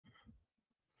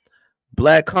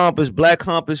Black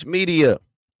Compass Media.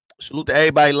 Salute to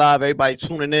everybody live, everybody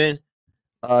tuning in.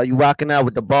 You rocking out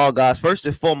with the ball guys. First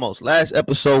and foremost, last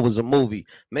episode was a movie.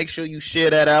 Make sure you share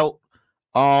that out.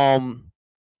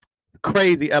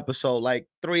 Crazy episode, like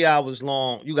 3 hours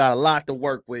long. You got a lot to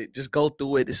work with. Just go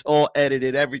through it. It's all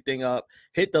edited, everything up.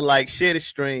 Hit the like, share the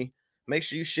stream. Make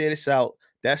sure you share this out.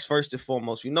 That's first and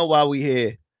foremost. You know why we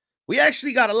here. We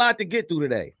actually got a lot to get through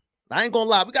today. I ain't gonna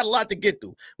lie, we got a lot to get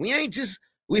through. We ain't just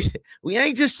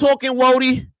talking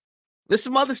Woty. There's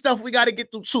some other stuff we got to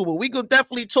get through too, but we could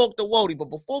definitely talk to Woty.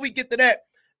 But before we get to that,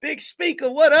 Big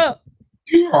Speaker, what up?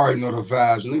 You already know the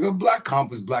vibes, nigga. Black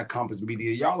Compass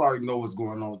Media. Y'all already know what's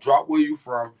going on. Drop where you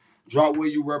from. Drop where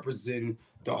you represent.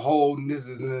 The whole this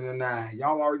is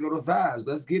Y'all already know the vibes.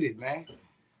 Let's get it, man.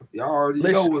 Y'all already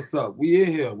know what's up. We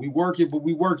in here. We work it, but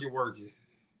we work it.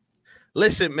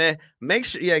 Listen, man. Make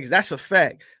sure, yeah, that's a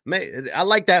fact. I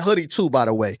like that hoodie too, by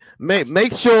the way.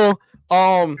 Make sure,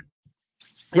 y'all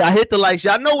hit the likes.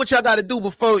 Y'all know what y'all got to do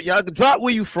before y'all drop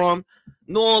where you from.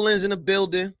 New Orleans in the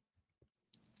building.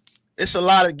 It's a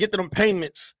lot of get to them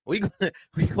payments. We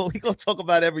gonna talk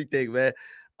about everything, man.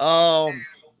 Tone,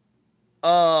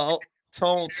 what's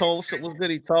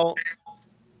good? He Tone.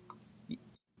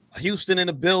 Houston in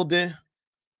the building,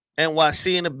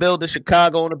 NYC in the building,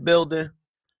 Chicago in the building.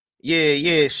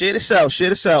 Yeah. Share this out.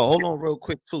 Hold on, real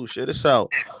quick too. Share this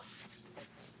out.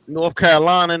 North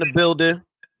Carolina in the building.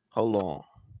 Hold on.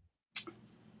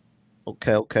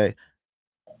 Okay.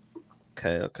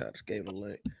 I just gave him a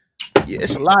link. Yeah,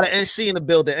 it's a lot of NC in the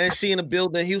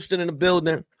building. Houston in the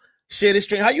building. Share this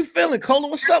stream. How you feeling, Colin?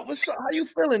 What's up? How you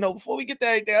feeling, though? Before we get to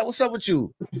anything, what's up with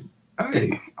you?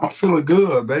 Hey, I'm feeling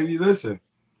good, baby. Listen,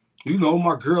 you know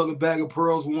my girl in the bag of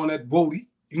pearls won that Woty.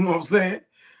 You know what I'm saying?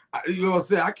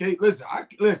 I can't listen.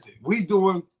 Listen. We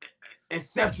doing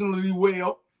exceptionally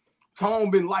well. Tone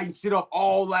been lighting shit up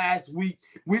all last week.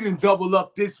 We didn't double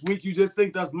up this week. You just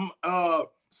think that's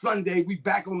Sunday. We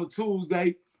back on the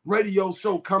Tuesday. Radio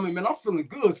show coming, man. I'm feeling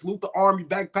good. Salute the Army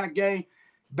backpack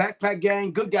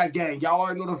gang, good guy gang. Y'all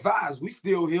already know the vibes. We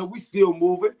still here. We still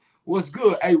moving. What's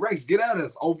good? Hey, RIGZ, get at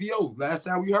us. OVO. Last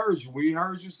time we heard you. We ain't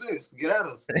heard you since. Get at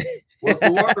us. What's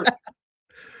the word?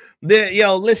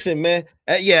 Yo, listen, man.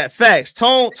 Yeah, facts.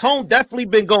 Tone definitely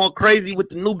been going crazy with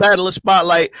the new Battle of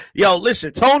Spotlight. Yo,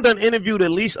 listen, Tone done interviewed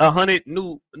at least 100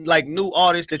 new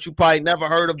artists that you probably never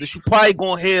heard of, that you probably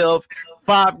gonna hear of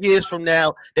 5 years from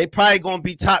now. They probably gonna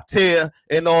be top tier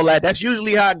and all that. That's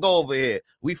usually how I go over here.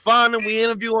 We find them, we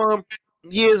interview them.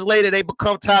 Years later, they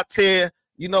become top tier.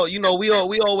 You know, we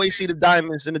always see the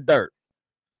diamonds in the dirt.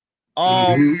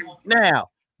 Now,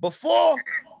 before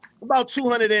about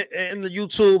 200 in the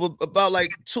YouTube, about like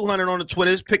 200 on the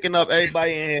Twitter. It's picking up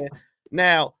everybody in here.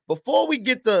 Now, before we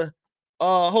get to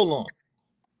hold on.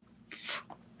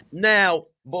 Now,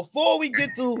 before we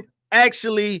get to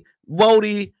actually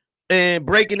Woty and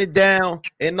breaking it down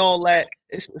and all that,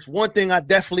 it's one thing I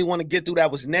definitely want to get through.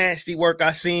 That was nasty work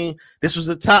I seen. This was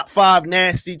the top 5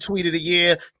 nasty tweet of the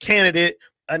year candidate.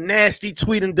 A nasty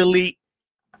tweet and delete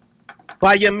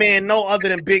by your man, no other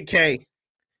than Big K.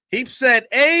 He said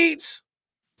AIDS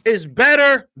is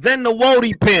better than the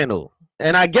Woty panel.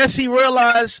 And I guess he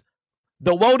realized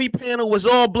the Woty panel was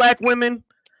all black women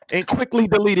and quickly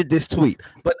deleted this tweet.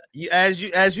 But as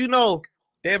you know,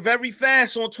 they're very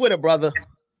fast on Twitter, brother.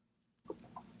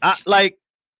 I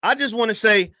just want to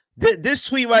say this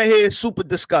tweet right here is super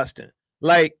disgusting.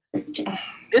 Like,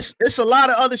 it's a lot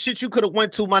of other shit you could have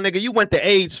went to, my nigga. You went to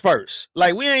AIDS first.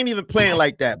 Like, we ain't even playing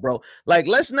like that, bro. Like,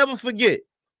 let's never forget.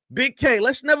 Big K,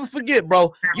 let's never forget,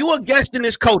 bro. You a guest in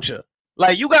this culture.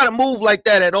 Like, you gotta move like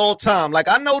that at all time. Like,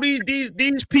 I know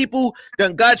these people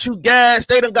done got you gassed.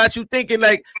 They done got you thinking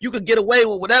like you could get away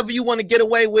with whatever you want to get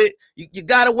away with. You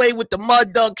got away with the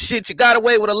mud duck shit. You got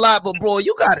away with a lot, but bro,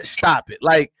 you gotta stop it.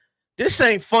 Like, this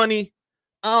ain't funny.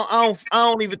 I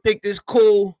don't even think this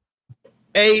cool.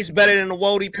 A's better than the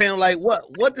Woty panel. Like,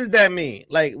 what does that mean?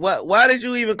 Like, why did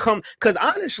you even come? Because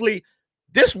honestly,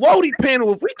 this Woty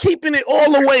panel, if we keeping it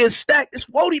all the way as stacked, this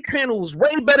Woty panel is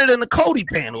way better than the Cody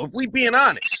panel, if we being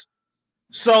honest.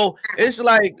 So it's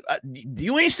like,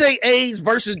 you ain't say A's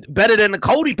versus better than the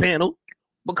Cody panel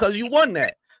because you won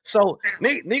that. So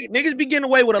niggas be getting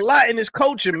away with a lot in this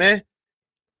culture, man.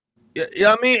 You know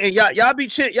what I mean? And y'all be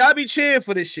cheering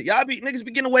for this shit. Niggas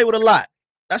be getting away with a lot.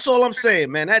 That's all I'm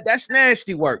saying, man. That's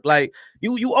nasty work. Like,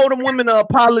 you owe them women an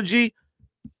apology.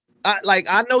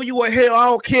 I know you were here. I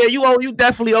don't care. You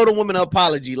definitely owe the woman an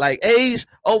apology. Like, A's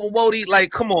over Woty.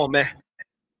 Like, come on, man.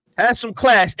 Have some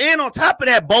class. And on top of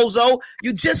that, bozo,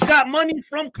 you just got money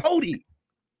from Cody.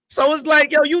 So it's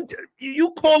like, yo,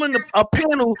 you calling a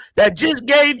panel that just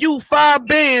gave you 5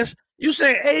 bands. You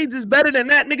saying AIDS is better than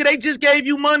that, nigga? They just gave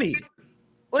you money.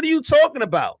 What are you talking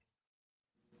about?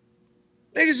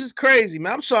 Niggas is crazy,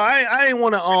 man. I'm sorry. I ain't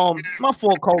want to my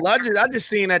fault, Cole. I just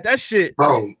seen that shit.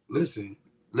 Bro, listen.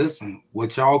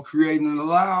 What y'all creating and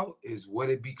allow is what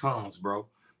it becomes, bro.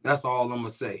 That's all I'm gonna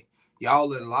say. Y'all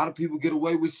let a lot of people get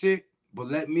away with shit, but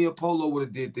let me and Polo would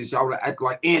have did this. Y'all would have act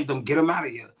like Anthem, get him out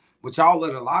of here. But y'all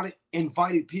let a lot of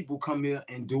invited people come here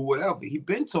and do whatever. He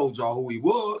been told y'all who he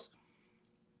was.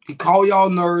 He called y'all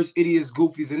nerds, idiots,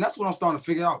 goofies, and that's what I'm starting to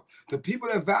figure out. The people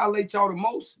that violate y'all the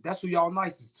most, that's who y'all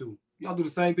nicest to. Y'all do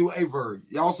the same thing with Verb.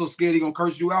 Y'all so scared he gonna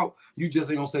curse you out, you just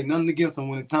ain't gonna say nothing against him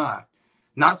when it's time.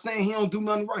 Not saying he don't do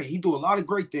nothing right. He do a lot of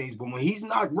great things, but when he's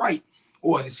not right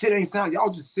or the shit ain't sound,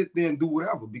 y'all just sit there and do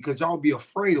whatever because y'all be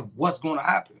afraid of what's gonna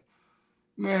happen.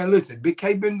 Man, listen, Big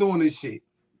K been doing this shit.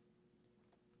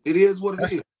 It is what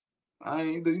it is. I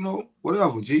ain't,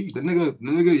 whatever, G. The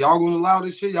nigga, y'all gonna allow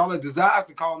this shit? Y'all let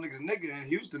Disaster call niggas nigga in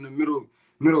Houston, the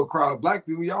middle crowd of black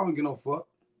people. Y'all don't get no fuck.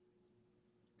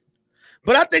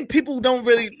 But I think people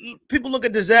look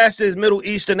at Disaster as Middle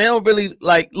Eastern. They don't really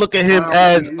like look at him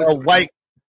as a white.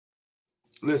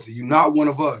 Listen, you're not one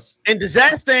of us. And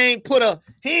Disaster he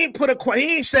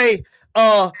ain't say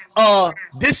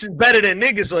this is better than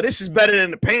niggas or this is better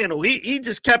than the panel. He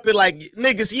just kept it like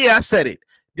niggas. Yeah, I said it.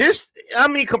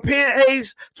 Comparing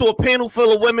A's to a panel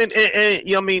full of women and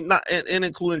you know what I mean, not and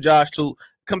including Josh too.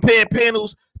 Comparing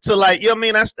panels to like, you know what I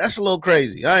mean, that's a little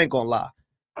crazy. I ain't gonna lie.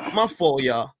 My fault,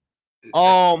 y'all.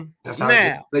 That's how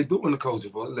they do in the culture,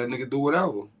 bro. Let nigga do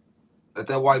whatever. Let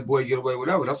that white boy get away with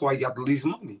whatever. That's why he got the least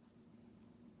money.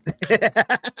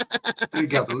 He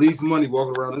got the least money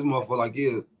walking around this motherfucker like,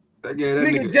 yeah. That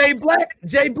nigga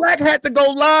Jay Black had to go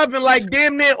live and like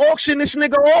damn near auction this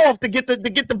nigga off to get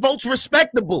the votes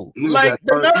respectable. Nigga like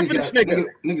the nerve of this nigga.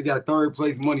 Nigga got third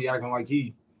place money acting like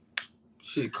he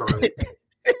shit crazy.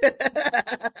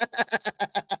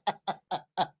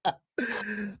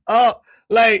 Y'all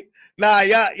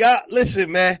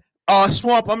listen, man.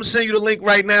 Swamp, I'm gonna send you the link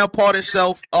right now. Part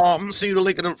itself. I'm gonna send you the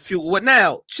link in a few. What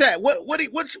now? Chat. What we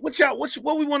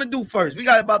want to do first? We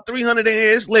got about 300 in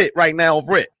here. It's lit right now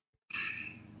over it.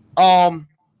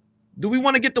 Do we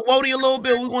want to get the Woty a little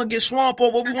bit? We want to get Swamp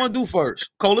or what we want to do first?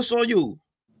 Cole, it's on you.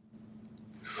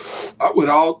 With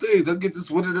all things, let's get this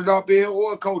Swittered It Up here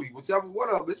or Cody, whichever one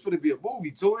up. It's gonna be a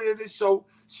movie. Tune in to this show,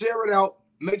 share it out.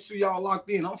 Make sure y'all locked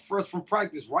in. I'm fresh from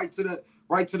practice, right to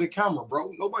the camera,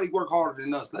 bro. Nobody work harder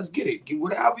than us. Let's get it.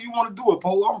 Whatever you want to do it,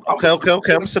 Polo. Okay.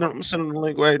 I'm sending the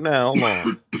link right now. Hold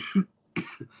on. I'm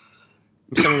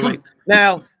sending the link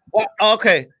now.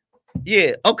 Okay.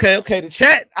 Yeah. Okay. The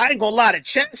chat. I ain't gonna lie. The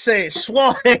chat saying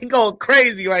Swamp ain't going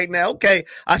crazy right now. Okay.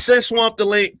 I sent Swamp the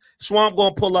link. Swamp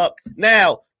gonna pull up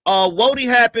now. Woty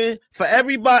happened for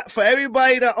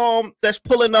everybody. That's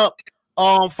pulling up.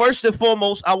 First and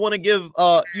foremost, I want to give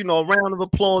a round of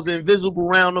applause, an invisible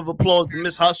round of applause to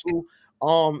Miss Hustle.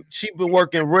 She's been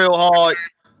working real hard.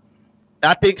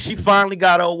 I think she finally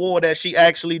got an award that she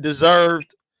actually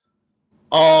deserved.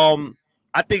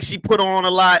 I think she put on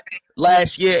a lot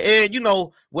last year, and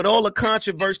with all the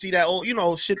controversy that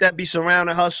shit that be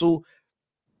surrounding Hustle,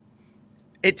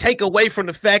 it take away from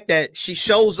the fact that she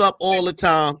shows up all the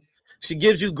time. She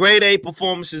gives you grade A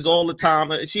performances all the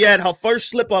time. She had her first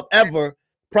slip up ever,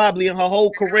 probably in her whole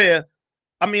career.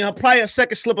 I mean, her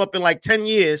second slip up in like 10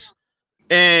 years.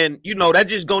 And, that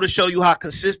just go to show you how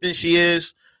consistent she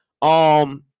is.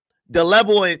 The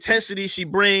level of intensity she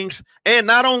brings. And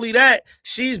not only that,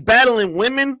 she's battling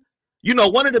women.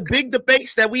 One of the big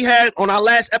debates that we had on our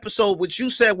last episode, which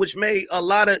you said, which made a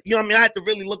lot of, I had to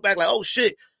really look back like, oh,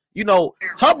 shit.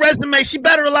 Her resume, she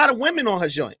battled a lot of women on her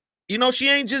joint. She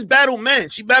ain't just battled men.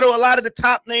 She battled a lot of the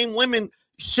top name women.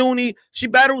 Shuni, she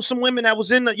battled some women that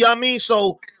was in the, I mean?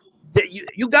 So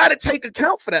you got to take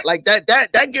account for that. Like that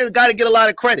got to get a lot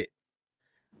of credit.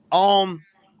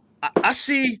 I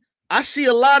see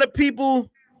a lot of people.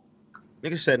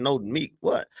 Nigga said no meat.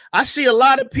 What? I see a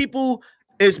lot of people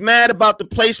is mad about the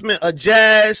placement of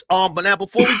Jazz. But now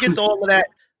before we get to all of that,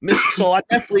 Miss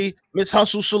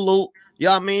Hustle salute.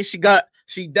 I mean? She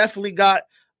definitely got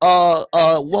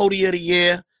Woty of the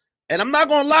year. And I'm not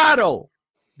gonna lie though.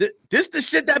 This the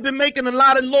shit that been making a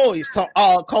lot of noise to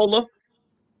Cola.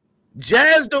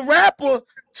 Jazz the rapper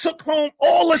took home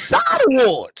all the side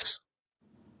awards.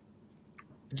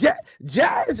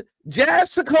 Jazz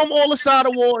took home all the side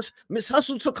awards. Miss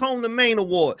Hustle took home the main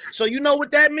award. So you know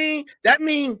what that mean? That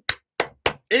mean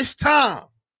it's time.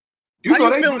 They do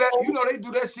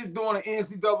that shit during the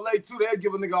NCAA too. They'll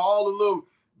give a nigga all the little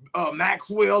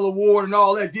Maxwell Award and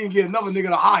all that. Then get another nigga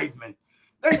the Heisman.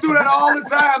 They do that all the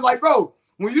time. Like, bro,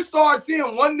 when you start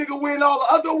seeing one nigga win all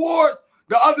the other awards,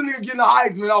 The other nigga getting the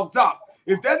Heisman off top.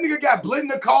 If that nigga got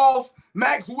Blitnikoff,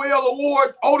 Maxwell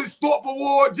Award, Otis Thorpe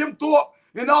Award, Jim Thorpe,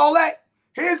 and all that,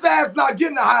 his ass not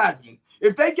getting the Heisman.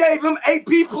 If they gave him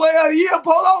AP Player of the Year,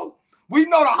 Polo, we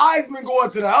know the Heisman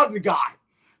going to the other guy.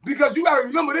 Because you got to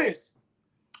remember this.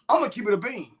 I'm going to keep it a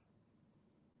bean.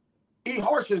 E.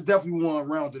 Hart should have definitely won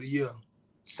round of the year.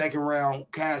 Second round,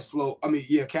 cash flow. I mean,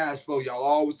 yeah, cash flow. Y'all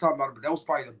always talking about it, but that was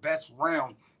probably the best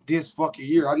round this fucking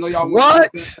year. I know y'all.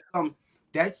 What?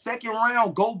 That second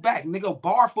round, go back, nigga,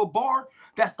 bar for bar.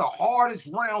 That's the hardest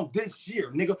round this year,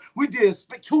 nigga. We did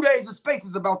 2 days of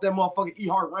spaces about that motherfucking E.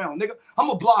 Hart round, nigga. I'm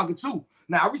a blogger too.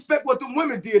 Now, I respect what them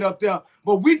women did up there,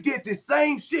 but we did the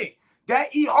same shit.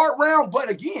 That E. Hart round, but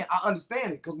again, I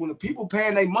understand it, because when the people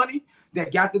paying their money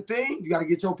that got the thing, you got to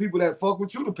get your people that fuck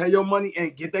with you to pay your money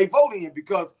and get their vote in,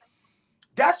 because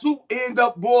that's who end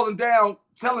up boiling down,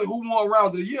 telling who won round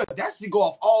of the year. That should go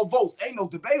off all votes. Ain't no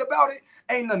debate about it.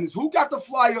 Ain't nothing. It's who got the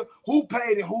flyer, who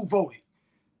paid, and who voted.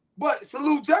 But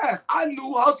salute Jazz. I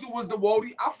knew Hustle was the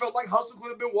Woty. I felt like Hustle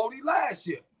could have been Woty last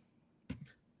year.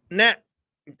 Now,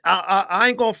 I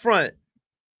ain't gonna front.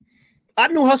 I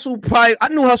knew Hustle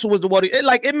was the Woty.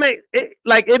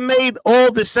 It made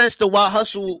all the sense to why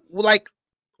Hustle, like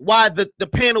why the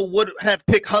panel would have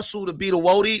picked Hustle to be the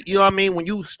Woty. You know what I mean? When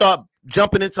you start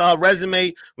jumping into her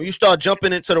resume, when you start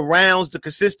jumping into the rounds, the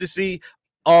consistency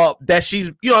that she's,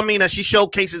 you know what I mean, that she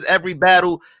showcases every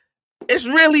battle. It's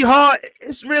really hard.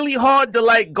 It's really hard to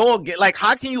like go against. Like,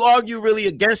 how can you argue really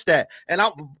against that? And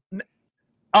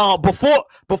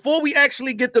before we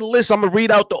actually get the list, I'm gonna read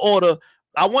out the order.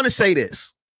 I want to say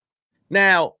this.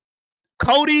 Now,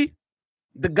 Cody,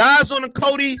 the guys on the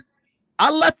Cody,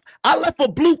 I left a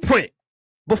blueprint.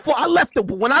 Before I left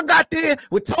when I got there,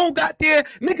 when Tone got there,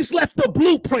 niggas left the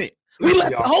blueprint. We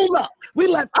left hold up.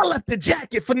 I left the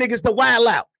jacket for niggas to wild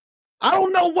out. I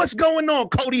don't know what's going on,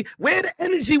 Cody. Where the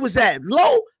energy was at?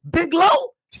 Low, big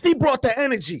low. She brought the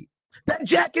energy. That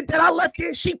jacket that I left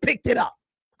here, she picked it up.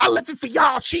 I left it for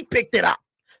y'all. She picked it up.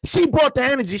 She brought the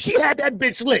energy. She had that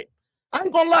bitch lit. I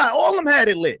ain't gonna lie. All of them had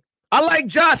it lit. I like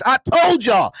Josh. I told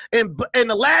y'all in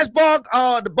the last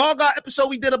the Bargard episode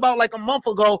we did about like a month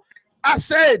ago. I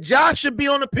said Josh should be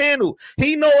on the panel.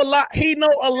 He know a lot. He know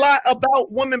a lot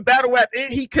about women battle rap,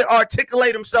 and he could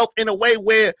articulate himself in a way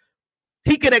where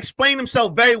he could explain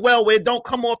himself very well, where it don't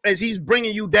come off as he's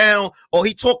bringing you down or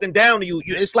he talking down to you.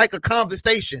 It's like a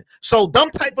conversation. So them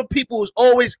type of people is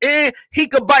always in. He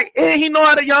could bite in. He know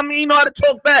how to, he know how to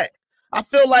talk back. I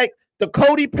feel like the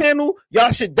Cody panel,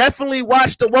 y'all should definitely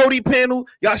watch the Woty panel.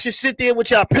 Y'all should sit there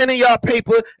with y'all pen and y'all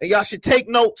paper, and y'all should take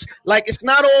notes. Like, it's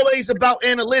not always about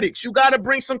analytics. You got to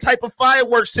bring some type of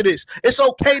fireworks to this. It's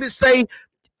okay to say,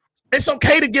 it's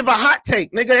okay to give a hot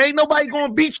take, nigga. Ain't nobody going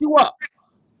to beat you up.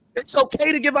 It's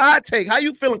okay to give a hot take. How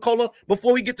you feeling, Cola?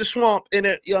 Before we get to Swamp, and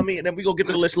then, you know what I mean, and then we go get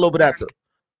to the list a little bit after.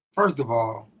 First of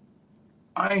all,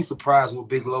 I ain't surprised what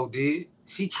Big Lo did.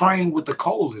 She trained with the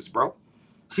coldest, bro.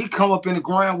 She come up in the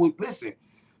ground with, listen,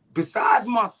 besides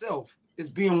myself, as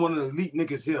being one of the elite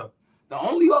niggas here, the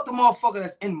only other motherfucker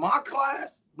that's in my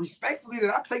class, respectfully,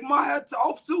 that I take my hat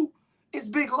off to, is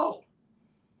Big Lo.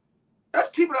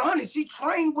 Let's keep it 100. She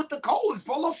trained with the coldest,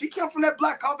 Polo. She came from that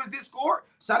Black Compass Discord.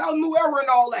 Shout out New Era and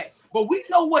all that. But we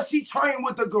know what she trained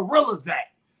with the gorillas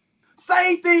at.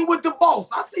 Same thing with the boss.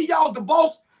 I see y'all, the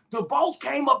boss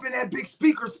came up in that big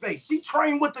speaker space. She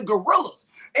trained with the gorillas.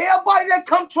 Everybody that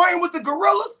come train with the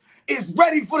gorillas is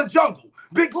ready for the jungle.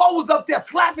 Big Lo was up there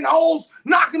slapping holes,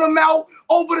 knocking them out,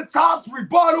 over the tops,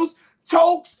 rebuttals,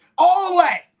 chokes, all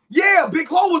that. Yeah,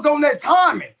 Big Lo was on that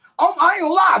timing. I ain't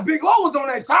gonna lie, Big Lo was on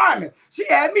that timing. She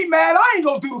had me mad. I ain't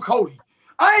gonna do the Cody.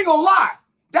 I ain't gonna lie.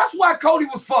 That's why Cody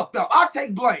was fucked up. I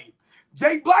take blame.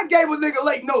 Jay Black gave a nigga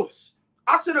late notice.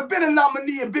 I should have been a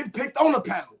nominee and been picked on the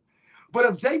panel. But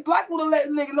if Jay Black would have let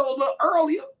the nigga know a little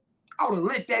earlier, I would have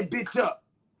lit that bitch up.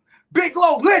 Big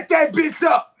Lo lit that bitch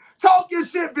up. Talk your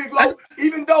shit, Big Lo.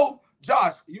 Even though,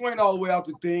 Josh, you ain't all the way out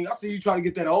the thing. I see you try to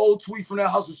get that old tweet from that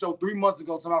Hustle show 3 months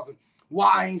ago. Telling us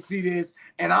why I ain't see this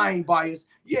and I ain't biased.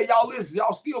 Yeah, y'all listen.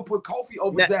 Y'all still put Kofi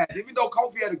over Zaz. Even though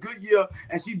Kofi had a good year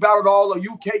and she battled all the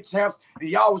UK champs and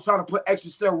y'all was trying to put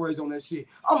extra steroids on that shit.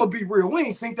 I'm going to be real. We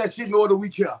ain't think that shit nor do we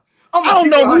care. I don't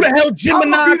know who the hell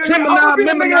Gemini is.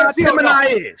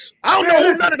 I don't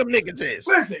know who none of them niggas is.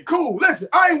 Listen, cool. Listen,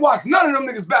 I ain't watched none of them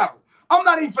niggas battle. I'm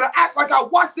not even finna act like I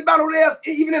watched the battle theirs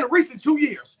even in the recent 2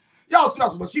 years. Y'all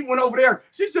trust me, when she went over there,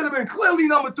 she should have been clearly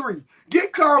number 3.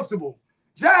 Get comfortable.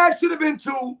 Jazz should have been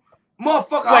 2.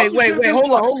 Motherfucker. Wait.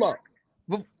 Hold on.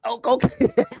 Okay.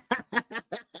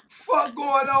 Fuck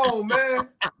going on, man?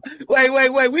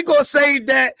 Wait. We gonna say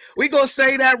that. We gonna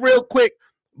say that real quick.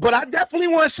 But I definitely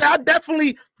want to say,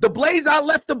 the Blazer, I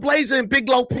left the Blazer and Big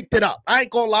Low picked it up. I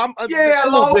ain't gonna lie. Yeah,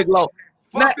 Low. Big Low.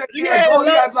 Fuck that. Yeah, Low. He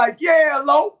got like, yeah,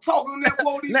 Low. Talking on that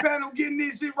Woty panel, getting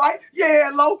this shit right. Yeah,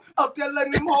 Low. Up there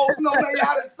letting them hoes know they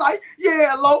out of sight.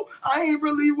 Yeah, Low. I ain't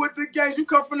really with the games. You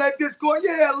come from that Discord.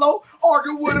 Yeah, Low.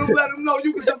 Argue with them, let them know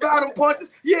you can survive them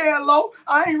punches. Yeah, Low.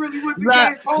 I ain't really with the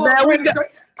games.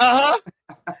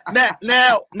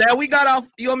 Now we got our,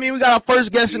 you know what I mean? We got our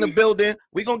first guest in the building.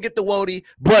 We gonna get the Woty,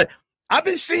 but I've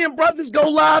been seeing brothers go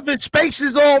live in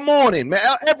spaces all morning,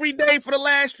 man. Every day for the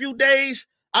last few days.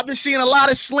 I've been seeing a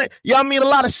lot of you know what I mean? A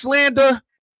lot of slander.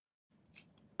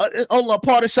 Hold on,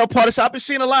 part of self. I've been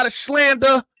seeing a lot of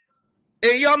slander.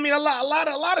 And you know what I mean? A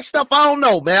lot of stuff. I don't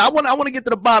know, man. I want to get to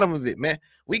the bottom of it, man.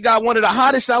 We got one of the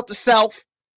hottest out the South.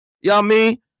 You know what I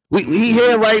mean? He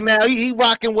here right now. He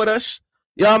rocking with us.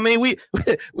 You know what I mean?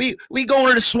 We going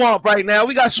to the Swamp right now.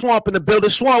 We got Swamp in the building.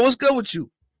 Swamp, what's good with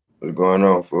you? What's going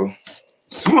on, fool?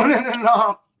 Swooning and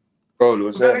up. Bro,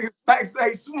 what's that?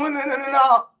 Say swooning and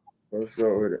up. What's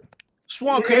up with it?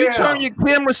 Swamp, can you turn your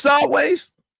camera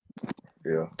sideways?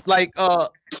 Yeah. Like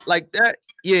that?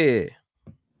 Yeah.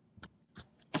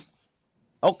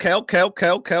 Okay.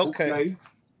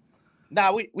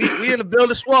 Nah, we in the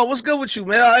building. Swamp, what's good with you,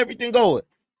 man? How everything going?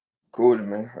 Cool,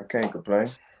 man. I can't complain.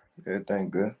 Everything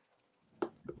good.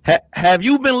 Have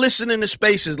you been listening to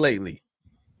Spaces lately?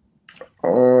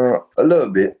 A little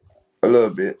bit.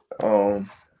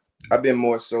 I've been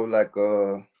more so like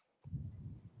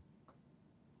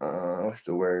what's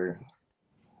the word?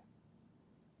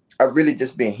 I've really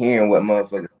just been hearing what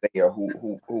motherfuckers say or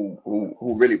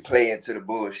who really play into the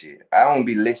bullshit. I don't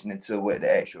be listening to what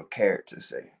the actual characters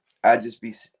say. I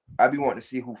be wanting to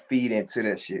see who feed into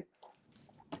that shit.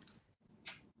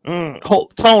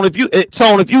 Tone, if you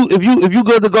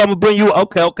good to go, I'm gonna bring you.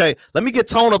 Okay. Let me get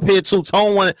Tone up here too.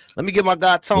 Let me get my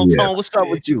guy Tone. Yeah. Tone, what's up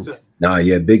with you? Nah,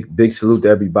 yeah, big salute to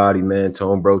everybody, man.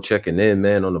 Tone, bro, checking in,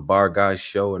 man, on the Bar Guys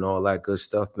show and all that good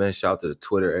stuff, man. Shout out to the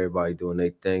Twitter, everybody doing their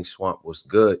thing. Swamp, what's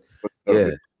good?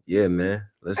 Yeah, man.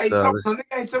 Let's hey,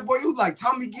 boy, you like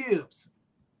Tommy Gibbs.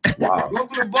 Wow.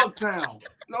 Welcome to Bucktown.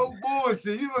 No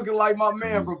bullshit. You looking like my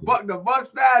man from the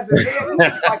mustache and head. You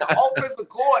looking like an offensive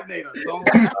coordinator. So, all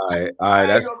right,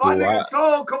 that's cool. My nigga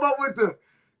Tone come up with the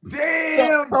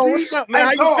damn. What's up, man?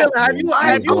 How you feeling?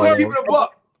 Have you heard? Keep it a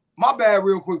buck. My bad,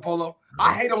 real quick, Polo.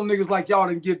 I hate on niggas like y'all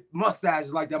that get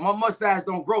mustaches like that. My mustache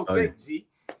don't grow thick, G.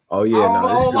 Oh yeah, I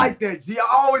don't like that, G. I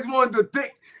always wanted to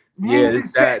thick. Yeah,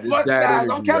 this that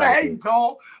I'm kind of hating,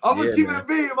 Tone. I'm gonna keep it a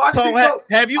beam.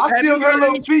 Have you heard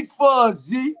any beach fuzz,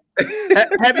 G?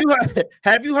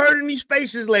 Have you heard any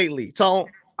Spaces lately, Tone?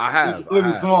 I have.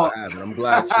 And I'm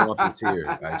glad Swamp is here.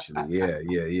 Actually,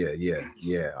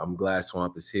 yeah. I'm glad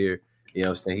Swamp is here. You know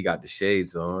what I'm saying? He got the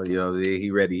shades on. You know what I mean?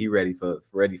 He ready for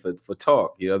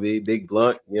talk. You know what I mean? Big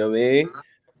blunt. You know what I mean?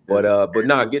 But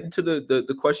nah, getting to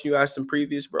the question you asked in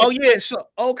previous, bro. Oh yeah,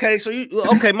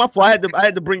 my fault. I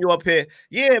had to bring you up here.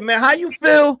 Yeah, man. How you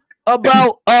feel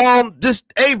about just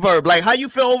A-Verb? Like, how you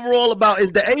feel overall about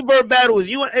is the A-Verb battle? Is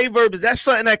you and A-Verb? Is that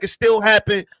something that could still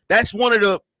happen? That's one of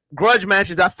the grudge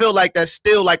matches. I feel like that's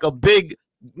still like a big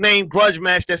name grudge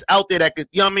match that's out there that could,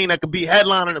 you know what I mean, that could be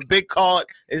headlining a big card.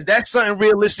 Is that something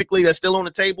realistically that's still on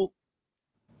the table?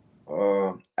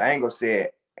 I ain't gonna say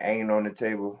it ain't on the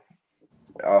table.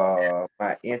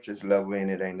 My interest level in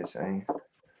it ain't the same.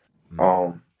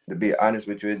 To be honest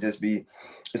with you,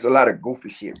 it's a lot of goofy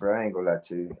shit, bro. I ain't gonna lie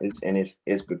to you.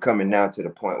 It's becoming now to the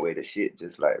point where the shit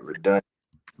just like redundant.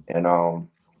 And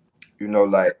you know,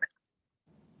 like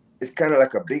it's kind of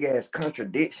like a big ass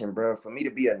contradiction, bro. For me to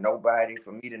be a nobody,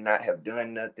 for me to not have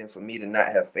done nothing, for me to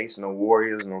not have faced no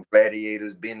warriors, no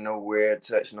gladiators, been nowhere,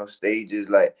 touched no stages,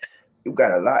 like you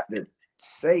got a lot to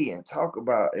say and talk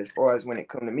about as far as when it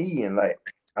come to me, and like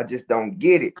I just don't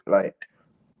get it. Like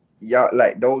y'all,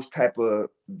 like those type of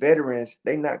veterans,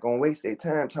 they not gonna waste their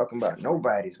time talking about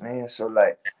nobodies, man. So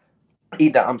like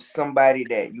either I'm somebody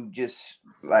that you just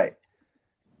like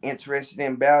interested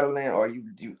in battling, or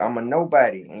I'm a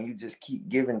nobody and you just keep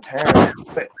giving time.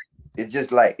 But it's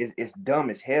just like it's dumb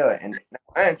as hell. And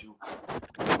mind you,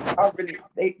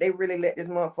 they really let this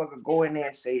motherfucker go in there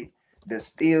and say the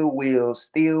steel wheel,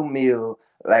 steel mill,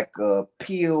 like a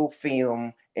peel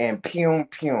film and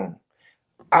pum.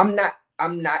 I'm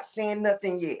not saying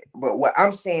nothing yet, but what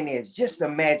I'm saying is just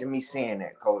imagine me saying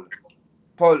that,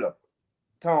 Polo,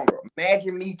 Tonga.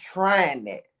 Imagine me trying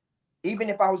that. Even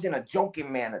if I was in a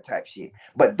joking manner type shit.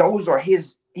 But those are he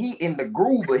in the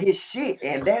groove of his shit.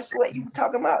 And that's what you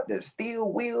talking about. The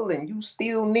steel wheel and you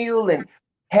steel kneel, and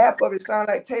half of it sound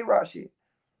like Tay-Rock shit.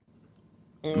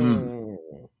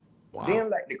 Wow. Then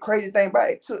like the crazy thing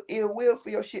about it, took ill will for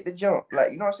your shit to jump.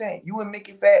 Like, you know what I'm saying? You and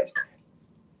Mickey Facts,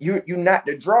 you not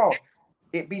the draw.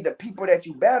 It be the people that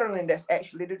you battling that's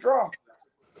actually the draw.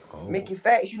 Oh. Mickey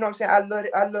Facts, you know what I'm saying? I love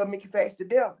it. I love Mickey Facts to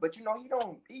death, but you know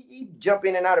he jump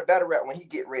in and out of battle rap when he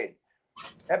get ready.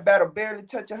 That battle barely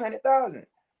touch 100,000,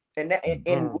 and that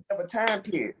in whatever time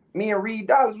period. Me and Reed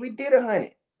Dollars, we did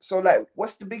 100. So like,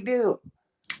 what's the big deal?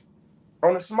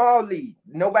 On a small league,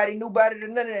 nobody knew about it or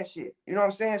none of that shit. You know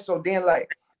what I'm saying? So then like,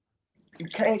 you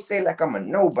can't say like I'm a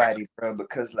nobody, bro,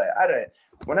 because like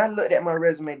when I looked at my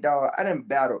resume, dog, I done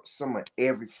battled some of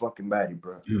every fucking body,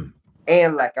 bro.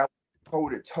 And like I'm toe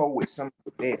to toe with some of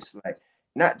the best, like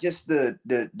not just the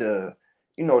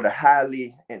you know, the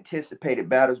highly anticipated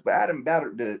battles, but I done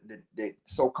battled the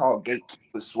so-called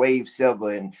gatekeepers, Swave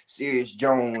Silver and Sirius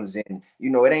Jones, and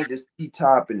you know, it ain't just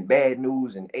T-Top and Bad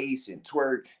News and Ace and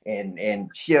Twerk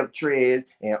and Chef Trez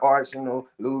and Arsenal,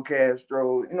 Lou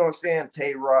Castro, you know what I'm saying,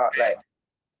 Tay Rock, like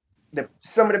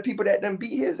some of the people that done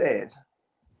beat his ass.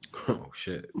 Oh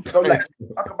shit. So like,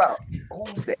 talk about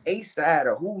who's the A side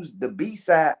or who's the B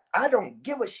side. I don't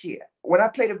give a shit. When I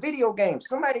play the video game,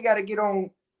 somebody got to get on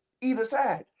either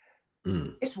side.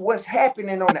 It's what's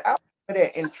happening on the outside of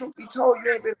that. And truth be told,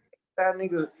 you ain't been a side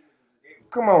nigga.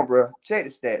 Come on, bro. Check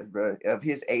the stats, bro, of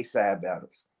his A side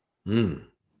battles. And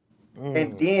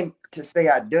then to say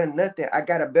I done nothing, I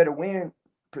got a better win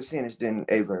percentage than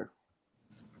Verb.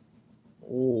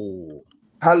 Oh.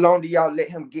 How long do y'all let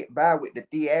him get by with the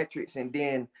theatrics and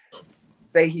then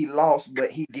say he lost, but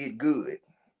he did good?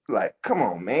 Like, come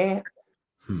on, man.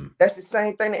 That's the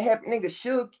same thing that happened, nigga.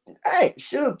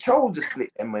 Suge chose to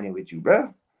split that money with you,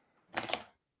 bro.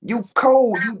 You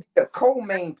the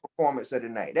co-main performance of the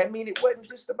night. That means it wasn't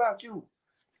just about you.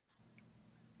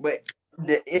 But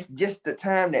it's just the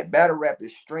time that battle rap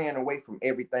is straying away from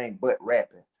everything but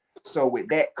rapping. So with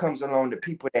that comes along the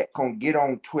people that gonna get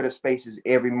on Twitter Spaces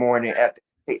every morning after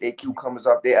they take their cucumbers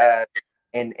off their eyes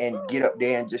and get up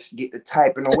there and just get the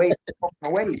typing away.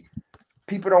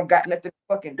 People don't got nothing to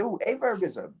fucking do. Verb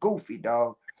is a goofy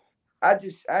dog. I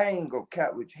ain't gonna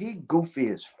cap with you. He goofy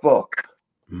as fuck.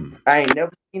 I ain't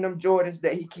never seen them Jordans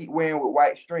that he keep wearing with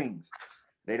white strings.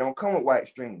 They don't come with white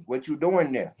strings. What you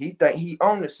doing there? He think he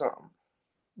owning something.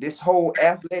 This whole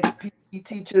athletic PE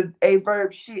teacher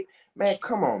Verb shit, man,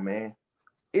 come on, man.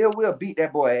 It will beat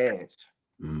that boy ass.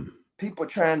 People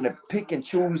trying to pick and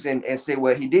choose and say,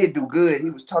 well, he did do good. He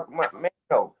was talking about, man,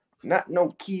 no. Not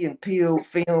no Key and Peele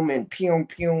film and Pum.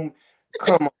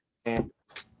 Come on, man.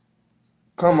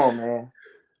 Come on, man.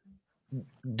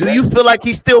 Do you feel like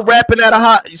he's still rapping at a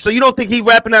high? So you don't think he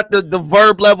rapping at the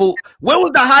Verb level? Where was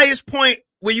the highest point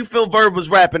where you feel Verb was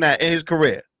rapping at in his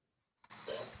career?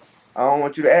 I don't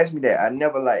want you to ask me that. I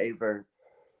never liked Verb.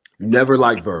 Never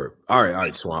liked Verb. All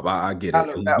right, Swamp. I get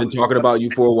it. He's been talking about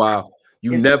you for a while.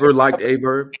 You never liked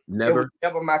Verb? Never? It was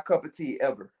never my cup of tea,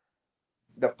 ever.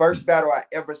 The first battle I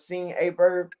ever seen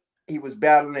Verb, he was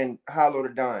battling Hollow the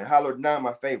Don. Hollow the Don,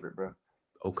 my favorite, bro.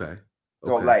 Okay.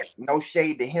 So like, no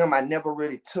shade to him. I never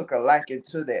really took a liking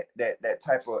to that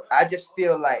type of. I just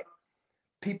feel like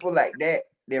people like that,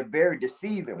 they're very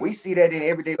deceiving. We see that in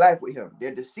everyday life with him.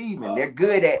 They're deceiving. They're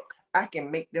good at. I can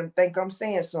make them think I'm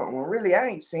saying something when really I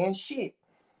ain't saying shit.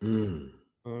 Damn.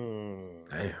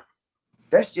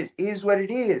 That's just is what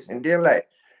it is. And then like,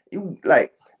 you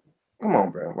like. Come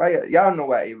on, bro. Why y'all know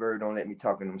why Verb don't let me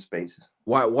talk in them spaces?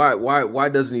 Why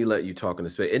doesn't he let you talk in the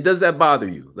space? And does that bother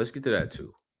you? Let's get to that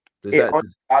too. It only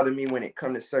bother me when it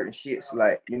comes to certain shits,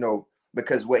 like, you know,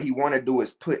 because what he want to do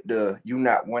is put the "you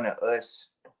not one of us,"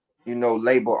 you know,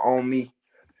 label on me.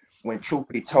 When truth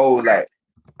be told, like,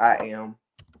 I am.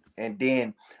 And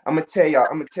then I'm gonna tell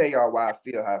y'all why I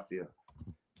feel how I feel.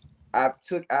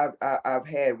 I've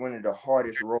had one of the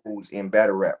hardest roles in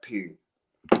battle rap, period.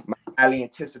 My highly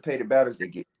anticipated battles, they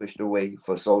get pushed away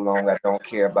for so long. I don't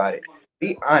care about it.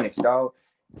 Be honest, dog.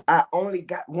 I only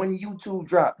got one YouTube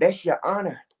drop. That's your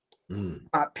honor.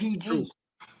 My PG.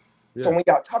 Yeah. So when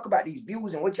y'all talk about these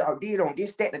views and what y'all did on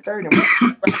this, that, and the third, and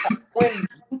one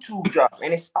YouTube drop,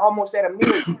 and it's almost at 1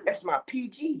 million. That's my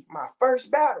PG, my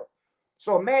first battle.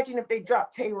 So imagine if they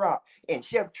dropped Tay Rock and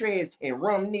Chef Trez and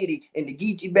Rum Nitty and the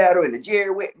Geechee battle and the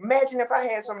Jerry Wet. Imagine if I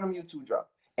had some of them YouTube drops.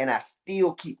 And I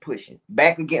still keep pushing.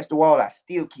 Back against the wall, I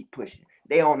still keep pushing.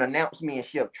 They don't announce me and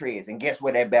Chef Trez. And guess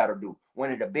what that battle do?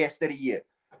 One of the best of the year.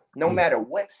 No matter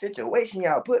what situation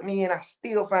y'all put me in, I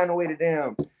still find a way to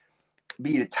damn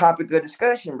be the topic of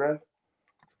discussion, bro.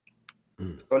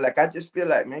 So like, I just feel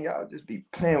like, man, y'all just be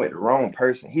playing with the wrong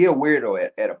person. He a weirdo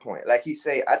at a point. Like he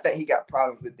say, I think he got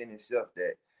problems within himself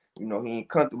that, you know, he ain't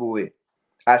comfortable with.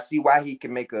 I see why he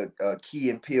can make a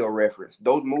Key and Peele reference.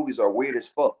 Those movies are weird as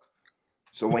fuck.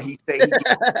 So when he say he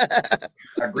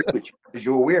I agree with you, because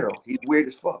you're a weirdo. He's weird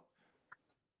as fuck.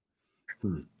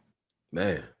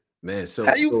 Man. So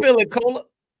how you feeling, Cola?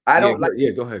 I don't like.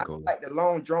 Yeah, go ahead, Cola. I like the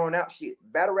long drawn out shit.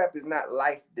 Battle rap is not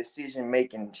life decision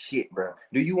making shit, bro.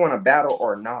 Do you want to battle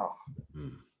or nah?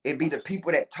 It be the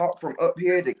people that talk from up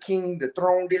here, the king, the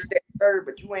throne, this, that, third,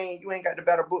 but you ain't got the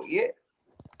battle book yet.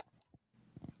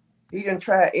 He done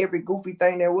tried every goofy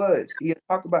thing there was. He'll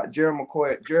talk about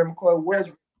MCCOY. MCCOY, where's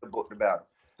the book to battle?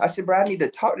 I said, bro, I need to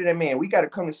talk to that man. We got to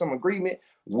come to some agreement.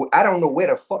 I don't know where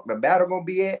the fuck the battle gonna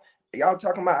be at. Y'all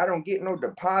talking about I don't get no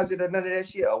deposit or none of that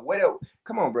shit or whatever.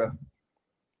 Come on, bro.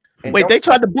 And wait, they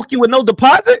tried to book you with no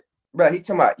deposit? Bro, he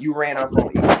talking about you ran off on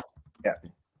EAZY,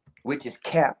 which is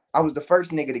cap. I was the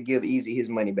first nigga to give EAZY his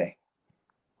money back.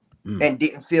 And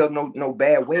didn't feel no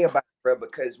bad way about it, bro,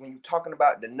 because when you're talking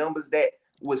about the numbers that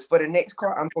was for the next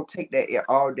car, I'm gonna take that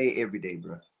all day, every day,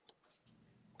 bro.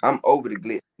 I'm over the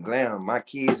glitz and glam. My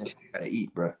kids and shit gotta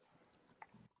eat, bro.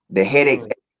 The headache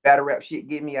that battle rap shit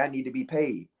give me, I need to be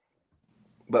paid.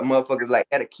 But motherfuckers like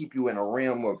that'll keep you in a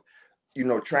realm of, you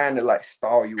know, trying to like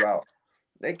stall you out.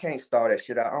 They can't stall that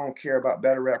shit out. I don't care about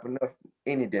battle rap enough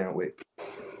any damn way.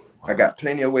 I got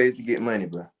plenty of ways to get money,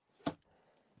 bro.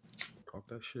 Talk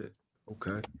that shit.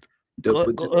 Okay.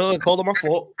 Call on my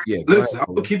fault. Yeah, listen, I'm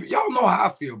gonna keep it. Y'all know how I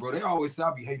feel, bro. They always say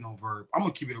I be hating on Verb. I'm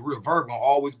gonna keep it a real. Verb gonna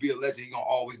always be a legend. He gonna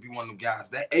always be one of them guys.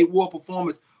 That A-War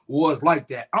performance was like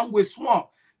that. I'm with Swamp.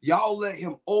 Y'all let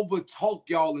him over talk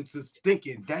y'all into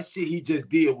thinking that shit he just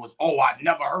did was, oh, I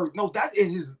never heard. No, that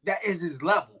is his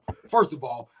level. First of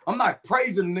all, I'm not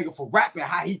praising the nigga for rapping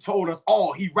how he told us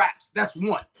all he raps. That's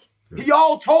one. He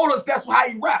all told us that's how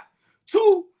he rap.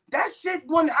 Two, that shit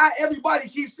wasn't how everybody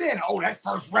keeps saying, oh, that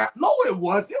first rap. No, it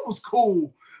was. It was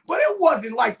cool. But it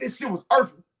wasn't like this shit was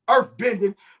earth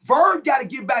bending. Verb got to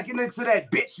get back into that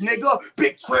bitch, nigga.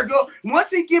 Big trigger. Once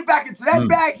he get back into that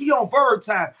bag, he on Verb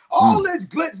time. All this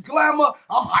glitz, glamour,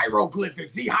 I'm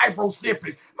hieroglyphics. He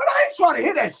hieroglyphics. But I ain't trying to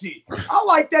hear that shit. I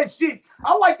like that shit.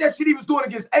 I like that shit he was doing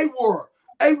against A-War.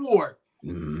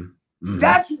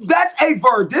 That's a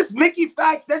Verb. This Mickey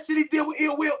Facts, that shit he did with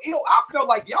Ill Will. I felt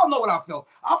like, y'all know what I felt.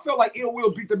 I felt like Ill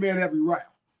Will beat the man every round.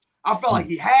 I felt like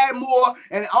he had more,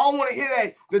 and I don't want to hear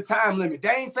that the time limit.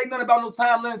 They ain't say nothing about no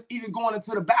time limits even going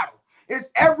into the battle. It's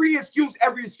every excuse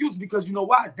because you know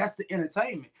why? That's the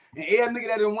entertainment. And every nigga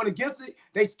that didn't win against it,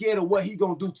 they scared of what he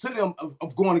gonna do to them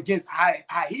of going against how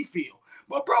he feel.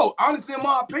 But bro, honestly, in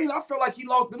my opinion, I feel like he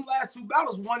lost them last two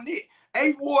battles, one it.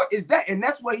 A-War is that, and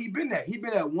that's where he been at. He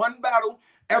been at one battle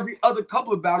every other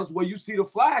couple of battles where you see the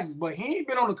flashes, but he ain't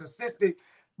been on a consistent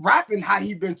rapping how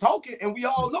he been talking, and we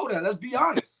all know that. Let's be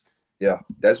honest. Yeah,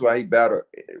 that's why he battled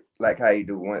like how he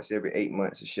do once every 8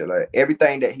 months and shit. Like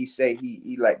everything that he say,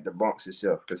 he like debunks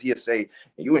himself because he'll say,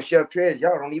 "You and Chef Trez,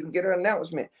 y'all don't even get an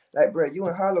announcement." Like, bro, you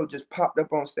and Hollow just popped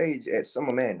up on stage at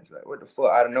Summer Madness. Like, what the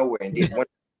fuck, out of nowhere, and did one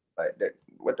like that.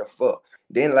 What the fuck?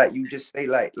 Then like you just say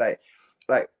like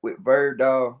with Verb,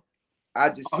 dog. I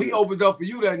just he opened up for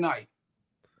you that night.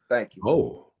 Thank you.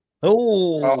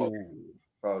 Oh.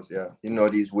 Yeah, you know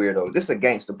these weirdos. This is a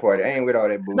gangster party. I ain't with all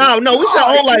that bullshit. No, we said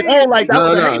all like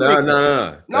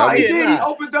No, he did. He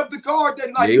opened up the card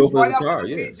that night. Yeah, he was right after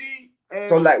the PG.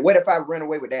 So like, what if I run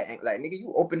away with that? Like, nigga,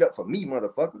 you opened up for me,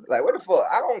 motherfucker. Like, what the fuck?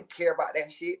 I don't care about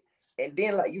that shit. And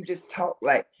then like you just talk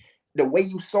like the way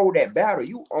you sold that battle.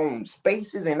 You own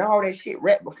spaces and all that shit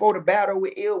right before the battle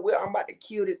with Ill Will. I'm about to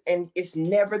kill this, and it's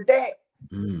never that.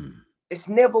 It's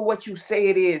never what you say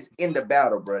it is in the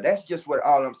battle, bro. That's just what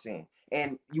all I'm saying.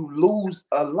 And you lose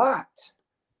a lot.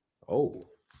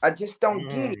 I just don't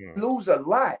get it. You lose a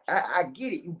lot. I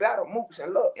get it. You battle Mooks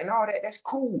and look and all that. That's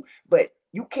cool. But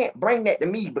you can't bring that to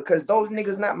me because those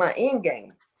niggas not my end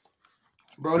game.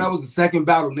 Bro, that was the second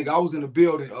battle, nigga. I was in the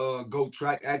building. Go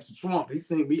track asked Trump. He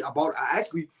seen me. I bought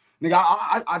it.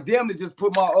 I damn near just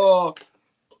put my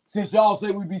since y'all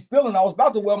say we be stealing, I was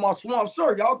about to wear my Swamp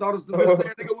shirt. Y'all thought it was the best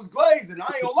nigga was glazing. I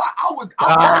ain't gonna lie. I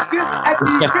bought this at the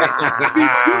event. See,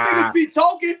 you niggas be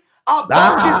talking. I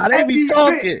bought this at the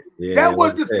event. Yeah, that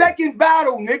was the second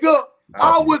battle, nigga.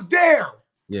 I was there.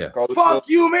 Yeah. Fuck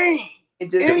you mean?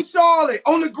 In Charlotte,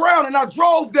 on the ground, and I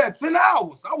drove that 10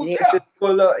 hours. I was there.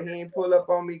 He ain't pull up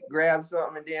on me, grab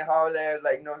something, and then haul ass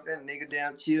like, you know what I'm saying? Nigga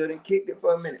down chilled and kicked it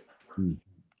for a minute.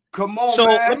 Come on, so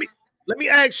man. let me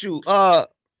ask you,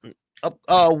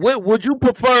 what would you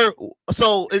prefer?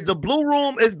 So is the Blue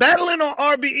Room is battling on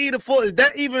RBE the full? Is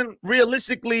that even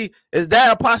realistically? Is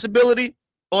that a possibility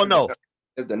or no?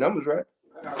 If the numbers right.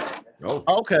 Oh,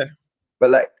 okay. But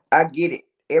like I get it.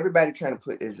 Everybody trying to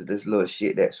put this little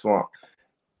shit that Swamp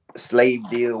slave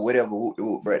deal, whatever,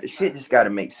 bro. The shit just got to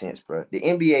make sense, bro. The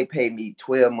NBA paid me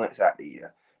 12 months out the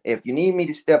year. If you need me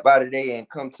to step out of there and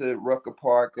come to Rucker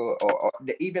Park or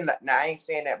even like, now I ain't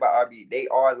saying that about RB. They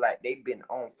are like, they've been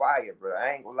on fire, bro.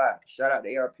 I ain't gonna lie. Shout out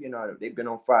to ARP and all that. They've been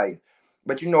on fire.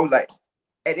 But you know, like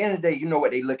at the end of the day, you know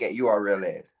what they look at URL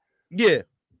as. Yeah.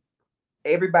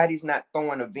 Everybody's not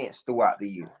throwing events throughout the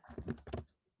year.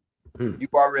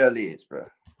 URL is, bro.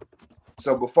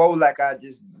 So before like I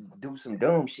just do some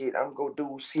dumb shit, I'm gonna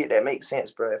do shit that makes sense,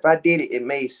 bro. If I did it, it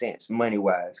made sense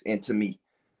money-wise and to me.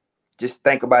 Just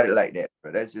think about it like that,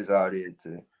 bro. That's just all it is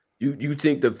to you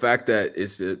think the fact that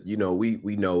it's you know, we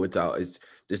know it's out, it's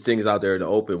this thing is out there in the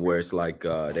open where it's like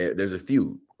there's a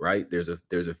feud, right? There's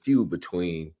a feud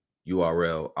between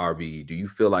URL, RB. Do you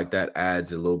feel like that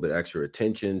adds a little bit extra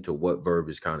attention to what Verb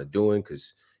is kind of doing?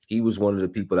 Because he was one of the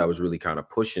people that was really kind of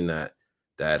pushing that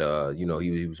you know,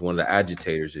 he was one of the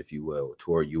agitators, if you will,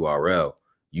 toward URL.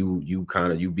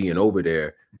 You being over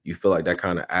there, you feel like that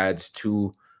kind of adds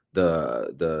to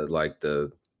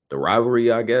the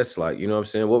rivalry, I guess, like, you know what I'm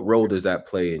saying? What role does that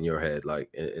play in your head,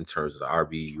 like in terms of the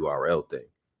RB URL thing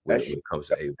when it comes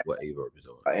to what Verb is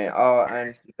doing? In all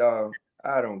honesty, dog,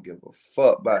 I don't give a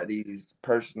fuck about these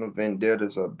personal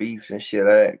vendettas or beefs and shit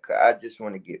like that. I just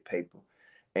want to get paper.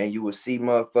 And you will see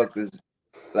motherfuckers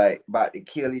like about to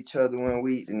kill each other one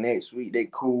week, the next week they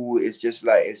cool. It's just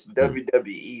like it's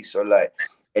WWE. So like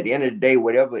at the end of the day,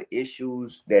 whatever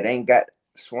issues that ain't got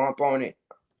swamp on it,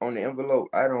 on the envelope,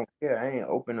 I don't care. I ain't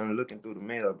open and looking through the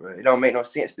mail, bro. It don't make no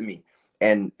sense to me.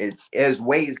 And there's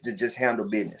ways to just handle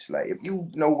business. Like if you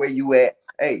know where you at,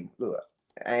 hey, look,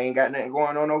 I ain't got nothing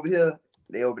going on over here.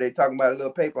 They over there talking about a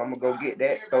little paper. I'm gonna go get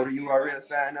that, throw the URL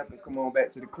sign up, and come on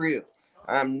back to the crib.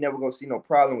 I'm never gonna see no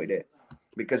problem with that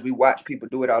because we watch people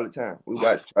do it all the time. We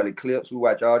watch Charlie Clips. We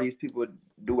watch all these people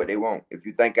do what they want. If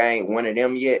you think I ain't one of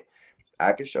them yet,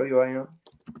 I can show you I am.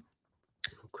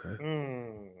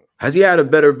 Okay. Has he had a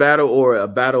better battle or a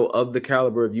battle of the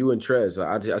caliber of you and Trez?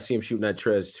 I see him shooting at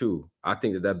Trez too. I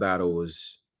think that battle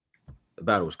was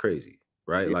crazy,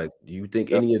 right? Yeah. Like, do you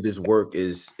think any of this work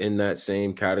is in that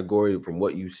same category from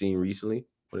what you've seen recently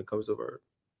when it comes to Verb?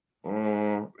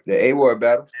 The A-War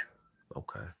battle.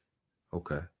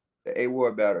 Okay. The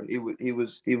A-War battle. He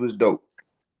was dope.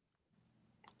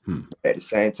 At the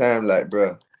same time, like,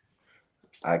 bro,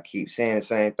 I keep saying the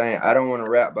same thing. I don't want to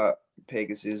rap about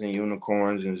Pegasus and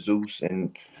unicorns and Zeus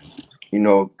and, you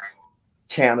know,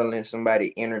 channeling somebody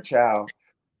inner child.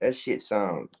 That shit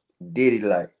sounds Diddy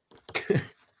like.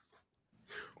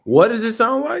 What does it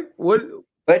sound like? What?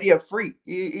 But he a freak.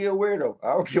 He a weirdo.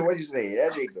 I don't care what you say.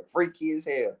 That nigga freaky as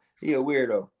hell. He a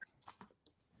weirdo.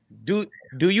 Do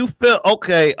you feel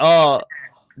okay?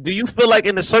 Do you feel like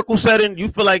in the circle setting, you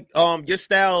feel like your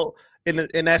style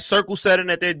in that circle setting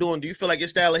that they're doing, do you feel like your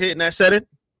style of hitting that setting?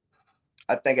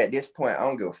 I think at this point, I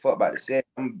don't give a fuck about the set.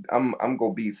 I'm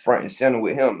gonna be front and center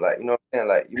with him. Like, you know what I'm saying?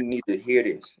 Like, you need to hear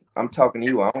this. I'm talking to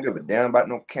you. I don't give a damn about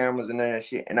no cameras and none of that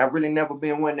shit. And I've really never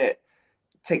been one that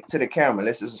take to the camera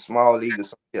unless it's a small league or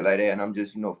some shit like that. And I'm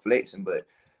just, you know, flexing. But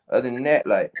other than that,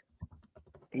 like,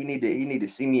 he need to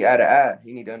see me eye to eye.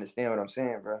 He need to understand what I'm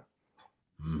saying, bro.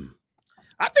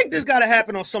 I think this got to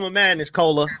happen on Summer Madness,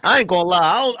 Cola. I ain't gonna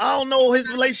lie. I don't know his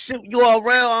relationship with URL.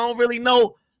 I don't really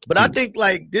know. But I think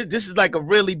like this is like a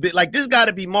really big, like this got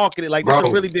to be marketed like this is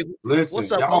a really big. Listen,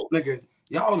 what's up, y'all, nigga?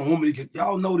 Y'all don't want me to get.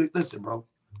 Y'all know that. Listen, bro.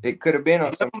 It could have been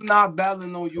on. I'm not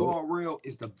battling on URL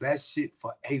is the best shit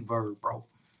for a Verb, bro.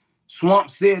 Swamp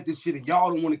said this shit, and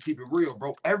y'all don't want to keep it real,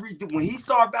 bro. When he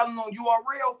started battling on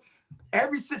URL,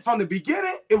 from the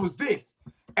beginning, it was this.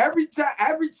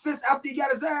 Since after he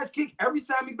got his ass kicked, every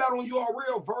time he battled on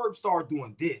URL, Verb started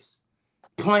doing this.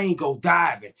 Plane go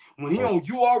diving. When he on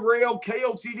URL,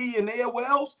 KOTD, and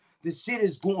AOLs, the shit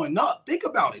is going up. Think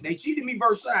about it. They cheated me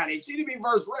versus Shine. They cheated me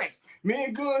versus Rex. Me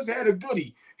and Goods had a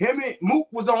goodie. Him and Mook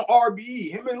was on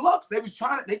RBE. Him and Lux, they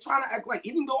trying to act like,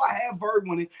 even though I have Verb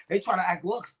winning, they try to act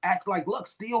like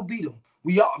Lux still beat him.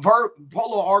 Verb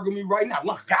Polo arguing me right now.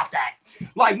 Lux got that.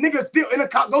 Like, niggas still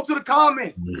go to the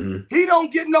comments. He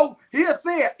don't get no. He'll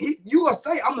say you will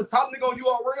say I'm the top nigga on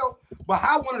URL, but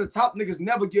how one of the top niggas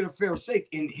never get a fair shake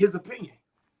in his opinion?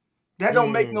 That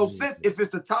don't make no sense if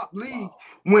it's the top league.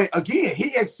 When again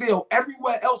he excelled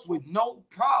everywhere else with no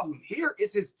problem. Here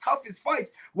is his toughest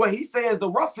fights, what he says the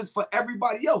roughest for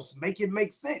everybody else. Make it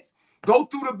make sense. Go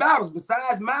through the battles.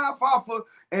 Besides Mav Hoffa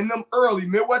and them early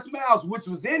Midwest Miles, which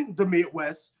was in the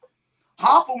Midwest.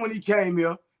 Hoffa when he came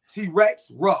here,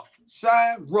 T-Rex rough,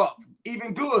 Shine rough,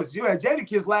 even Goods. You had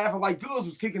Jadakiss laughing like Goods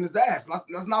was kicking his ass.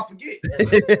 Let's not forget.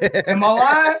 Am I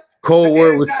lying? Cold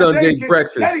word with Sunday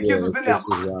breakfast. Jadakiss was in there.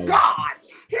 My God,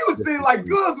 he was saying like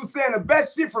Goods was saying the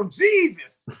best shit from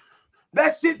Jesus.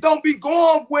 That shit don't be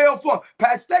going well for him.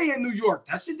 Pat stay in New York.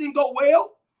 That shit didn't go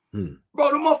well.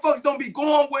 Bro, the motherfuckers don't be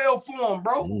going well for him,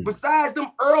 bro. Besides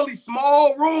them early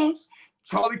small rooms,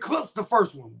 Charlie Clips the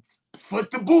first one.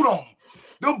 Put the boot on him.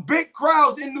 Them big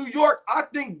crowds in New York, I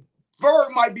think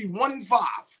Verb might be 1 in 5.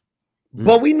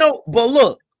 But we know, but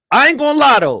look, I ain't gonna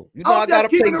lie though. You know, I gotta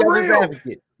play devil's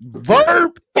advocate.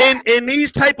 Verb in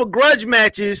these type of grudge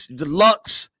matches, the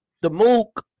Lux, the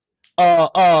Mook,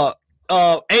 A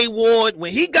Ward,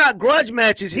 when he got grudge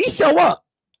matches, he show up.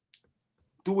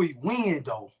 Do he win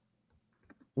though?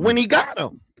 When he got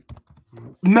them.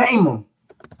 Name them.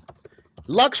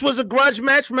 Lux was a grudge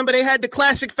match. Remember they had the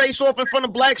classic face off in front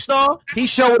of Black Star? He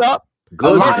showed up.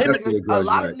 Good. A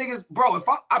lot of niggas, bro. If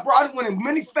I brought it when in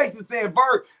many spaces saying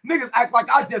Verb, niggas act like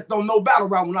I just don't know battle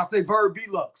rap when I say Verb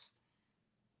beat Lux.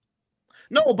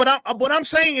 No, but what I'm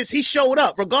saying is he showed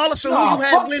up, regardless of who you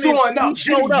had winning. He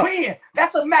showed up. Win.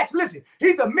 That's a match. Listen,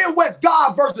 he's a Midwest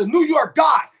guy versus a New York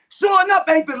guy. Showing up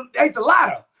ain't the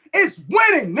ladder. It's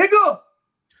winning, nigga.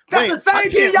 That's the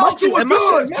same thing y'all do with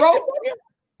goods, bro.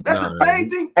 That's the same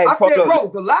thing. I said, bro,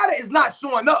 the ladder is not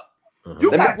showing up.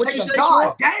 You gotta take a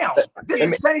guy down. This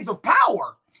is change of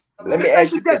power. Let me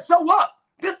ask you, just show up.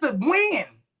 This is win.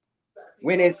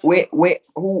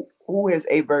 Who has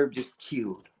A Verb just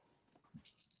killed?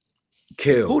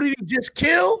 Who did he just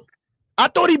kill? I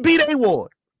thought he beat A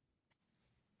Ward.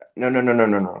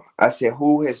 No. I said,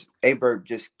 who has A Verb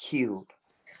just killed?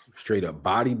 Straight up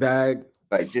body bag.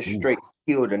 Like just straight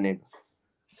killed a nigga.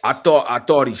 I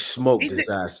thought he smoked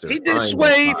Disaster. He did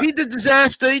Swave. He did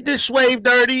Disaster. He did Swave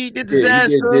dirty. He did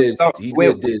Disaster. He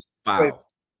did this foul.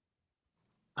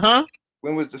 Huh?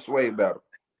 When was the Swave battle?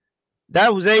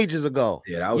 That was ages ago.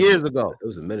 Yeah, that was years ago. It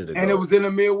was a minute ago. And it was in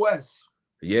the Midwest.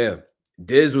 Yeah.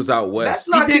 Diz was out west.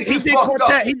 He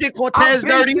did Cortez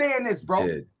dirty. I'm saying this, bro.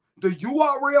 Yeah. The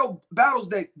URL battles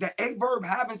that A Verb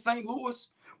have in St. Louis,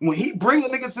 when he bring a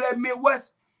nigga to that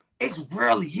Midwest, it's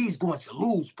rarely he's going to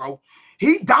lose, bro.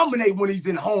 He dominate when he's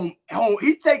in home.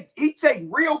 He take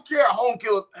real care of home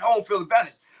field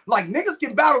advantage. Like niggas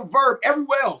can battle Verb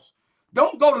everywhere else.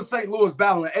 Don't go to St. Louis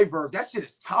battling A Verb. That shit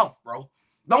is tough, bro.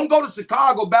 Don't go to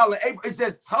Chicago battling A Verb. It's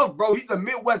just tough, bro. He's a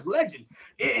Midwest legend.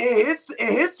 In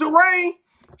his terrain,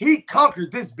 he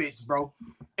conquered this bitch, bro.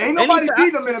 Ain't nobody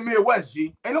beat him in the Midwest,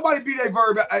 G. Ain't nobody beat A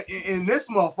Verb in this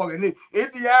motherfucker.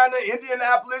 Indiana,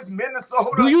 Indianapolis,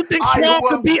 Minnesota. Do you think Swamp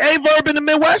could beat A Verb in the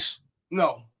Midwest?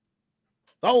 No.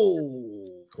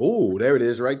 Oh, there it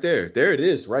is right there. There it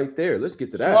is right there. Let's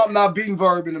get to that. Swamp not beating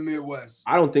Verb in the Midwest.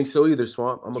 I don't think so either,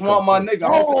 Swamp. Swamp my nigga.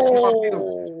 I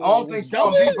don't think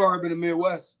Swamp beat Verb in the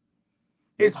Midwest.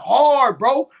 It's hard,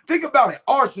 bro. Think about it.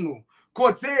 Arsenal,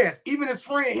 Cortez, even his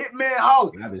friend Hitman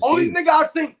Holly. Only nigga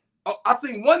I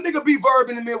seen one nigga beat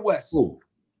Verb in the Midwest. Ooh.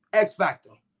 X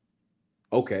Factor.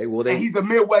 Okay, well and he's a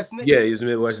Midwest nigga. Yeah, he's a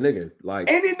Midwest nigga.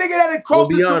 Like any nigga that had crossed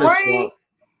the terrain.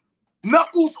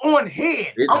 Knuckles on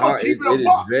head. It's hard. It is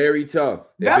very tough.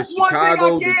 That's one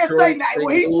Chicago, thing I can say now.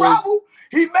 When he travel,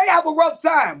 he may have a rough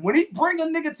time. When he bring a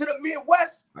nigga to the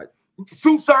Midwest,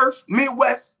 Sue Surf,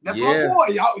 Midwest. That's my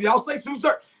boy. Y'all say Sue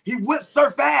Surf. He whipped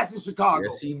Surf ass in Chicago.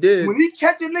 Yes, he did. When he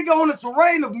catch a nigga on the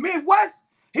terrain of Midwest,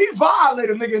 he violate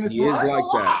a nigga in the terrain. He is like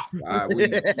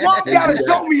that. Swamp gotta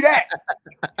show me that.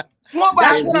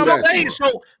 That's what I'm saying.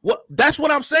 So that's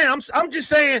what I'm saying. I'm just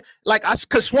saying, like,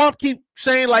 because Swamp keep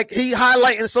saying like he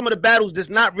highlighting some of the battles that's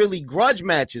not really grudge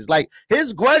matches. Like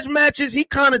his grudge matches, he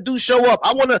kind of do show up.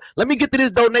 Let me get to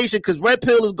this donation because Red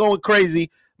Pill is going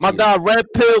crazy. My God, Red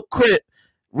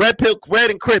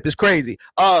and Crip is crazy.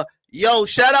 Yo,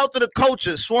 shout out to the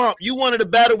culture. Swamp, you one of the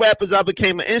battle rappers I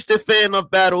became an instant fan of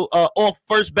battle off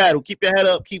first battle. Keep your head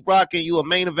up, keep rocking. You a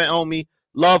main event homie.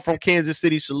 Love from Kansas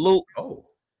City. Salute. Oh.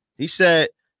 He said,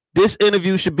 this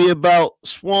interview should be about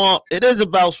Swamp. It is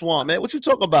about Swamp, man. What you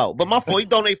talking about? But my fault, he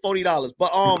donate $40.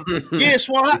 But yeah,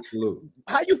 Swamp,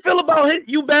 how you feel about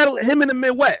you battling him in the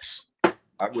Midwest?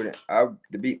 To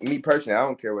be me personally, I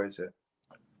don't care what it said.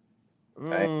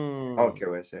 I don't care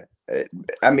what it said.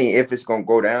 I mean, if it's gonna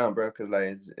go down, bro, because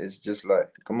like it's just like,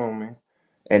 come on, man.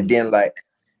 And then like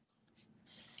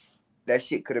that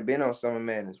shit could have been on Summer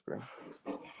Madness, bro.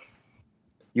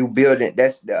 You build it.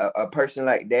 That's a person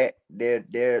like that.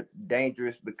 They're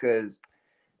dangerous because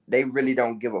they really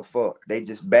don't give a fuck. They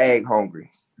just bag hungry.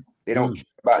 They don't care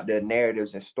about the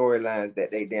narratives and storylines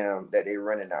that they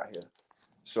running out here.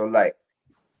 So like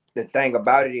the thing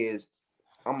about it is,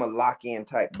 I'm a lock in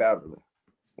type battler.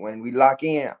 When we lock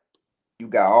in, you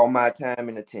got all my time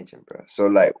and attention, bro. So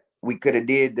like we could have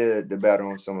did the battle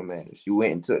on Summer Madness. You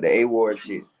went and took the A-Ward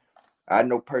shit. I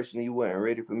know personally you weren't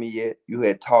ready for me yet. You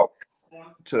had talked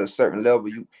to a certain level.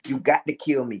 You got to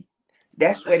kill me.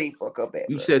 That's where they fuck up at.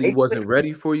 You bro. said he They wasn't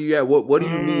ready for you yet. What do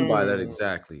you mean by that Mm.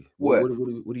 exactly? What?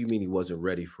 What do you mean he wasn't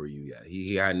ready for you yet?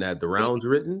 He hadn't had the rounds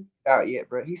written out yet,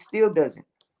 bro. He still doesn't.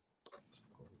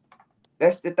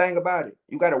 That's the thing about it.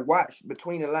 You gotta watch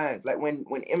between the lines. Like when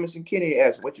Emerson Kennedy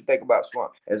asked, "What you think about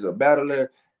Swamp as a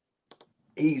battler?"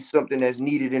 He's something that's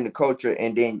needed in the culture,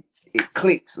 and then it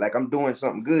clicks. Like I'm doing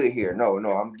something good here. No,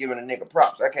 I'm giving a nigga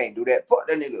props. I can't do that. Fuck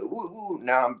that nigga. Woo, woo.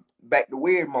 Now I'm back to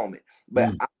weird moment. But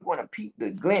I'm gonna peep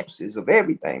the glimpses of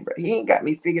everything, bro. He ain't got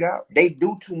me figured out. They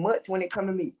do too much when it come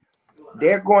to me.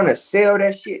 They're gonna sell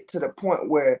that shit to the point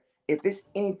where if it's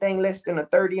anything less than a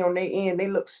 30 on their end, they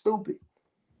look stupid.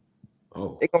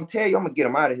 Oh, They gonna tell you, I'm gonna get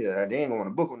them out of here. They ain't gonna want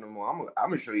to book them no more. I'm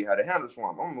gonna show you how to handle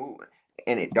Swamp. I'm moving,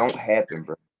 and it don't happen,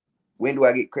 bro. When do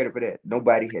I get credit for that?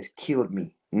 Nobody has killed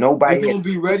me. Nobody. They gonna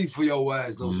be ready for your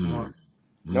ass though, Swamp.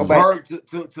 Nobody.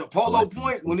 To Polo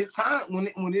point, when it's time, when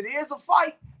it is a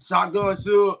fight, Shotgun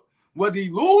should, whether he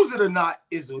lose it or not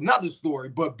is another story.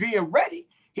 But being ready,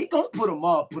 he gonna put him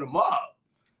up.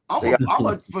 I'm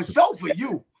a for sure for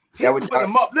you. He That put was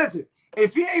him up. Listen,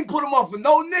 if he ain't put him up for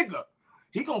no nigga,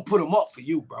 he gonna put him up for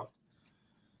you, bro.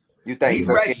 You think He he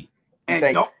ready.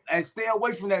 think, And stay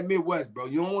away from that Midwest, bro.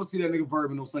 You don't want to see that nigga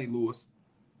Verb in no St. Louis.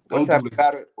 what type of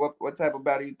battle? What type of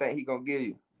battle you think he gonna give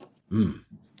you?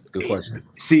 Good question.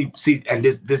 See, and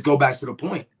this go back to the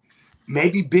point.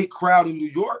 Maybe big crowd in New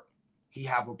York, he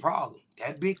have a problem.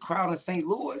 That big crowd in St.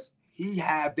 Louis, he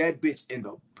have that bitch in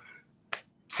the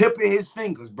tip of his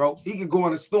fingers, bro. He can go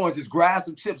in the store and just grab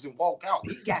some chips and walk out.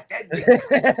 He got that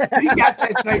bitch. He got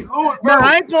that St. Louis, bro. No,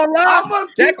 I ain't gonna lie. I'm gonna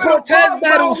keep it a Cortez buck, bro.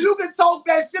 battle. You can talk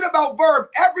that shit about Verb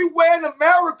everywhere in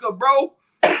America, bro.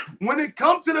 When it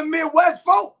comes to the Midwest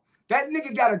folk, that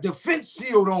nigga got a defense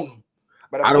shield on him.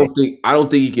 But I don't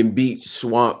think he can beat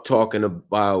Swamp talking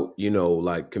about, you know,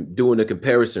 like doing the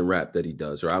comparison rap that he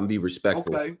does. Or I'm be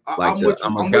respectful. Okay, like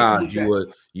I'm a god. You know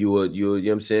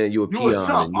what I'm saying? You a peon.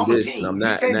 Chump. And you this and I'm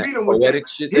that. He can't beat him with that.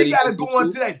 Shit He gotta go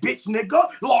into that bitch nigga.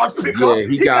 Large pickup. Yeah,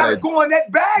 he gotta go in that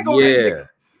bag on that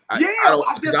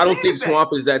nigga. I don't think Swamp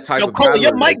is that type of Cole,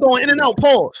 your battler mic going in and out.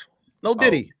 Pause. No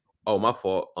Diddy. Oh, my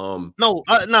fault. No,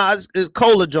 it's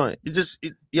Cola joint.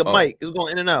 Your mic is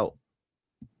going in and out.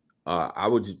 I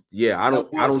would, I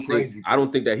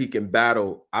don't think that he can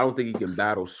battle. I don't think he can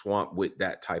battle Swamp with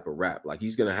that type of rap. Like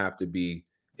he's gonna have to be.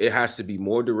 It has to be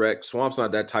more direct. Swamp's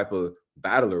not that type of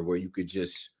battler where you could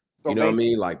just, you know what I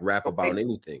mean, like rap about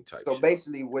anything type. So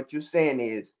basically, what you're saying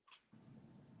is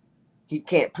he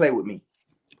can't play with me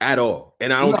at all.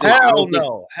 And I don't think. I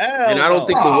don't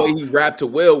think the way he rapped to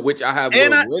Will, which I have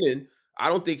Will winning. I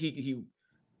don't think he.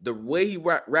 The way he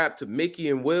rap to Mickey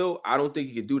and Will, I don't think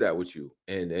he could do that with you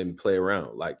and play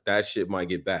around. Like that shit might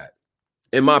get bad,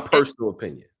 in my personal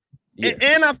opinion. Yeah.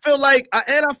 And I feel like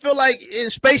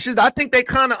in spaces, I think they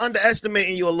kind of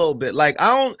underestimating you a little bit. Like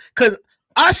because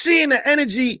I seen the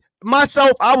energy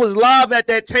myself. I was live at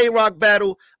that Tay Rock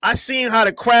battle. I seen how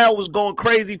the crowd was going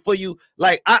crazy for you.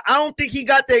 Like I don't think he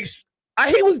got the.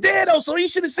 He was there though, so he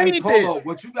should have seen it. Polo,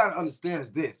 what you gotta understand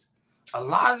is this: a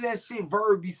lot of that shit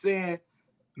Verb be saying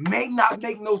may not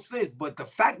make no sense, but the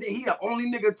fact that he the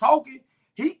only nigga talking,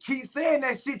 he keeps saying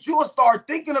that shit, you'll start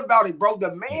thinking about it, bro.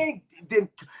 The man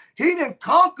didn't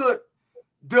conquer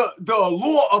the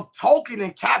allure of talking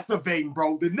and captivating,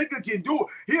 bro. The nigga can do it.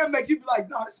 He'll make you be like,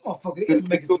 nah, this motherfucker is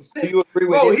making some sense.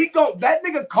 Bro, that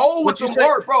nigga cold with the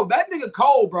word, bro. That nigga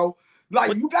cold, bro.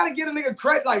 Like, you gotta get a nigga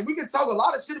credit. Like, we can talk a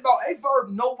lot of shit about Verb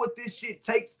know what this shit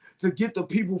takes to get the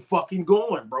people fucking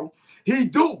going, bro. He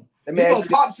do. He gonna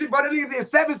pop shit, bro. That nigga did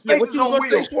 7 spaces on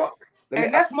Wheel.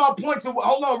 And that's my point to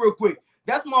hold on real quick.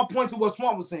 That's my point to what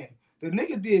Swamp was saying. The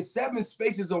nigga did 7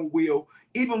 spaces on Wheel,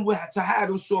 even with to have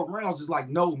those short rounds. It's like,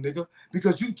 no, nigga,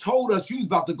 because you told us you was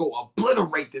about to go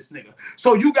obliterate this nigga.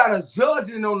 So you got us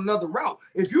judging on another route.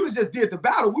 If you just did the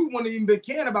battle, we wouldn't even been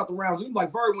caring about the rounds. We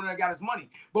like Verb when I got his money.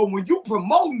 But when you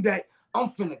promoting that,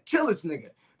 I'm finna kill this nigga.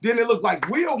 Then it looked like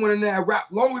Will went in there rap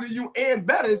longer than you and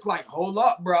better. It's like, hold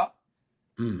up, bro.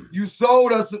 You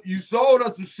sold us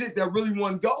some shit that really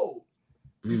wasn't gold.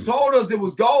 You told us it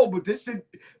was gold, but this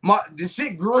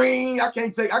shit green. I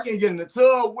can't get in the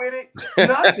tub with it.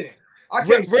 Nothing. I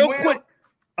can't real swim. Quick.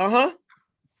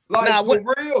 Like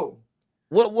for real.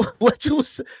 What you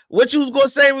was gonna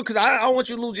say? Because I don't want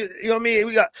you to lose. You know what I mean?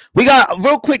 We got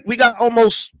real quick. We got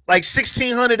almost like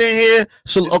 1,600 in here.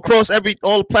 So across all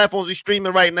the platforms we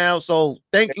streaming right now. So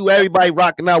thank you everybody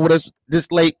rocking out with us this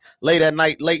late at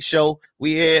night, late show.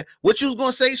 We here. What you was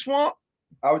gonna say, Swamp?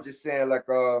 I was just saying like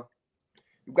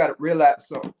you got to realize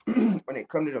something when it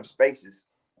comes to them spaces.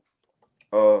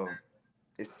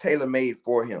 It's tailor made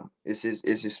for him. It's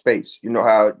his space. You know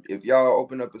how if y'all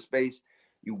open up a space,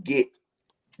 you get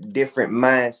different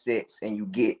mindsets and you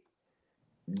get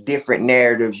different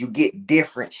narratives. You get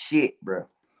different shit, bro.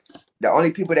 The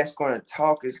only people that's going to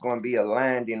talk is going to be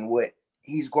aligned in what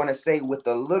he's going to say with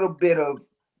a little bit of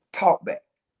talk back.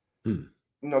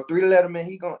 You know, 3 Letterman,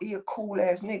 he a cool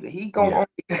ass nigga. He gonna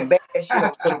only back that shit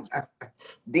a little bit.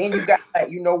 Then you got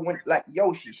like, you know, when like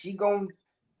Yoshi, she gonna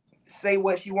say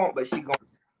what she want, but she gonna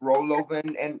roll over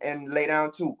and lay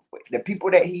down too. The people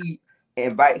that he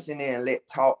invites in there and let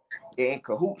talk, they're in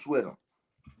cahoots with him.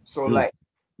 So like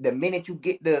the minute you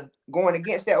get the going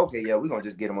against that, okay, yeah, we're gonna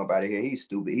just get him up out of here. He's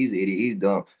stupid, he's an idiot, he's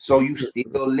dumb. So you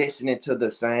still listening to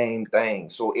the same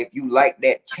thing. So if you like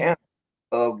that channel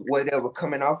of whatever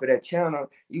coming off of that channel,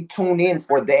 you tune in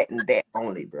for that and that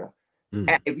only, bro.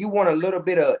 If you want a little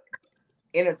bit of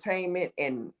entertainment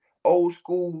and old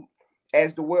school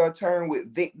as the world turned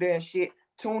with Victor and shit,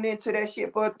 tune into that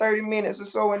shit for 30 minutes or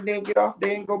so and then get off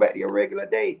there and go back to your regular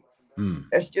day.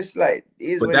 That's just like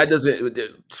but that doesn't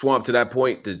Swamp to that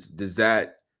point. Does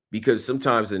that, because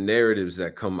sometimes the narratives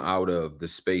that come out of the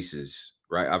spaces,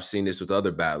 right? I've seen this with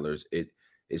other battlers.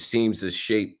 It seems to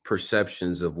shape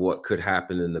perceptions of what could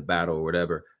happen in the battle or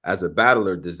whatever. As a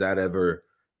battler, does that ever,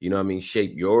 you know what I mean,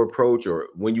 shape your approach? Or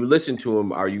when you listen to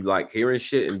them, are you like hearing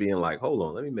shit and being like, hold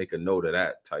on, let me make a note of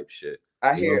that type shit?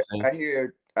 I hear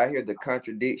the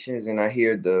contradictions and I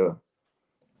hear the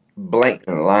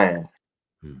blatant lying.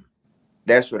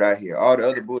 That's what I hear. All the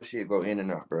other bullshit go in and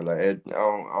out, bro. Like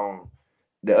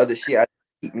the other shit, I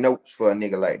keep notes for a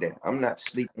nigga like that. I'm not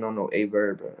sleeping on no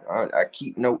Verb. I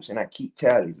keep notes and I keep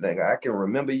tally. Like I can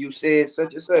remember you said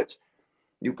such and such.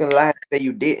 You can lie and say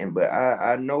you didn't, but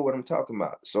I know what I'm talking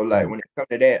about. So like when it comes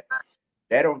to that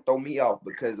don't throw me off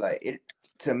because like it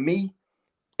to me,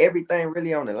 everything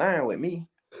really on the line with me.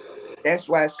 That's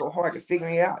why it's so hard to figure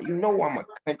it out. You know I'm a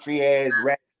country ass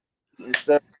rap and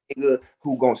stuff nigga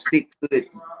who gonna stick to it.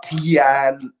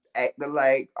 T.I. acting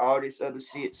like all this other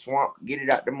shit. Swamp, get it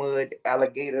out the mud.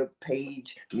 Alligator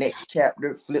page, next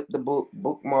chapter, flip the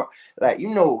bookmark. Like you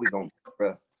know what we gonna do,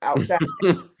 bro. Outside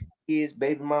kids,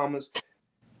 baby mamas.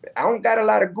 I don't got a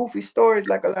lot of goofy stories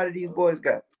like a lot of these boys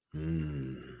got.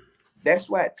 That's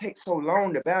why it takes so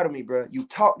long to battle me, bro. You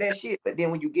talk that shit, but then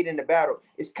when you get in the battle,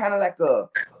 it's kind of like a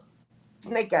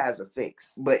Snake Eyes effect,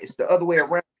 but it's the other way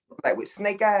around. Like with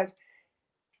Snake Eyes,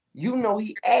 you know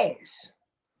he ass,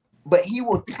 but he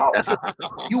will talk to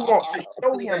you. Want to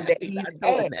show him that he's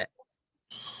ass.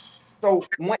 So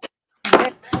when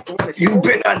you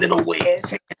been under the way.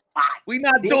 We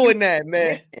not doing that,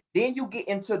 man. Then you get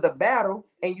into the battle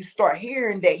and you start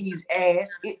hearing that he's ass.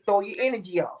 It throw your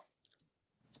energy off.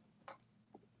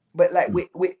 But like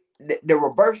with the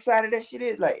reverse side of that shit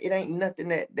is like it ain't nothing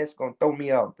that's gonna throw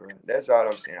me off, bro. That's all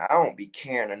I'm saying. I don't be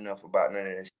caring enough about none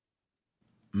of that shit.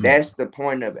 That's the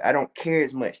point of it. I don't care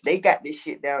as much. They got this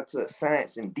shit down to a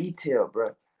science and detail,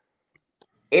 bro.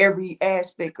 Every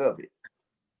aspect of it.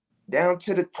 Down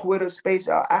to the Twitter space.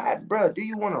 Bro, do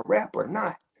you want to rap or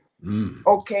not?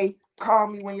 Okay, call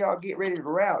me when y'all get ready to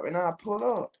rap and I'll pull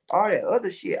up. All that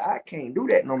other shit, I can't do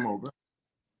that no more, bro.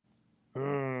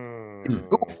 It's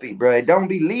goofy, bro. It don't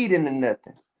be leading to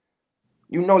nothing.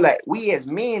 You know, like we as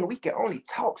men, we can only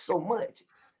talk so much.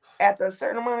 After a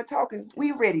certain amount of talking,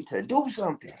 we ready to do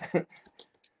something.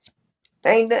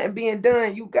 Ain't nothing being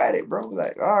done. You got it, bro.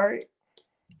 Like, all right.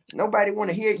 Nobody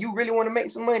want to hear it. You really want to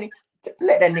make some money?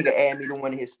 Let that nigga add me to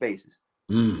one of his spaces.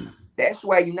 That's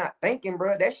why you're not thinking,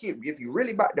 bro. That shit, if you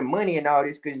really about the money and all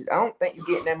this, because I don't think you're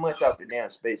getting that much off the damn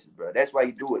spaces, bro. That's why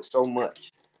you do it so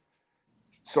much.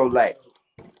 So, like,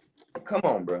 come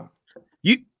on, bro.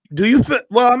 Do you feel?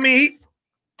 Well, I mean,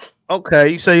 okay,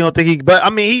 you say you don't think he, but I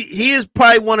mean, he is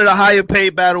probably one of the higher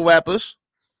paid battle rappers.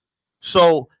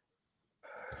 So,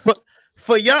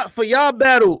 for y'all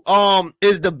battle,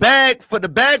 is the bag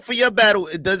for your battle?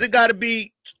 Does it got to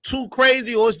be too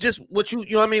crazy, or it's just what you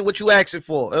know what I mean? What you asking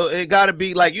for? It got to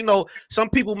be like, you know, some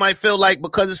people might feel like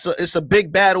because it's a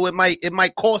big battle, it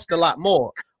might cost a lot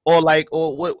more, or like,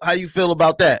 or what? How you feel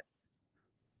about that?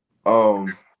 To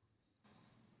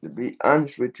be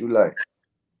honest with you, like,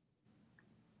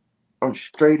 I'm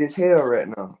straight as hell right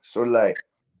now. So like,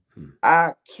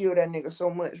 I kill that nigga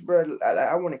so much, bro.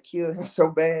 I want to kill him so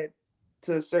bad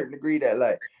to a certain degree that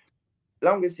like,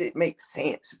 long as it makes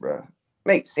sense, bro.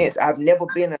 Makes sense. I've never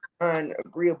been a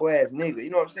non-agreeable ass nigga.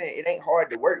 You know what I'm saying? It ain't hard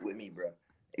to work with me, bro.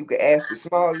 You can ask the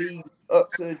small league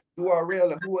up to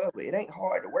URL or whoever. It ain't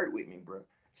hard to work with me, bro.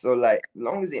 So like,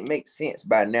 long as it makes sense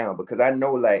by now, because I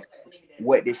know like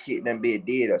what this shit done been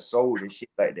did or sold and shit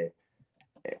like that.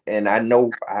 And I know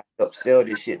I help sell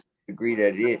this shit to the degree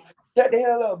that it is. Shut the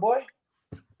hell up, boy.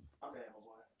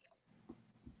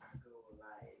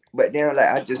 But then like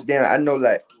I know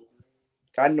like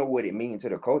I know what it means to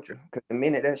the culture. Because the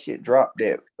minute that shit dropped,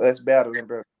 that us battling,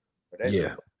 bro, that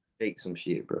shit take some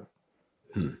shit, bro.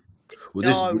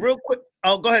 Well, real quick.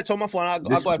 Oh, go ahead. Tell my phone. I'll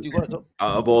go after you. Go ahead.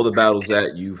 Of all the battles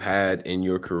that you've had in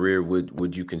your career,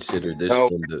 would you consider this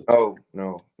one the?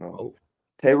 No. Oh.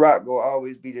 Tay-Rock will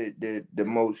always be the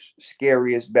most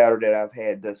scariest battle that I've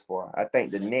had thus far. I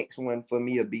think the next one for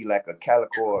me will be like a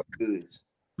Calico or Goods.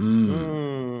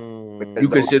 You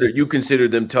consider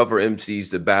them tougher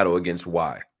MCs to battle against?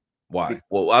 Why?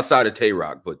 Well, outside of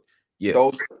Tay-Rock, but yeah,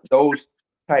 those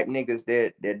type niggas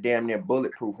they're damn near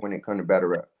bulletproof when it comes to battle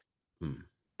rap.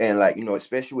 And like, you know,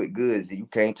 especially with Goods, you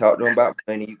can't talk to them about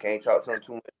money. You can't talk to them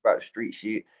too much about the street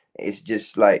shit. It's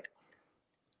just like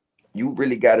you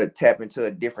really got to tap into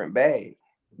a different bag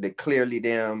that clearly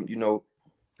them, you know,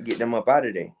 get them up out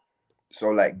of there. So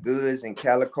like Goods and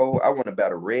Calico, I want to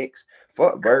battle RIGZ.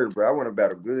 Fuck Verb, bro. I want to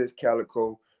battle Goods,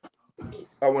 Calico.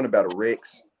 I want to battle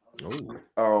RIGZ.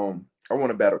 I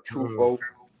want to battle Trufo.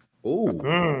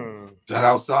 Shout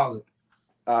out Solid.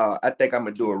 I think I'm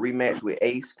gonna do a rematch with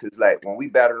Ace, cause like when we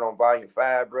battled on Volume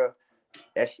 5, bro,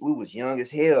 we was young as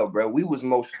hell, bro. We was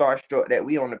most starstruck that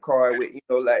we on the card with, you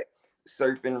know, like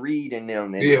Surfing Reed and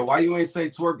them. Yeah, why you ain't say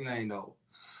Twerk name though?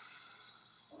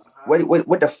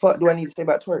 What the fuck do I need to say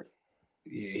about Twerk?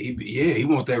 Yeah, he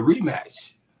want that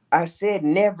rematch. I said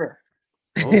never.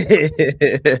 You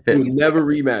never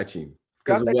rematching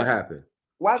because of what happened.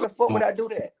 Why the fuck would I do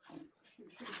that?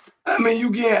 I mean, you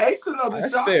getting Ace another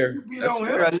That's shot. fair. You beat That's on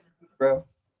fair. him, bro.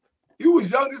 You was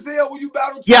young as hell when you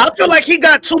battled. Yeah, I feel like he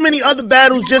got too many other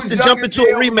battles just to jump into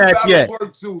a rematch. Yeah.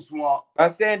 I'm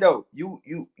saying though, you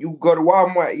go to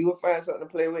Walmart, you will find something to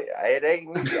play with. It ain't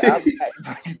me.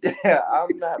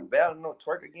 I'm not battling no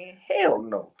Twerk again. Hell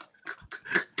no.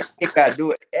 If I do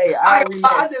it, hey, I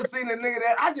just seen that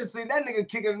nigga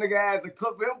kicking a nigga ass and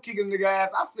clip him kicking a nigga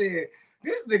ass. I said,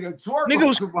 this nigga Twerk.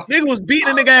 Nigga was beating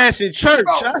a nigga ass in church.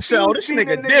 Bro, I said, oh, this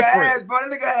nigga different. Ass, bro.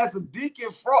 That nigga had some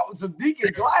deacon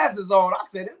glasses on. I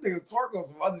said, this nigga Twerk on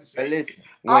some other shit. Hey, listen,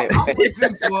 I'm with you,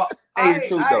 so I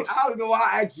don't know why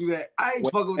I asked you that. I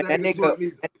ain't fucking with that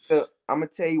nigga Twerk. I'm gonna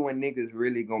tell you when niggas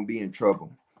really gonna be in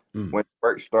trouble. When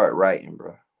Twerk start writing,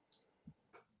 bro.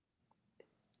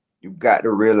 You got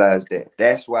to realize that.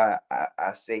 That's why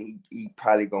I say he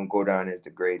probably gonna go down as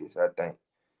the greatest, I think.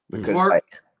 Because like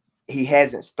he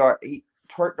hasn't started.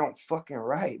 Twerk don't fucking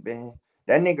write, man.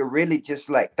 That nigga really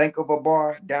just like think of a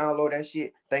bar, download that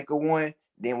shit, think of one.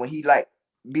 Then when he like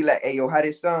be like, hey yo, how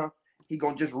this sound? He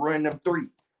gonna just run them 3.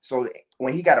 So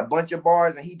when he got a bunch of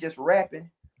bars and he just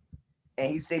rapping,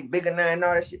 and he say bigger 9 and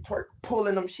all that shit, Twerk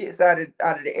pulling them shits out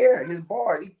of the air. His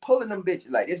bars, he pulling them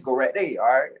bitches like this go right there. All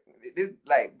right. This,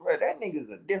 like, bro, that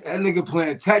nigga's a different. That nigga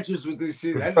playing Tetris with this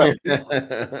shit. Hey,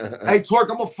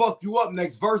 Twerk, I'm gonna fuck you up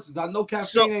next verses. I know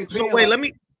Caffeine ain't paying. So wait, let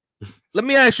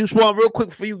me ask you, Swamp, real quick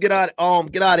before you get out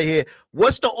of here.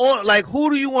 What's the order? Like,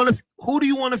 who do you want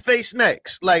to face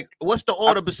next? Like, what's the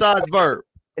order besides Verb?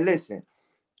 Listen,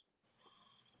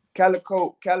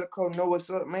 Calico, know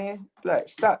what's up, man. Like,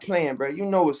 stop playing, bro. You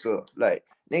know what's up. Like,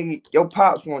 nigga, your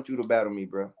pops want you to battle me,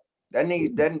 bro. That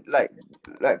nigga, that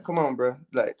like, come on, bro.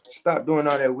 Like, stop doing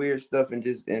all that weird stuff and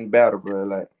just in battle, bro.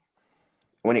 Like,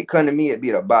 when it come to me, it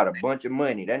be about a bunch of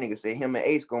money. That nigga say him and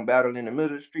Ace gonna battle in the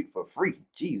middle of the street for free.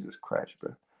 Jesus Christ,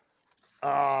 bro.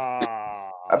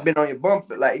 I've been on your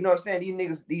bumper, like, you know what I'm saying?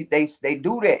 These niggas, they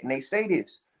do that and they say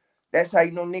this. That's how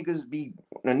you know niggas be.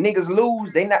 When niggas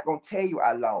lose, they not gonna tell you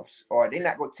I lost, or they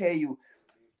not gonna tell you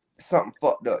something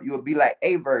fucked up. You'll be like,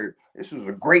 hey, Verb, this was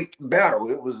a great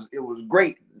battle. It was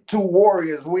great. 2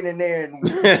 warriors went in there and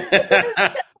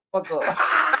fuck up.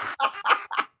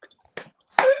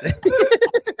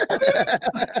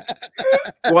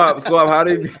 Swap, how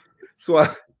they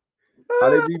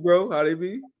be, bro? How they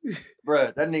be?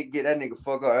 Bro, that nigga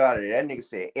fuck up out of there. That nigga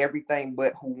said everything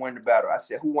but who won the battle. I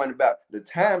said, who won the battle? The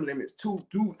time limit's 2.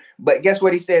 But guess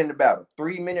what he said in the battle?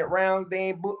 3-minute rounds. They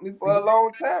ain't booked me for a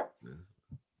long time.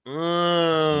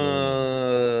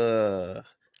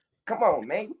 Come on,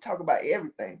 man. You talk about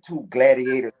everything. 2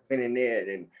 gladiators winning there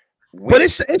and but it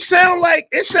sound like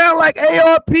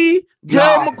ARP,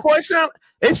 Gerald McCoy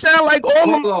it sound like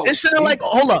all of them. It sound like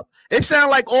It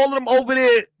sound like all of them over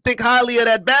there think highly of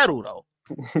that battle though.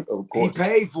 Of course. He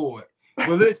paid for it. But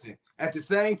listen, at the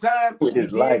same time, with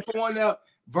his life going there,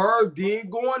 Verb did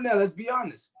go on there. Let's be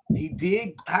honest. He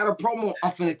did had a promo.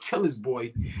 I'm finna kill his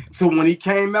boy. So when he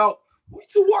came out, we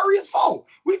 2 warriors fault.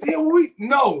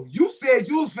 No, you said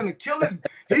you was finna kill him.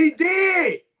 He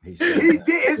did. He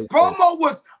did. His promo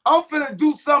was, I'm finna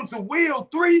do something to Will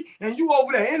 3, and you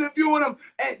over there interviewing him.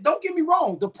 And don't get me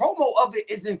wrong, the promo of it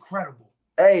is incredible.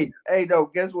 Hey, no,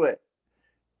 guess what?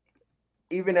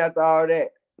 even after all that,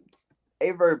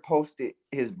 Verb posted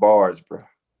his bars, bro.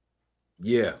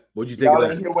 Yeah. What'd you think Y'all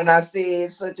of ain't that? hear when I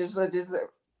said such and such and such.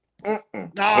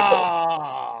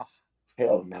 Ah,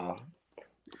 Hell no.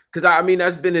 Because I mean,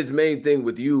 that's been his main thing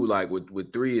with you. Like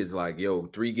with 3 is like, yo,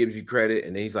 3 gives you credit,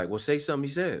 and then he's like, well, say something.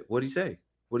 He said, what'd he say?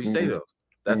 What'd he say though?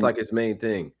 That's like his main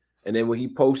thing. And then when he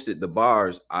posted the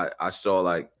bars, I saw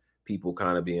like people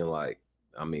kind of being like,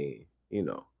 I mean, you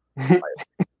know, like,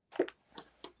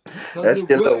 Cause it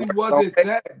really wasn't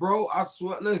that, bro. I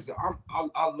swear. Listen,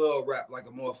 I love rap like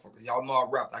a motherfucker. Y'all know I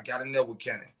rap. I got in there with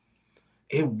Cannon.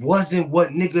 It wasn't what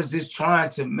niggas is trying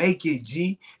to make it,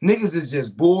 G. Niggas is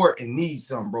just bored and need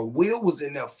something, bro. Will was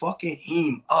in there fucking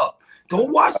him up. Go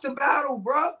watch the battle,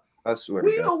 bro. I swear.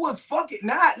 Will was fucking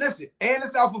not. Listen, and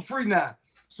it's out for free now.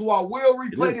 So I will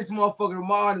replay this motherfucker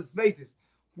tomorrow in the spaces.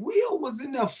 Will was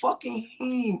in there fucking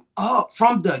him up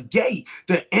from the gate.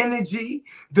 The energy,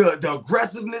 the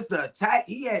aggressiveness, the attack.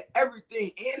 He had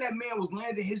everything. And that man was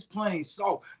landing his plane.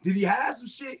 So did he have some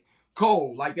shit?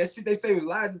 Cold. Like that shit they say with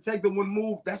lie detector wouldn't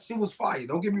move. That shit was fire.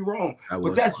 Don't get me wrong.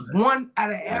 But that's one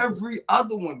out of every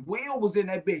other one. Will was in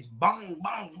that bitch. Bang,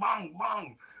 bang, bang,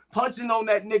 bang. Punching on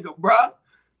that nigga, bruh.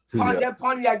 That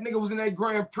Pontiac nigga was in that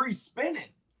Grand Prix spinning.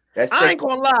 I ain't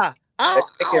gonna lie. I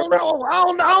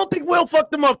don't think Will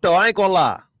fucked him up though. I ain't gonna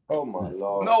lie. Oh my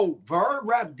lord. No, Verb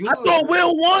rap good. I thought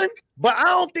Will won, but I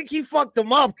don't think he fucked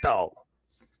him up though.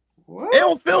 What? It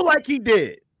don't feel like he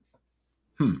did.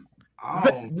 I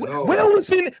don't know. Will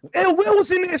was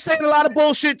in there saying a lot of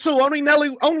bullshit too. Only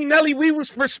Nelly we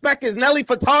was respect is Nelly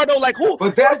Furtado. Like who?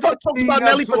 But that's what talks about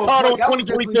Nelly Furtado in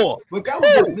 2024. But that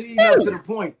was just leading up to the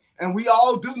point. And we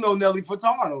all do know Nelly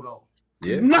Furtado though.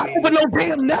 Yeah. Not but no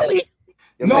damn Nelly.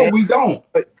 No, we don't.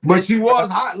 But she was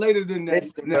hot later than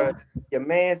that. Your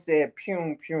man said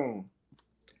pum pum.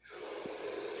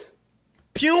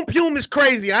 Pum Pum is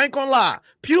crazy. I ain't gonna lie.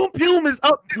 Pum Pum is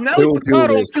up. Nelly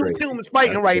Furtado and Pum Pum is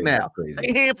fighting right now.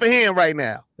 They hand for hand right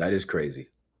now. That is crazy.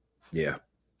 Yeah.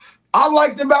 I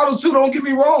like the battle too. Don't get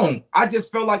me wrong. I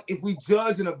just felt like if we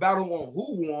judge in a battle on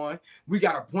who won, we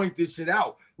gotta point this shit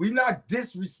out. We not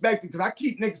disrespecting because I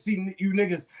keep niggas seeing you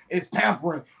niggas is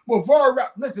pampering. Well, Verb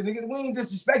rap, listen, nigga, we ain't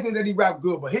disrespecting that he rap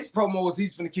good, but his promo was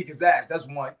he's finna kick his ass. That's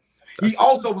one. He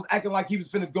also was acting like he was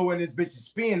finna go in this bitch's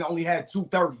spin. Only had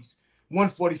 230s,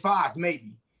 145s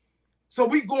maybe. So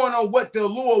we going on what the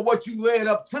allure, what you led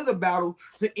up to the battle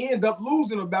to end up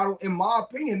losing the battle. In my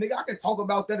opinion, nigga, I can talk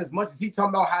about that as much as he talking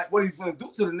about what he's gonna do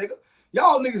to the nigga.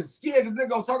 Y'all niggas scared because nigga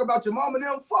gonna talk about your mom and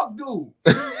them. Fuck, dude.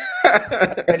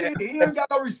 he ain't got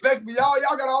no respect for y'all.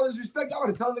 Y'all got all this respect. Y'all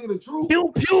gotta tell nigga the truth.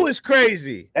 Pew is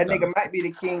crazy. That nigga might be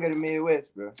the king of the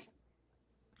Midwest, bro.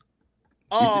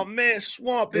 Oh man,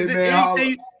 Swamp. Is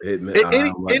Hey,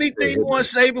 anything you want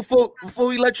to say before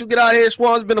we let you get out of here?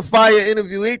 Swamp, it's been a fire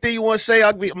interview. Anything you want to say?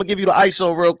 I'm gonna give you the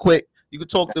ISO real quick. You can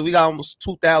talk to. We got almost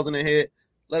 2,000 in here.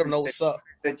 Let them know what's up.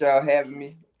 That y'all having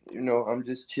me. You know, I'm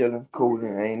just chilling,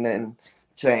 cooling. Ain't nothing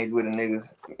changed with the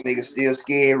niggas. Niggas still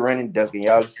scared, running, ducking.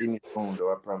 Y'all see me soon,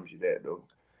 though. I promise you that, though.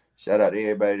 Shout out to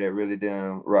everybody that really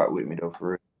done rock with me, though,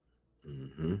 for real.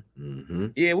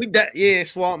 Yeah,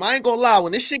 Swamp. I ain't gonna lie.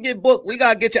 When this shit get booked, we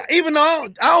gotta get you. Even though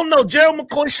I don't know, Gerald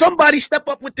McCoy, somebody step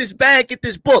up with this bag, get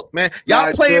this book, man.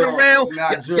 Y'all playing around.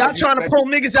 Y'all trying to pull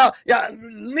niggas out. Y'all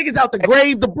niggas out the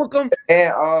grave to book them.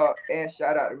 And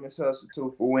shout out to Miss Hustle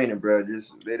too for winning, bro.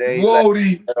 Just it ain't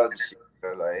Woty.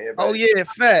 Oh yeah,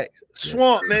 fact.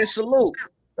 Swamp, man. Salute.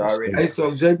 Hey,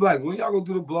 so Jay Black, when y'all gonna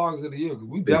do the blogs of the year? Because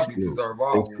we definitely deserve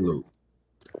all.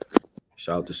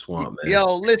 Shout out to Swamp, man.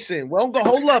 Yo, listen. Well,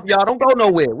 hold up, y'all. Don't go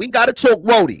nowhere. We got to talk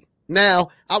Woty. Now,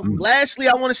 lastly,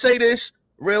 I want to say this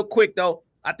real quick, though.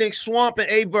 I think Swamp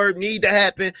and Verb need to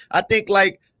happen. I think,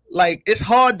 like it's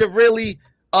hard to really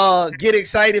get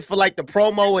excited for, like, the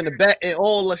promo and the back and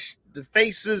all the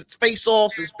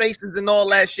face-offs and spaces and all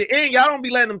that shit. And y'all don't be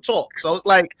letting them talk. So it's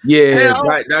like,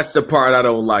 that's the part I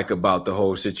don't like about the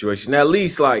whole situation. At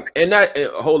least, like,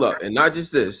 hold up. And not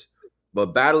just this,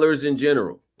 but battlers in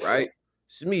general, right?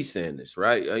 It's me saying this,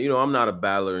 right? You know, I'm not a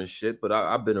battler and shit, but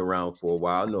I've been around for a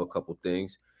while. I know a couple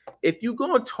things. If you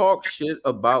gonna talk shit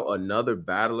about another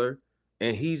battler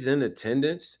and he's in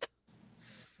attendance,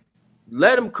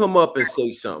 let him come up and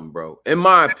say something, bro. In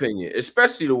my opinion,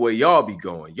 especially the way y'all be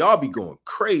going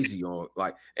crazy on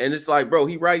and it's like, bro,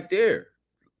 he right there.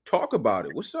 Talk about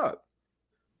it. What's up?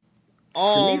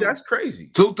 To me, that's crazy.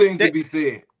 Two things to be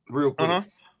said real quick.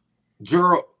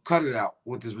 Gerald, cut it out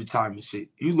with this retirement shit.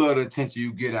 You love the attention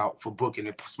you get out for booking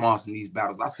and sponsoring these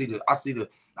battles. I see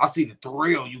the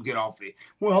thrill you get off it.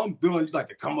 Well, I'm doing. You like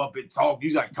to come up and talk.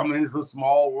 You like coming in this little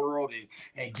small world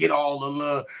and get all the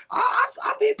love.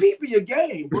 I be peeping your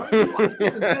game, bro.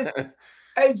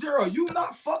 Hey, Gerald, you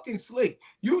not fucking slick.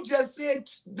 You just said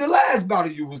the last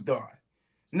battle you was done.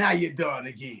 Now you're done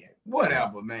again.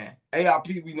 Whatever, man. ARP,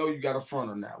 we know you got a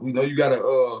fronter now. We know you got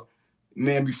a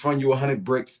man befriend you 100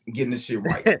 bricks and getting this shit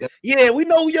right. Yeah, we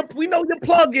know your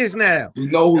plug is now. We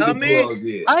know who the plug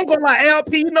is. I ain't gonna lie,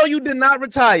 ARP, you know you did not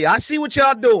retire. I see what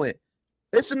y'all doing.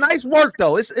 It's a nice work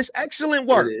though. It's excellent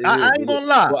work. I ain't gonna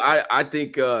lie. Well, I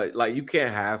think like you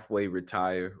can't halfway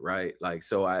retire, right? Like,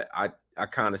 so I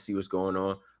kind of see what's going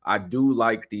on. I do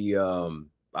like the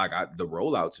the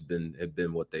rollouts have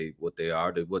been what they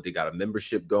are. What they got a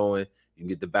membership going. You can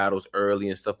get the battles early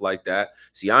and stuff like that.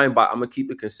 See, I'm gonna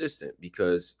keep it consistent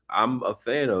because I'm a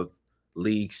fan of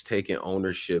leagues taking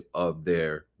ownership of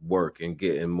their work and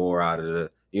getting more out of the,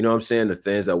 you know what I'm saying, the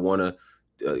fans that want to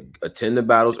attend the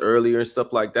battles earlier and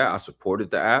stuff like that. I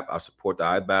supported the app. I support the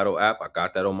iBattle app. I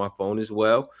got that on my phone as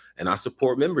well. And I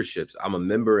support memberships. I'm a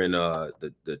member in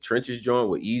the Trenches joint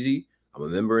with EAZY. I'm a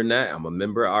member in that. I'm a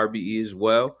member at RBE as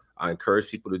well. I encourage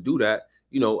people to do that.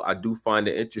 You know, I do find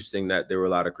it interesting that there were a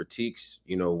lot of critiques,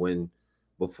 you know, when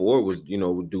before it was, you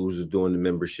know, dudes was doing the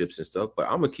memberships and stuff, but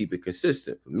I'm gonna keep it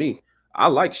consistent. For me, I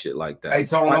like shit like that. Hey,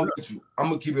 Tone, I'm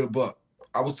gonna keep it a buck.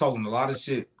 I was talking a lot of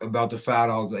shit about the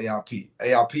 $5 of ARP.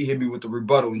 ARP hit me with the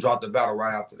rebuttal and dropped the battle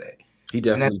right after that. He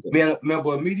definitely did.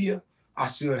 Member of media, I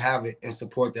should have it and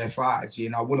support that 5G.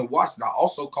 And I went and watched it. I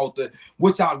also caught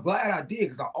which I'm glad I did,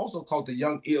 because I also caught the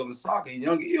Young Ill and Saga. And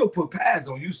Young Ill put pads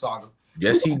on you, Saga.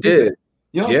 Yes, he did.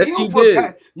 Yes, he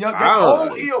did.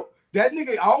 That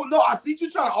nigga, I don't know. I see you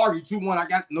trying to argue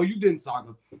 2-1. No, you didn't,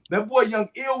 Saga. That boy Young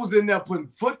Ill was in there putting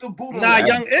foot to boot on. Nah,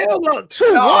 Young Ill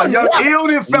 2-1. Young Ill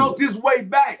didn't felt his way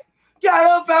back. Got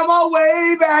up, found my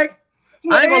way back.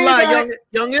 I ain't gonna lie,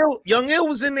 Young Ill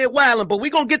was in there wilding, but we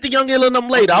gonna get to Young Ill and them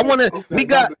later. I wanna we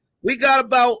got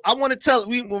about, I want to tell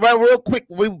we right real quick.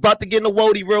 We about to get into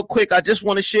Woty real quick. I just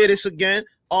want to share this again.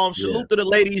 Salute to the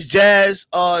ladies, Jazz.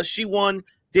 She won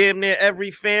damn near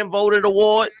every fan voted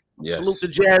award. Yes. Salute to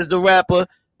Jazz the rapper.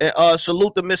 And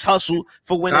salute to Miss Hustle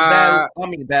for winning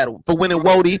for winning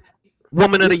Woty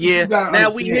Woman of the Year. Now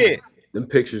we here. Them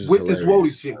pictures with this Woty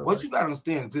shit. What you gotta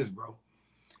understand is this, bro.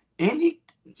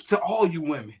 To all you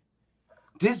women,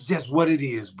 this is just what it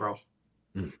is, bro.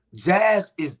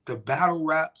 Jazz is the battle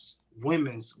rap's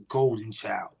women's golden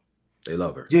child. They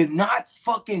love her. You're not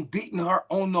fucking beating her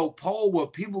on no pole where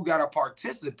people gotta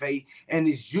participate and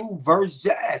it's you versus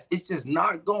Jazz. It's just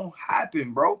not gonna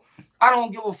happen, bro. I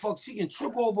don't give a fuck. She can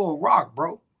trip over a rock,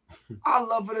 bro. I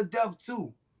love her to death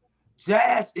too.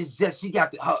 Jazz is just she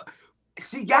got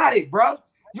it, bro.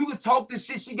 You can talk this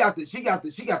shit. She got the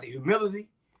humility.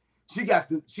 She got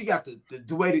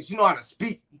the way that she know how to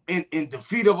speak in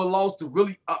defeat of a loss to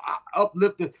really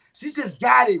uplift it. She just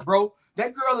got it, bro.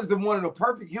 That girl is one of the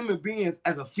perfect human beings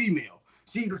as a female.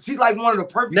 She like one of the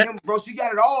perfect humans, bro. She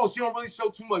got it all. She don't really show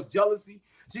too much jealousy.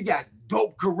 She got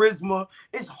dope charisma.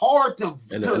 It's hard to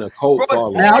a cold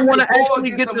bro, now I want to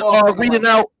actually get the reading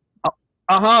out.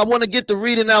 I want to get the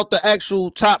reading out the actual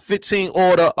top 15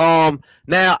 order.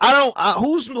 Now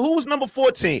who was number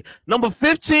 14? Number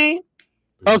 15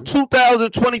 of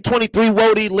 2023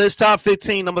 Woty list top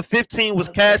 15. Number 15 was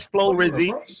Cash Flow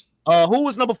RIGZ. Who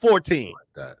was number 14?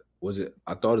 That was it.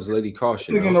 I thought it was Lady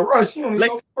Caution. In the rush, she only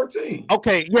 14.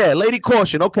 Okay, yeah, Lady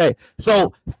Caution. Okay,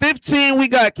 so 15 we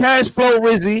got Cash Flow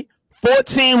RIGZ.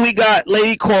 14 we got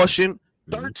Lady Caution.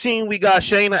 13 we got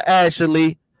Shayna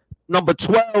Ashley. Number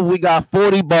 12 we got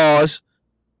 40 Bars.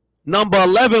 Number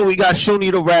 11 we got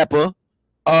Shuni the Rapper.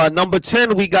 Number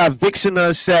 10 we got Vixen the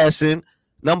Assassin.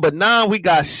 Number 9 we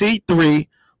got C3.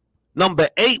 Number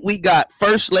 8 we got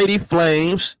First Lady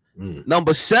Flames.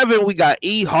 Number 7 we got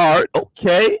E Hart.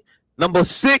 Okay. Number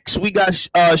 6 we got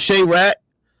Shay Rat.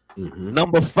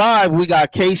 Number 5 we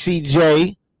got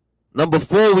KCJ. Number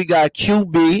 4 we got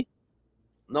QB.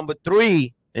 Number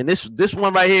 3, and this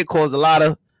one right here caused a lot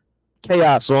of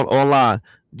chaos online.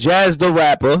 Jazz the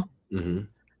Rapper.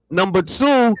 Number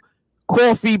 2,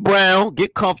 Coffee Brown,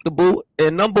 Get Comfortable.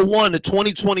 And number 1, the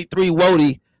 2023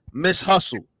 Woty, Miss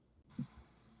Hustle.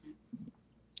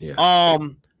 Yeah.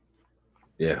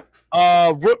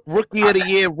 Rookie of the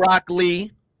Year, Rock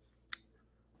Lee.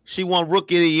 She won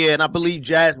Rookie of the Year, and I believe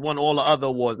Jazz won all the other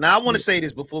awards. Now, I want to say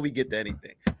this before we get to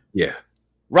anything. Yeah.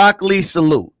 Rock Lee,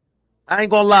 salute. I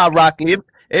ain't gonna lie, Rock Lee.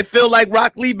 It feel like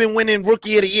Rock Lee been winning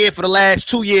Rookie of the Year for the last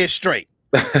 2 years straight.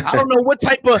 I don't know what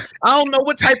type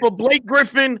of Blake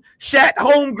Griffin, Shaq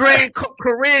Holmgren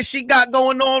career she got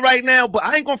going on right now, but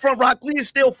I ain't gonna front. Rock Lee is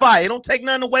still fire. It don't take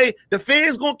nothing away. The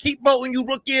fans gonna keep voting you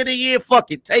Rookie of the Year.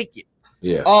 Fuck it, take it.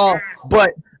 Yeah.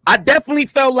 But I definitely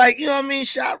felt like, you know what I mean,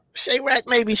 Shay Rack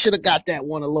maybe should have got that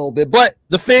one a little bit, but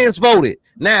the fans voted.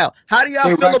 Now, how do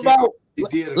y'all feel about He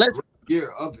did a great year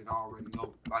of it already.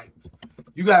 Though. Like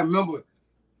you gotta remember,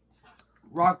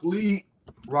 Rock Lee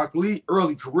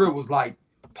early career was like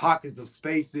pockets of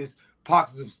spaces,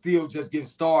 pockets of steel just getting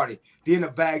started. Then the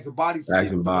Bags of Bodies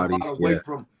Bags and Bodies, took a lot away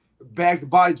from Bags of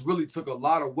Bodies really took a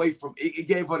lot away from it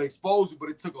gave her the exposure, but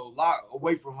it took a lot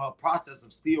away from her process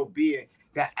of still being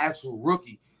that actual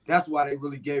rookie. That's why they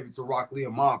really gave it to Rock Lee,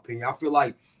 in my opinion. I feel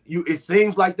like it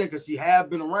seems like that because she had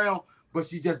been around, but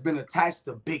she just been attached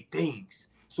to big things.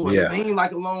 So it seemed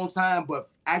like a long time, but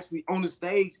actually on the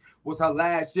stage was her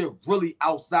last year, really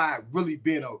outside, really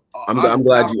being I'm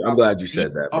glad you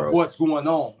said that, bro. Of what's going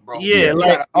on, bro. Yeah,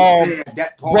 like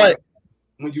that part.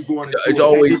 When you go into it's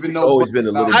always been a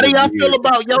little. How do y'all feel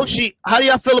about Yoshi? How do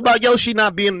y'all feel about Yoshi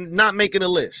not making a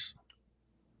list?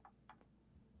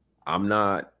 I'm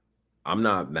not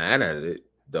mad at it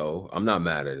though. I'm not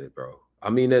mad at it, bro. I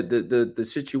mean the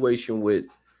situation with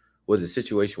the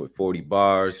situation with 40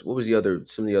 bars. What was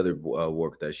some of the other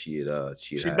work that she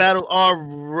had battled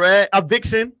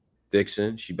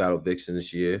Vixen. She battled Vixen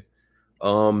this year.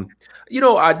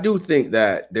 I do think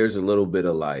that there's a little bit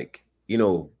of like,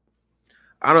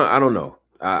 I don't know.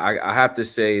 I have to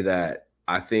say that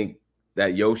I think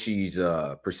that Yoshi's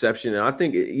perception, and I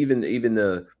think even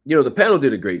the panel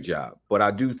did a great job, but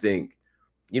I do think,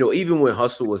 even when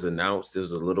Hustle was announced,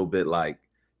 there's a little bit like,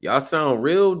 y'all sound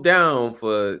real down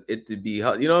for it to be, you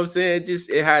know what I'm saying?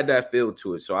 It had that feel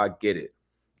to it, so I get it.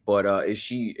 But is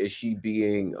she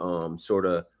being sort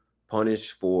of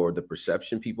punished for the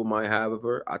perception people might have of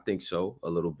her? I think so, a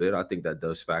little bit. I think that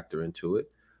does factor into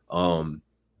it.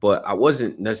 But I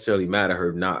wasn't necessarily mad at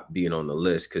her not being on the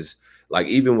list because, like,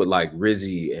 even with like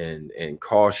RIGZ and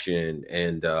Caution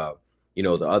and some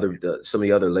of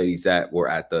the other ladies that were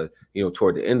at the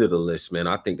toward the end of the list, man,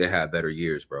 I think they had better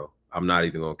years, bro. I'm not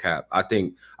even gonna cap. I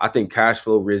think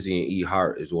Cashflow, RIGZ, and E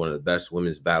Hart is one of the best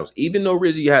women's battles. Even though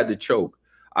RIGZ had the choke,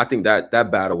 I think that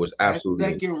battle was absolutely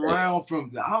second insane. round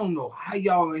from I don't know how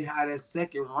y'all ain't had that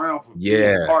second round from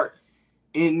E Hart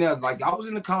in there. Like I was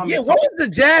in the comments. Yeah, what was the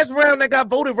Jazz round that got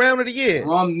voted round of the year?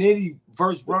 Rum Nitty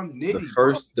versus Rum Nitty.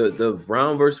 The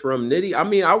round versus Rum Nitty. I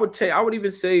mean, I would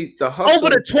even say the Hustle.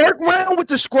 Over the twerk round with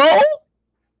the scroll.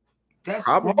 That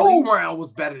scroll round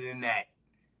was better than that.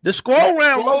 The scroll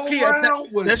round, low key.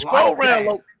 That scroll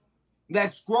round,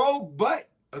 that scroll. But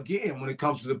again, when it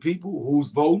comes to the people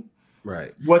who's voting,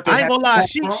 right? I ain't gonna lie,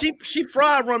 she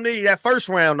fried Rum Nitty that first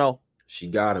round though. She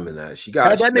got him in that. She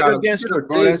got that nigga against her.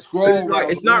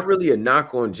 It's not really a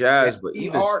knock on Jazz, but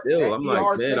even still, I'm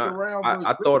like, man,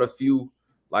 I thought a few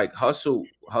like Hustle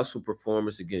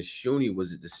performance against Shuni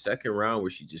was it the second round where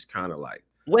she just kind of like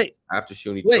after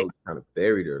Shuni choked, kind of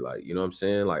buried her, like, you know what I'm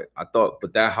saying? Like I thought,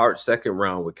 but that Hart second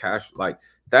round with Cash, like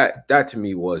that to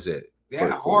me was it.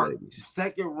 That Hart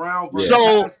second round.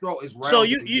 So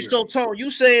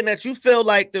you saying that you feel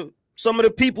like some of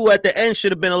the people at the end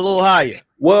should have been a little higher.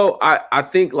 Well, I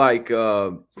think like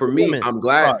for me, I'm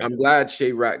glad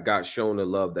Shay Rack got shown the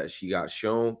love that she got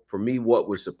shown. For me, what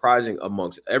was surprising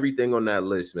amongst everything on that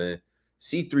list, man,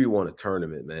 C3 won a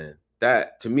tournament, man.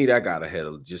 That to me, that got ahead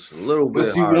of just a little bit.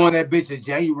 But she won that bitch in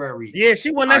January. Yeah,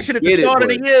 she won that shit at the start of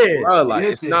the year. Bro, like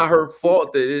it's not her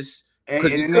fault that it's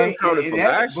because you couldn't count it from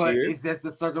last year. It's just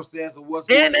the circumstance of what's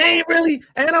and they ain't really.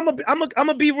 And I'm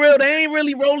gonna be real. They ain't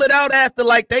really roll it out after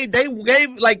like they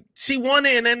gave like she won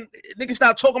it and then niggas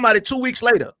stopped talking about it 2 weeks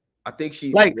later. I think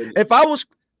she like if I was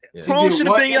Chrome should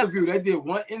have been. They did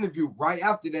one interview right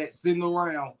after that, sitting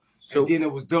around. So and then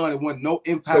it was done. It wasn't no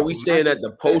impact. So we saying that the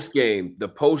post game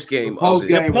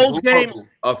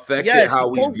affected how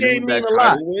we viewed that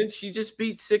title win. She just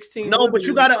beat 16. No, but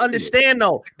you got to understand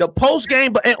though the post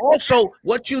game, but and also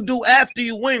what you do after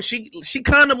you win. She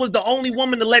kind of was the only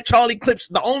woman to let Charlie Clips,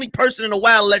 the only person in a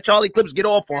while to let Charlie Clips get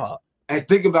off on her. And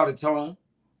think about it, Tone.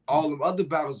 All the other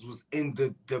battles was in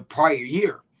the prior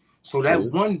year, so that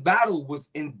one battle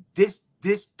was in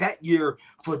that year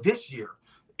for this year.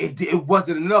 It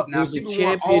wasn't enough. Now, it was a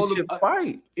championship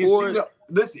fight.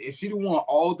 If she'd won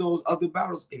all those other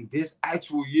battles in this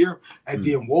actual year, and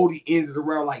then Woty ended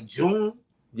around like June,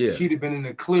 she'd have been in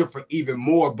the clear for even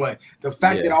more. But the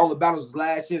fact that all the battles was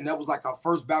last year, and that was like our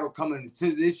first battle coming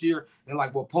into this year, and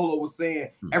like what Polo was saying,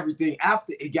 everything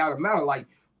after it got a matter. Like,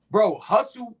 bro,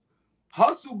 Hustle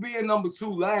being number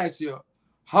 2 last year,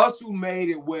 Hustle made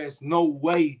it where it's no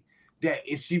way that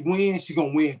if she wins, she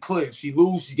gonna win clear. If she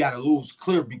lose, she gotta lose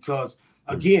clear because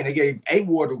again, they gave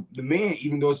A-Ward the man,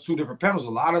 even though it's 2 different panels, a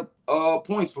lot of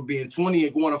points for being 20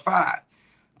 and going to 5.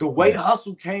 The way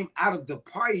Hustle came out of the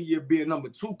prior year being number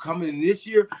 2, coming in this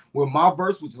year with my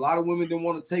verse, which a lot of women didn't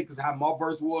want to take because how my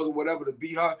verse was or whatever to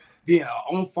beat her, then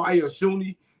On Fire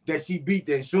Shuni, that she beat,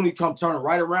 then Shuni come turn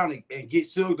right around and get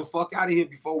Suge the fuck out of here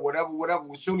before whatever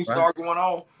with Shuni started going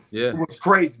on. Yeah, it was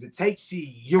crazy. To take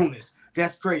Eunice,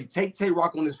 that's crazy. Take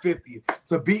Tay-Rock on his 50th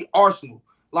to beat Arsenal.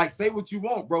 Like, say what you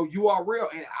want, bro. You are real.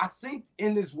 And I think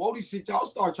in this Woty shit, y'all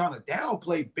start trying to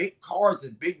downplay big cards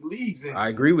and big leagues. And I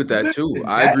agree with that too.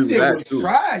 I agree with that too.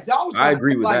 I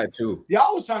agree with that too.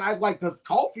 Y'all was trying to act like, because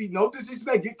Kofi, no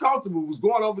disrespect, get comfortable, was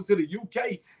going over to the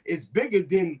UK is bigger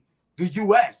than the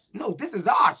US. No, this is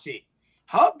our shit.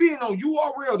 Her being on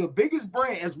URL, the biggest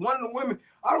brand, as one of the women,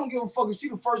 I don't give a fuck if she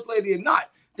the first lady or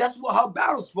not. That's what her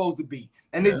battle's supposed to be.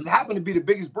 And this happened to be the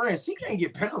biggest brand. She can't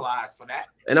get penalized for that.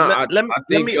 And I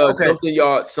think something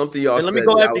y'all said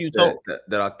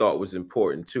that I thought was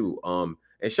important too.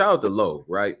 And shout out to Low,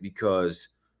 right? Because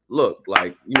look,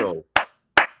 like, you know,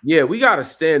 yeah, we got to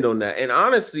stand on that. And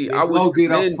honestly, I wish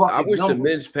the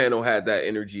men's panel had that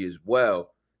energy as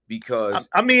well, because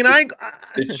I mean,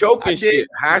 the choking shit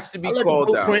has to be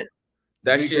called out.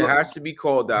 That shit has to be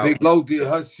called out. Big Low did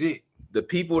her shit. The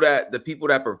people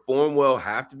that perform well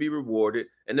have to be rewarded,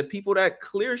 and the people that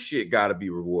clear shit got to be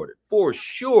rewarded for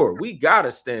sure. We got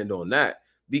to stand on that,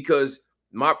 because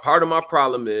part of my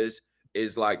problem is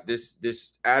like this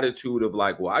attitude of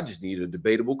like, well, I just need a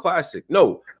debatable classic.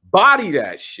 No, body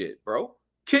that shit, bro.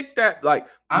 Kick that. Like,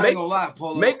 I ain't gonna lie,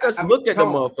 Polo. Make us look at the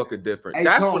motherfucker different. Hey,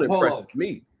 that's what impresses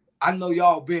me. I know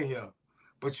y'all been here,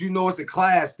 but you know it's a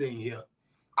class thing here.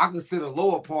 I consider the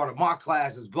lower part of my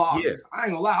class as bloggers. Yeah. I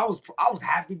ain't gonna lie, I was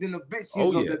happy than the bitch she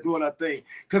was up there doing her thing.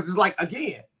 Cause it's like,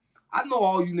 again, I know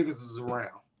all you niggas is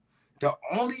around. The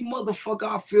only motherfucker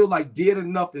I feel like did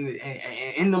enough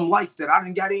in them lights that I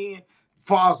didn't got in, as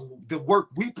far as the work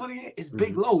we put in, is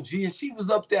Big Low, G, and she was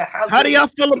up there. How do y'all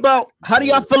feel about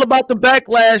the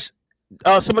backlash?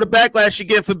 Some of the backlash you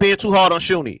get for being too hard on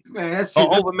Shuni. Man, that's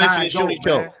over mentioning Shuni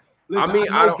choke. Listen, I mean,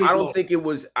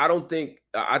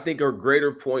 I think her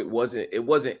greater point wasn't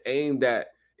aimed at,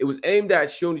 it was aimed at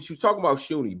Shuni. She was talking about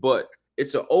Shuni, but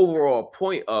it's an overall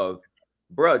point of,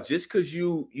 bruh, just because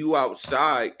you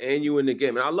outside and you in the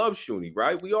game, and I love Shuni,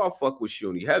 right? We all fuck with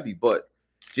Shuni heavy, but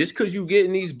just because you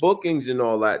getting these bookings and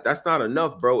all that, that's not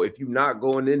enough, bro, if you're not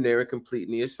going in there and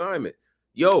completing the assignment.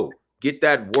 Yo, get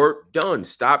that work done.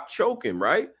 Stop choking,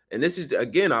 right? And this is,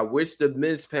 again, I wish the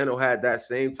men's panel had that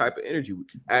same type of energy.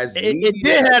 As it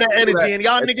did have that energy, and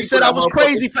y'all niggas said I was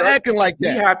crazy for acting like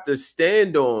that. We have to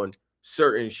stand on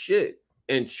certain shit,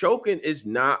 and choking is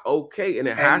not okay. And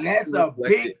that's a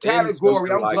big category.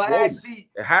 I'm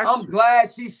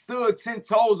glad she stood 10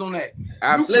 toes on that.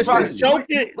 Listen,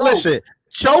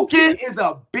 choking is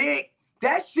a big.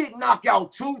 That shit knock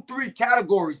out 2-3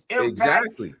 categories. Impact,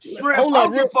 exactly. Strength, hold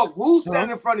on, real fuck. Who's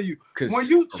standing in front of you? When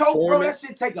you choke, bro, that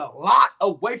shit take a lot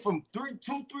away from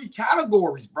 2-3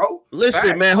 categories, bro.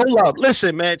 Listen, man, hold up.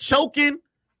 Listen, man, choking,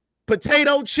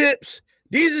 potato chips,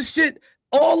 these are shit.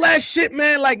 All that shit,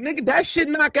 man, like, nigga, that shit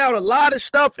knock out a lot of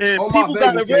stuff, and people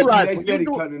gotta realize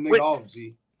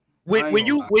when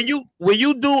you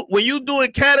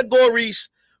doing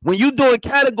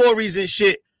categories and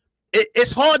shit.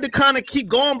 It's hard to kind of keep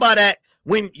going by that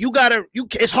when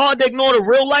it's hard to ignore the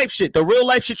real life shit. The real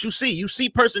life shit you see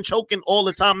person choking all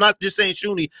the time. Not just saying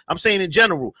Shuni, I'm saying in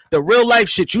general, the real life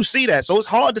shit, you see that. So it's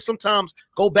hard to sometimes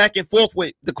go back and forth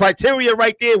with the criteria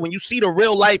right there when you see the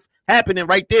real life happening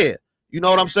right there. You know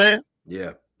what I'm saying?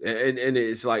 Yeah. And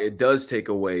it's like, it does take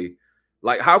away.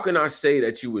 Like, how can I say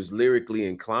that you was lyrically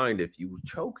inclined if you was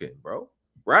choking, bro?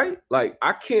 Right? Like,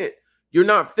 I can't. You're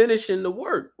not finishing the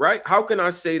work, right? How can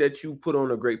I say that you put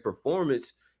on a great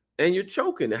performance and you're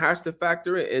choking? It has to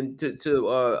factor in. And to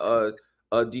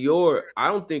Dior, I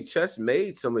don't think Chess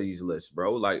made some of these lists,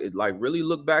 bro. Like, really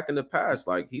look back in the past.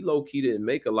 Like, he low-key didn't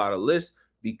make a lot of lists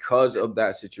because of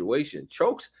that situation.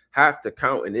 Chokes have to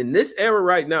count. And in this era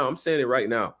right now, I'm saying it right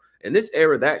now, in this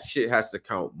era, that shit has to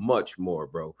count much more,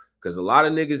 bro. Because a lot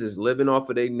of niggas is living off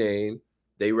of their name,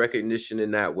 they recognition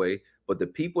in that way. But the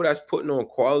people that's putting on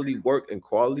quality work and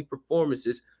quality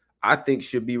performances, I think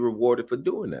should be rewarded for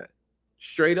doing that.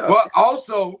 Straight up. But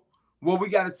also, what we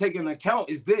got to take into account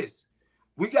is this.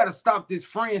 We got to stop this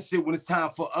friend shit when it's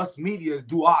time for us media to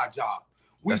do our job.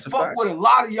 We fuck with a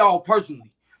lot of y'all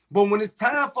personally. But when it's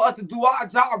time for us to do our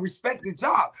job, respect the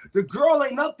job. The girl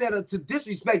ain't up there to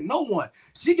disrespect no one.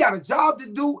 She got a job to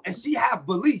do, and she have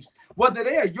beliefs. Whether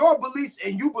they're your beliefs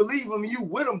and you believe them and you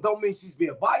with them, don't mean she's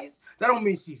being biased. That don't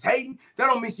mean she's hating. That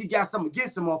don't mean she got something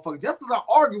against some motherfucker. Just because I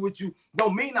argue with you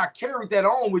don't mean I carry that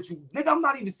on with you. Nigga, I'm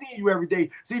not even seeing you every day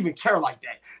to even care like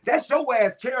that. That's your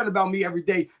ass caring about me every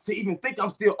day to even think I'm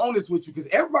still honest with you, because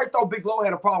everybody thought Big Low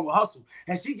had a problem with Hustle,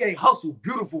 and she gave Hustle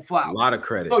beautiful flowers. A lot of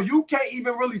credit. So you can't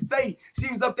even really say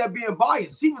she was up there being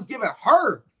biased. She was giving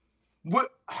her with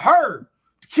her,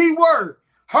 keyword,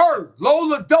 her,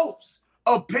 Lola Dope's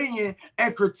opinion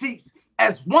and critiques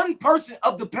as one person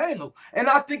of the panel. And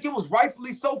I think it was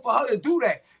rightfully so for her to do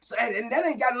that. So, and that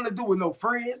ain't got nothing to do with no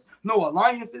friends, no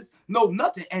alliances, no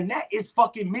nothing. And that is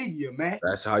fucking media, man.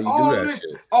 That's how you do that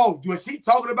shit. Oh, was she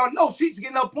talking about? No, she's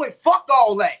getting her point. Fuck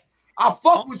all that. I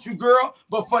fuck with you, girl.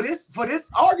 But for this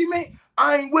argument,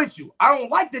 I ain't with you. I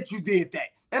don't like that you did that.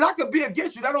 And I could be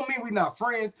against you. That don't mean we're not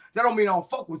friends. That don't mean I don't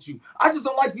fuck with you. I just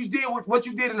don't like you did with what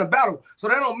you did in the battle. So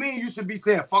that don't mean you should be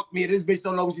saying, fuck me, this bitch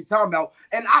don't know what she's talking about.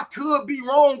 And I could be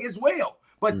wrong as well.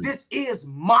 But this is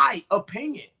my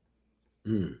opinion.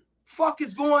 Fuck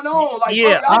is going on? Like,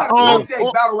 yeah, y'all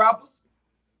battle rappers.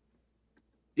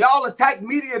 Y'all attack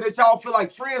media that y'all feel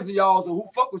like friends of y'all or who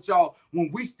fuck with y'all when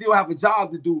we still have a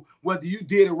job to do, whether you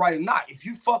did it right or not. If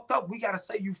you fucked up, we gotta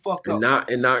say you fucked up.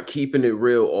 Not keeping it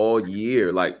real all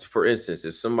year. Like, for instance,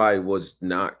 if somebody was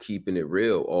not keeping it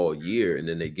real all year and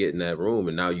then they get in that room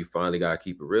and now you finally gotta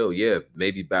keep it real, yeah,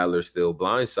 maybe battlers feel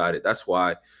blindsided. That's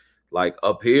why, like,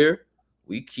 up here,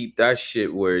 we keep that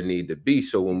shit where it need to be.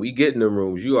 So when we get in the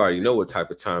rooms, you already know what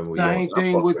type of time we Same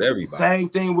thing with everybody. Same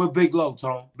thing with Big Lo,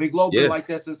 Tom. Big Lo been like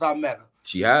that since I met her.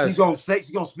 She has. She's gonna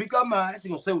speak her mind. She's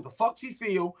gonna say what the fuck she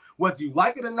feel, whether you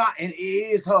like it or not, and it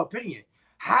is her opinion.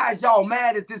 How is y'all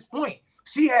mad at this point?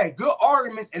 She had good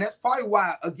arguments, and that's probably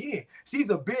why, again, she's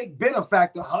a big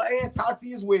benefactor. Her and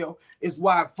Tati as well is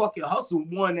why fucking Hustle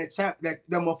won that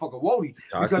motherfucker Woty.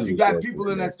 Because you got people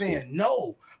in there saying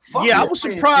no. Yeah, I was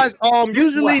surprised.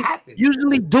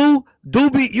 Usually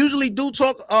do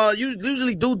talk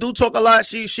a lot.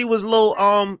 She was a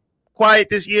little quiet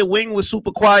this year. Wing was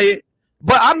super quiet.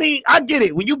 But I mean, I get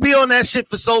it. When you be on that shit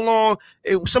for so long,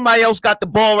 somebody else got the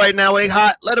ball right now. Ain't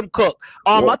hot. Let them cook.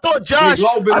 I thought Josh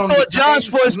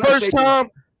for his first time.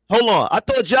 Hold on. I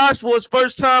thought Josh for his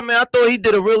first time, man. I thought he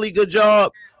did a really good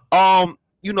job.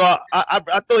 You know, I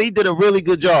thought he did a really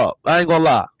good job. I ain't gonna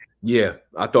lie. Yeah,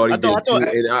 I thought he did too.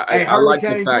 And I like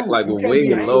the fact, like with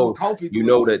Wing and Low, you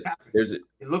know that there's a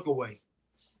look away.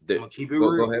 I'm gonna keep it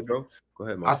real. Go ahead, bro. Go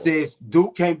ahead, I said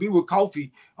Duke can't be with Kofi.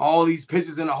 All these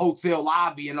pictures in the hotel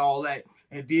lobby and all that,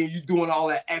 and then you doing all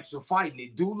that extra fighting.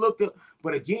 It do look good,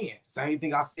 but again, same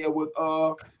thing I said with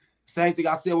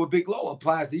Big Lo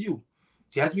applies to you.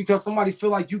 Just because somebody feel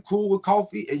like you cool with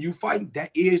Kofi and you fighting,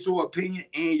 that is your opinion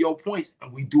and your points,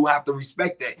 and we do have to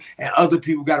respect that. And other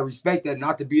people got to respect that,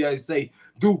 not to be able to say,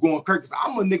 "Dude, going crazy."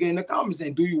 I'm a nigga in the comments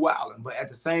saying, "Do you wildin'?" But at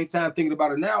the same time, thinking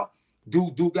about it now,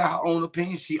 Dude got her own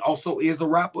opinion. She also is a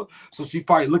rapper, so she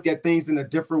probably look at things in a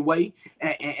different way,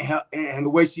 and the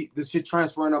way the shit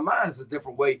transfer in her mind is a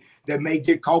different way that may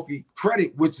get Kofi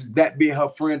credit, which is that being her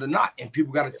friend or not, and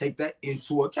people got to take that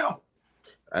into account.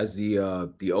 As the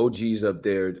OGs up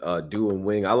there, Do and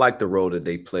Wing, I like the role that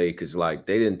they played because, like,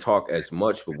 they didn't talk as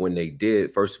much, but when they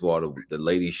did, first of all, the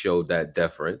lady showed that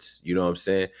deference. You know what I'm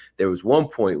saying? There was one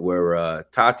point where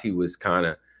Tati was kind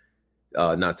of,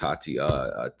 not Tati,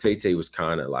 Tay was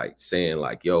kind of like saying,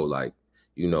 like, yo, like,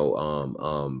 you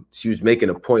know, she was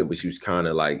making a point, but she was kind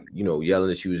of like, you know, yelling,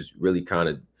 and she was really kind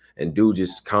of, and Dude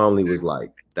just calmly was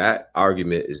like, that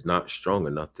argument is not strong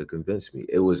enough to convince me.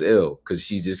 It was ill, because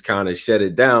she just kind of shut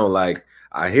it down. Like,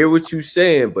 I hear what you're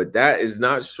saying, but that is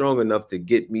not strong enough to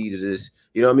get me to this.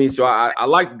 You know what I mean? So I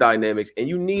like the dynamics, and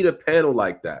you need a panel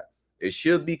like that. It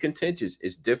should be contentious.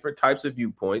 It's different types of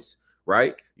viewpoints,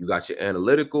 right? You got your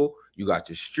analytical, you got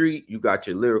your street, you got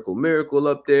your lyrical miracle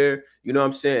up there. You know what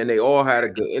I'm saying? And they all had a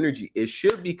good energy. It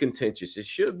should be contentious. It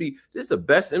should be. This is the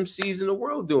best MCs in the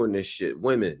world doing this shit.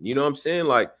 Women, you know what I'm saying?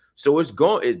 Like, so it's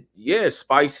going, yeah,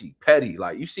 spicy, petty.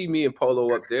 Like, you see me and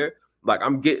Polo up there, like,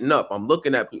 I'm getting up, I'm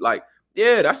looking at, like,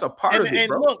 yeah, that's a part of it,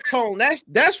 bro. And look, Tone,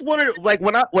 that's one of the, like,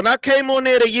 when I came on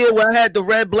there the year when I had the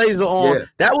red blazer on,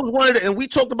 that was one of the, and we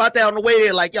talked about that on the way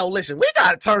there, like, yo, listen, we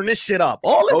gotta turn this shit up.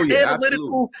 All this analytical,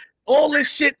 absolutely. All this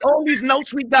shit, all these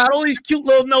notes we got, all these cute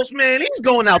little notes, man, he's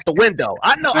going out the window.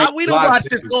 I know, we don't watch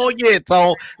this all year,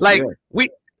 Tone. Like,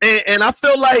 and I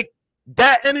feel like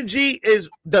that energy is,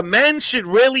 the men should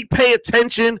really pay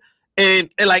attention. And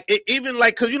like, even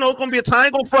like, cause you know, it's gonna be a time, I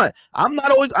ain't gonna front. I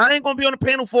ain't gonna be on the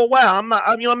panel for a while. You know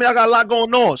what I mean? I got a lot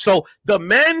going on. So the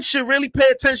men should really pay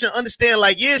attention, understand,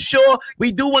 like, yeah, sure,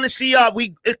 we do want to see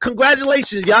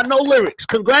congratulations, y'all know lyrics,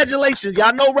 congratulations,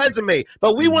 y'all know resume,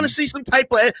 but we want to see some type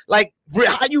of, like,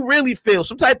 how you really feel,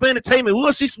 some type of entertainment. We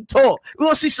want to see some talk. We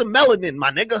want to see some melanin, my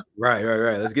nigga. Right.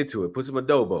 Let's get to it. Put some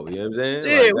adobo. You know what I'm saying?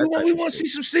 Yeah, like, we want to see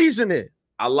some seasoning.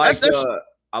 I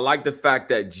like the fact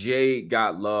that Jay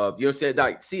got love. You know what I'm saying?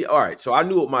 Like, see, all right. So I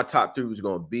knew what my top 3 was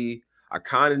going to be. I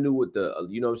kind of knew what the,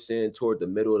 you know what I'm saying, toward the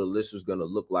middle of the list was going to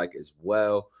look like as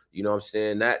well. You know what I'm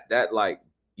saying? That like,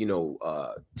 you know,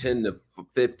 10 to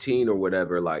 15 or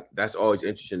whatever, like that's always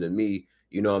interesting to me,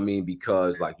 you know what I mean?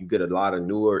 Because like you get a lot of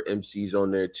newer MCs on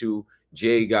there too.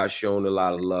 Jay got shown a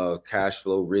lot of love,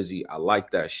 Cashflow, RIGZ. I like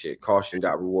that shit. Caution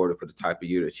got rewarded for the type of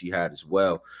year that she had as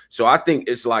well. So I think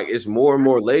it's like it's more and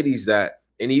more ladies that,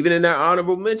 and even in that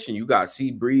honorable mention, you got C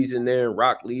Breeze in there and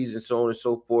Rock Lee's and so on and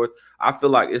so forth. I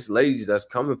feel like it's ladies that's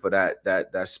coming for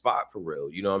that spot for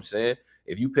real. You know what I'm saying?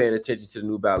 If you paying attention to the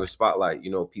New Battler Spotlight, you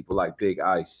know, people like Big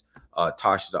Ice,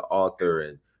 Tasha the Author,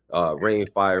 and Rain,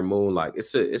 Fire, Moon, like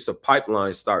it's a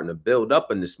pipeline starting to build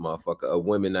up in this motherfucker of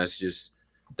women that's just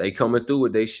they coming through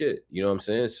with they shit. You know what I'm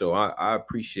saying? So I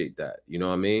appreciate that. You know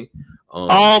what I mean?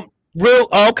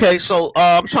 Okay. So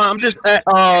I'm just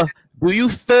do you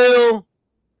feel?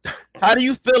 How do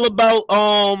you feel about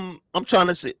I'm trying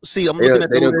to see. I'm looking at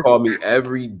they don't call me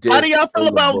every day. How do y'all feel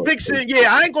about Vixen?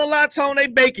 Yeah, I ain't gonna lie, Tone, they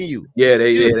baking you. Yeah,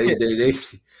 they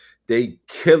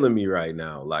killing me right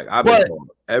now. Like I've been on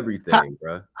everything,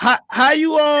 bro. How do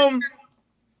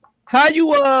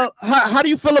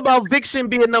you feel about Vixen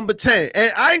being number 10?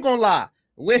 And I ain't gonna lie,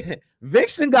 when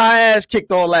Vixen got ass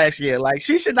kicked all last year. Like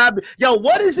she should not be. Yo,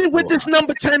 what is it with this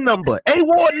number 10 number? A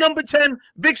Ward number 10,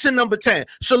 Vixen number 10.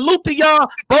 Salute to y'all.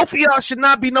 Both of y'all should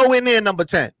not be nowhere near number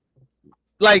 10.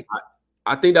 Like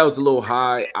I think that was a little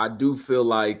high. I do feel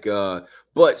like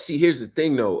but see, here's the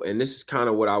thing though, and this is kind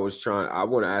of what I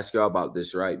want to ask y'all about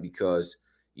this, right? Because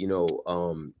you know,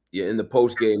 yeah, in the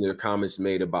post game, there are comments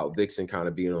made about Vixen kind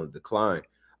of being on the decline.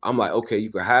 I'm like, okay,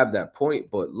 you could have that point,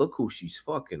 but look who she's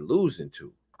fucking losing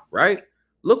to. Right?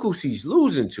 Look who she's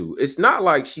losing to. It's not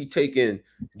like she giving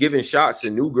shots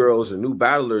at new girls or new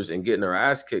battlers and getting her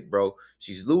ass kicked, bro.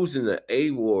 She's losing the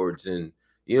A-wards and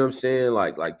you know what I'm saying?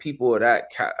 Like people of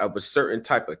of a certain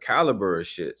type of caliber of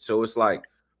shit. So it's like,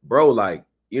 bro, like,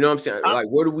 you know what I'm saying? Like,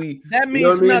 what do we? That means you know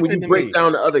what I mean? nothing When you to break me.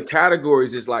 down the other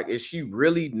categories, it's like, is she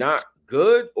really not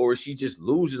good or is she just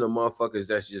losing the motherfuckers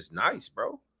that's just nice,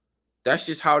 bro? That's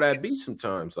just how that be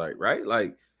sometimes, like, right?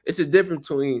 Like, it's a difference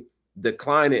between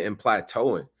declining and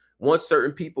plateauing. Once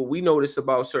certain people, we notice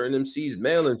about certain MCs,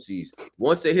 male MCs,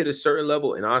 once they hit a certain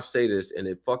level, and I say this, and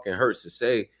it fucking hurts to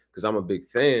say because I'm a big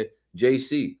fan,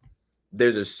 JC,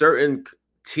 there's a certain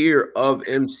tier of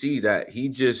MC that he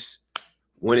just,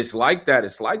 when it's like that,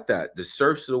 it's like that. The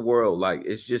surfs of the world, like,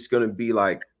 it's just going to be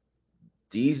like,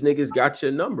 these niggas got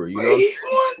your number, you know? He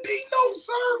wouldn't be no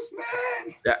surf,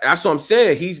 man. That's what I'm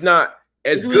saying. He's not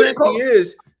as good as he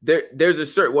is. There's a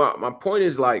certain, well, my point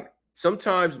is like,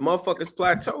 sometimes motherfuckers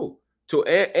plateau.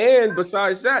 And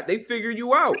besides that, they figure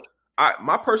you out.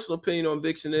 My personal opinion on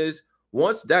Vixen is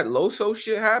once that Loso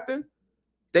shit happened,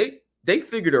 they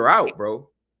figured her out, bro.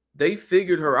 They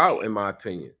figured her out, in my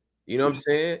opinion. You know what I'm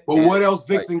saying? But what else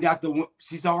Vixen got the?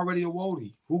 She's already a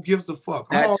Woty. Who gives a fuck?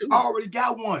 I already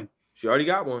got one. She already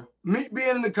got one. Me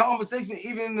being in the conversation,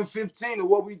 even in the 15, of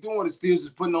what we doing is still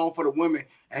just putting on for the women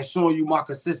and showing you my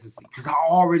consistency. Because I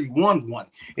already won one.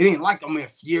 It ain't like I'm in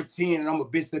year 10 and I'm a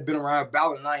bitch that been around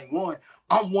ballot and I ain't won.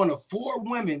 I'm one of 4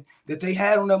 women that they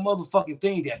had on that motherfucking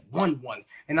thing that won one.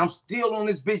 And I'm still on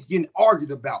this bitch getting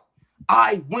argued about.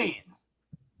 I win.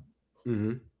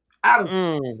 Mm-hmm.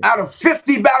 Out of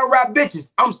 50 battle rap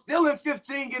bitches, I'm still in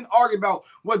 15 getting argued about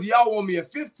whether y'all want me a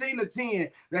 15 or 10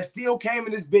 that still came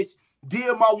in this bitch,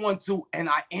 did my 1-2, and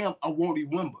I am a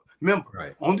Woty member.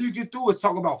 Right. Only you get through is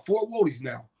talk about 4 Wotys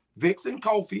now. Vixen,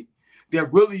 Kofi, they're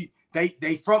really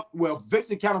they from, well,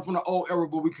 Vixen counted from the old era,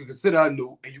 but we could consider her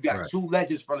new. And you got 2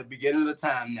 legends from the beginning of the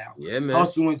time now. Yeah, man.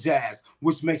 Hustle and Jazz,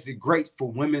 which makes it great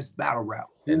for women's battle rap.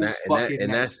 And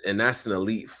that's an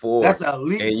elite 4. That's an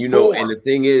elite 4. And you know, and the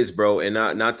thing is, bro, and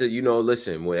not that, you know,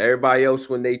 listen, when everybody else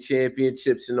win they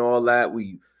championships and all that,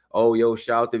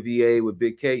 shout out to VA with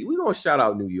Big K. We gonna shout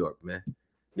out New York, man.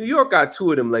 New York got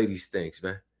 2 of them ladies things,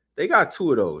 man. They got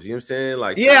 2 of those. You know what I'm saying?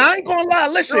 Like, yeah, I ain't gonna lie.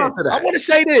 Listen, I want to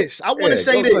say this. Go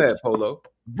ahead, Polo.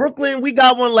 Brooklyn, we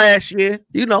got one last year.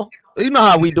 You know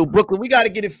how we do. Brooklyn, we got to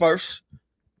get it first.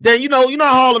 Then you know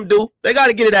how Harlem do. They got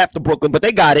to get it after Brooklyn, but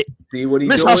they got it. See what he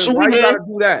Miss doing? Hustle, why we you here. gotta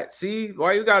do that? See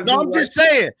why you gotta? No, I'm just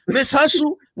saying. Miss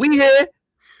Hustle, we here.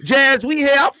 Jazz, we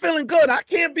here. I'm feeling good. I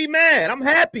can't be mad. I'm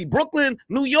happy. Brooklyn,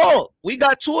 New York, we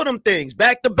got 2 of them things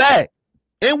back to back.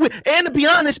 And to be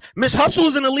honest, Miss Hustle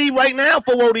is in the lead right now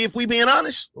for Woty, if we being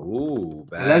honest. Ooh,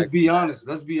 let's be honest.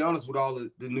 Let's be honest with all the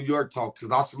New York talk,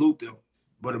 because I salute them.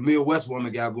 But a Midwest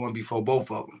woman got one before both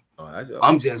of them.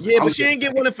 I'm just she ain't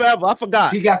get one in forever. I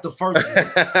forgot. She got the first one. She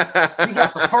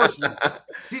got the first one.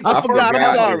 I forgot.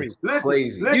 I'm sorry.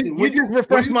 Crazy. Listen, you just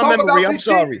refresh my memory. I'm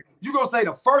sorry. You gonna say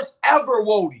the first ever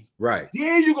Woty. Right.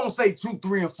 Then you gonna say 2,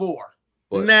 3, and 4.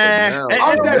 Nah, now,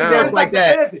 I'm just saying, it's like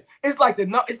that. Listen, it's like the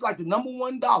number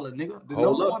 $1, nigga. The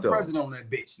number one president on that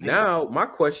bitch. Nigga. Now, my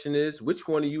question is, which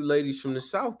one of you ladies from the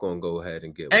South gonna go ahead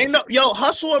and get one? Ain't no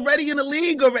Hustle already in the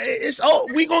league already. It's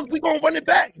we gonna run it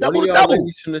back. One Double of to y'all double.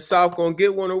 ladies from the South gonna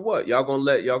get one or what? Y'all gonna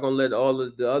let all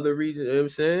of the other regions, you know what I'm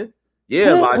saying?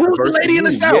 Yeah, who's the lady in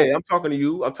the South? Yeah, I'm talking to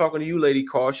you. I'm talking to you, Lady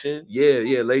Caution.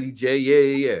 Yeah, Lady J.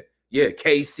 Yeah,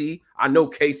 Casey. I know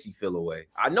Casey feel away.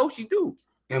 I know she do.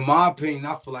 In my opinion,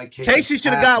 I feel like Casey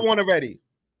should have got one already.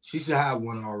 She should have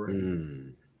one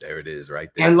already. There it is, right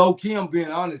there. And low key, I'm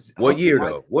being honest. What year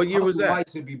though? What year was that? Might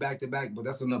should be back to back, but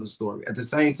that's another story. At the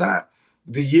same time,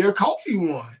 the year Kofi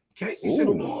won, Casey should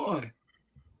have won.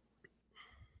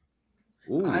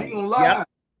 I ain't gonna lie.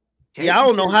 Yeah, I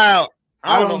don't know how.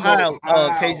 I don't know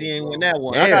how Casey ain't win that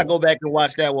one. Damn. I gotta go back and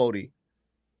watch that, Woty.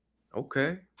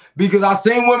 Okay. Because I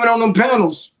seen women on them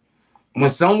panels. When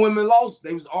some women lost,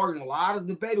 they was arguing a lot of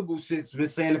debatable shit,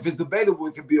 saying if it's debatable,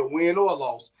 it could be a win or a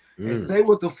loss. And say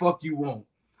what the fuck you want.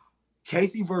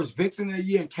 Casey versus Vixen that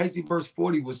year and Casey versus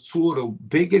 40 was two of the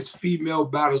biggest female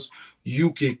battles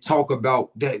you could talk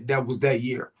about that was that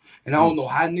year. And I don't know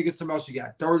how niggas talking about she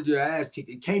got 30 ass kicked.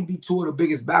 It can't be two of the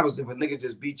biggest battles if a nigga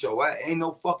just beat your ass. Ain't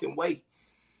no fucking way.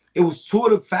 It was two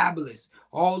of the fabulous.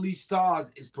 All these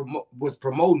stars was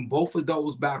promoting both of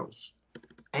those battles.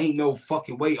 Ain't no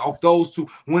fucking way off those two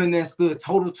winning that stood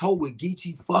toe to toe with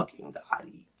Geechee fucking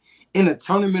Gotti in a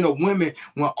tournament of women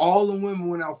when all the women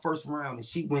went out first round and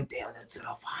she went down into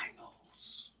the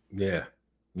finals. Yeah.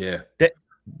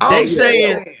 They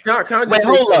saying, wait,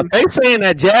 hold up. They saying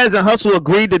that Jazz and Hustle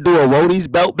agreed to do a Woty's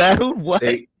belt battle. What?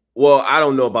 Well, I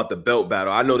don't know about the belt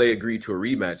battle. I know they agreed to a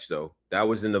rematch though. That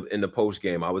was in the post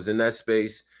game. I was in that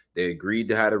space. They agreed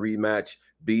to have a rematch.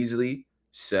 Beasley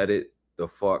set it the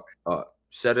fuck up.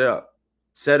 Set it up.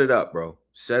 Set it up, bro.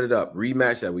 Set it up.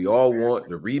 Rematch that we all want.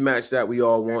 The rematch that we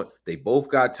all want. They both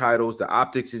got titles. The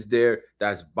optics is there.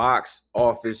 That's box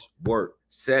office work.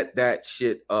 Set that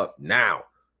shit up now.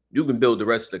 You can build the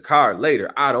rest of the card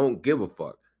later. I don't give a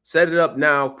fuck. Set it up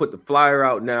now. Put the flyer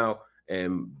out now.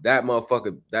 And that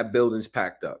motherfucker, that building's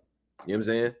packed up. You know what I'm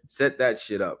saying? Set that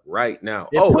shit up right now.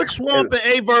 Put Swamp and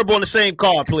A-Verb on the same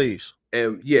card, please.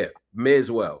 And yeah, may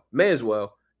as well.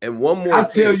 And one more I'll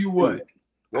tell you what.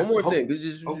 One more thing.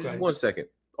 Just 1 second.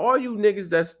 All you niggas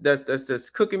that's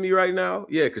cooking me right now.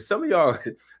 Yeah, because some of y'all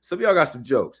got some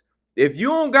jokes. If you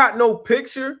don't got no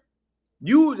picture,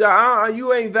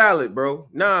 you ain't valid, bro.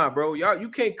 Nah, bro. You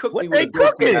can't cook me with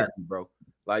cooking, bro.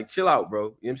 Like, chill out, bro. You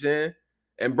know what I'm saying?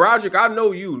 And Broderick, I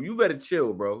know you. You better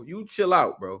chill, bro. You chill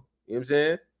out, bro. You know what I'm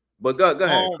saying? But go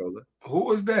ahead, Cola.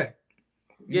 Who is that?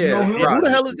 Yeah, who the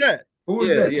hell is that? Who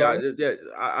is that? Yeah,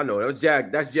 I know.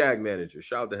 That's Jag manager.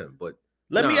 Shout out to him. But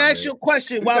let me ask you a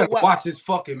question. Watch his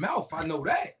fucking mouth. I know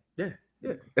that.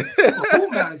 Yeah. Who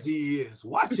manager he is?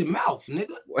 Watch your mouth,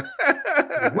 nigga.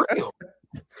 For real.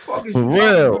 For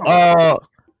real.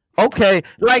 Okay,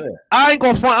 like I ain't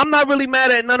gonna front. I'm not really mad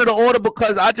at none of the order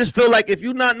because I just feel like if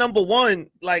you're not number one,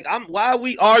 like why are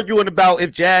we arguing about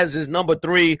if Jazz is number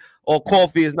 3 or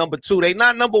Coffee is number 2? They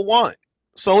not number 1.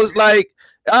 So it's like,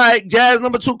 all right, Jazz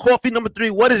number 2, Coffee number 3.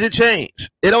 What does it change?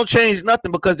 It don't change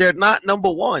nothing because they're not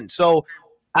number 1. So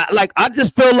I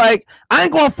just feel like I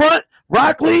ain't gonna front.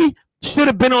 Rock Lee should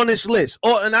have been on this list.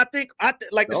 And I think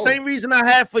the same reason I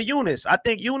had for Eunice. I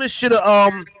think Eunice should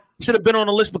have been on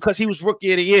the list because he was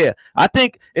Rookie of the Year. I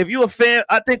think if you're a fan,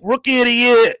 I think Rookie of the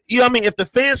Year, you know what I mean? If the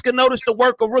fans can notice the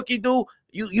work a rookie do,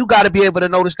 you got to be able to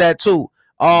notice that too.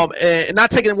 And not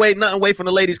taking nothing away from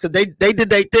the ladies because they did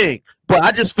their thing. But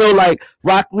I just feel like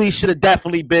Rock Lee should have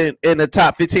definitely been in the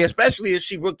top 15, especially if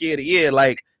she Rookie of the Year.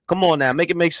 Like, come on now,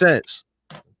 make it make sense.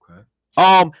 Okay.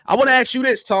 I want to ask you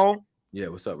this, Tone. Yeah,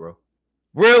 what's up, bro?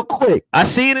 Real quick. I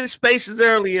seen it in spaces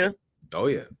earlier. Oh,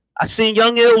 yeah. I seen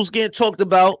Young Ills getting talked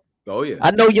about. Oh, yeah.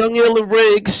 I know Young Ill and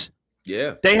RIGZ.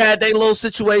 Yeah. They had their little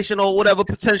situation or whatever.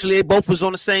 Potentially, they both was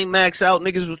on the same max out.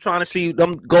 Niggas was trying to see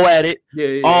them go at it.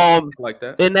 Yeah. Like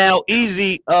that. And now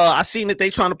EAZY, I seen that they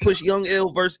trying to push Young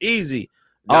Ill versus EAZY.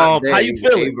 How you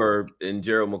feeling? Verb and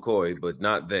Gerald McCoy, but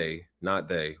not they. Not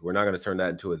they. We're not going to turn that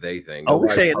into a they thing. Oh, we're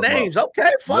saying names.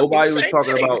 Okay. Nobody was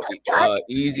talking about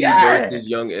EAZY versus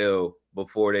Young Ill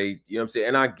before they, you know what I'm saying?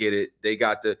 And I get it.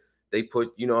 They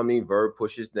put, you know what I mean? Verb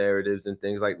pushes narratives and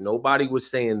things like nobody was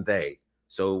saying they.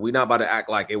 So we're not about to act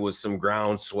like it was some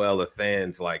groundswell of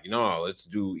fans like, let's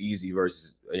do EAZY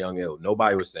versus Young Ill.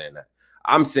 Nobody was saying that.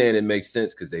 I'm saying it makes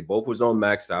sense because they both was on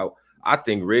max out. I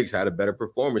think RIGZ had a better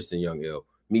performance than Young Ill.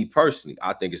 Me personally,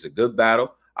 I think it's a good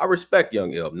battle. I respect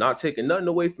Young Ill. I'm not taking nothing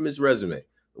away from his resume.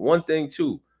 One thing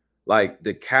too, like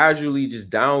the casually just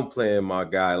downplaying my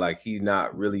guy, like he's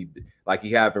not really, like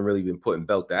he haven't really been putting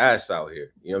belt to ass out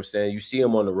here. You know what I'm saying? You see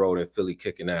him on the road in Philly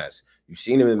kicking ass. You've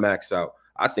seen him in Max Out.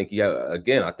 I think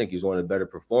I think he's one of the better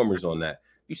performers on that.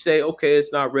 You say, okay,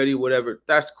 it's not ready, whatever.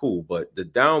 That's cool, but the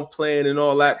downplaying and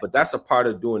all that, but that's a part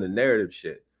of doing the narrative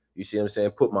shit. You see what I'm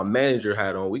saying? Put my manager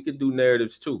hat on. We could do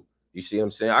narratives too. You see what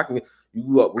I'm saying? I can.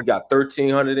 You up? We got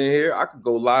 1,300 in here. I could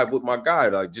go live with my guy,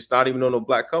 like just not even on no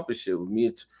Black Compass shit with me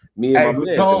and my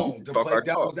man. Tom, the play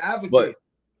devil's advocate.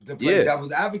 The play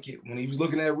devil's advocate when he was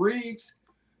looking at RIGZ,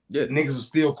 niggas was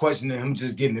still questioning him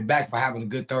just getting it back for having a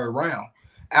good third round.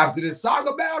 After this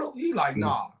Saga battle, he like,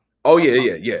 nah. Oh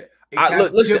yeah.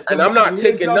 Listen, and I'm not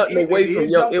taking nothing away from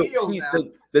Young Ill. See,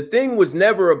 the thing was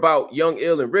never about Young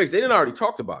Ill and RIGZ. They didn't already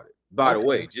talked about it. By the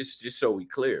way, just so we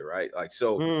clear, right? Like,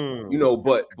 so you know,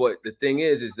 but the thing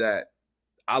is that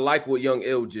I like what Young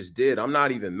Ill just did. I'm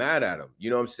not even mad at him. You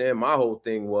know what I'm saying? My whole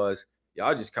thing was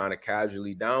y'all just kind of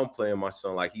casually downplaying my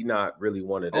son, like he not really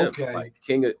one of them. Like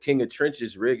King of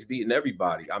Trenches, RIGZ beating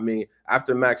everybody. I mean,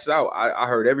 after Max Out, I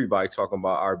heard everybody talking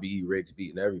about RBE RIGZ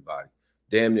beating everybody.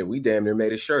 We damn near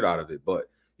made a shirt out of it. But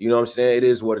you know what I'm saying? It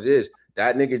is what it is.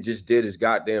 That nigga just did his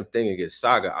goddamn thing against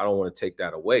Saga. I don't want to take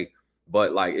that away.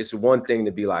 But like, it's one thing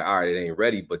to be like, all right, it ain't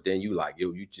ready. But then you like,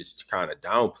 yo, you just kind of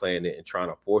downplaying it and trying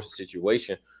to force the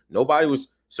situation. Nobody was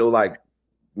so like,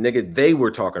 nigga, they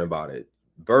were talking about it.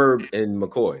 Verb and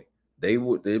MCCOY.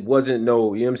 It wasn't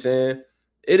no, you know what I'm saying?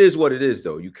 It is what it is,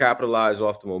 though. You capitalize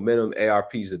off the momentum.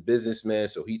 ARP's a businessman,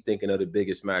 so he thinking of the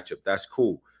biggest matchup. That's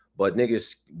cool. But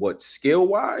niggas, what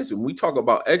skill-wise, when we talk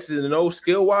about X's and O's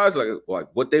skill-wise, like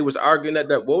what they was arguing at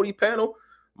that Woty panel,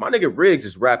 my nigga RIGZ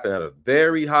is rapping at a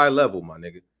very high level, my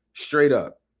nigga. Straight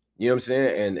up. You know what I'm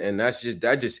saying? And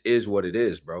that just is what it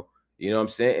is, bro. You know what I'm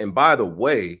saying? And by the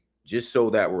way, just so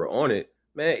that we're on it,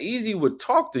 man, EAZY would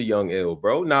talk to Young Ill,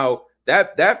 bro. Now,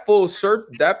 that full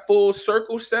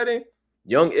circle setting,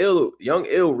 Young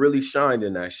Ill really shined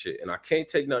in that shit. And I can't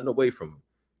take nothing away from him.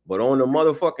 But on the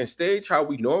motherfucking stage, how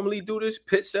we normally do this,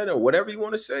 pit setting, or whatever you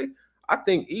want to say, I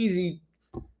think EAZY,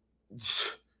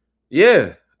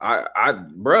 yeah.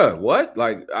 Bruh, what?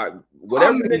 Like,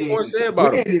 whatever you want to say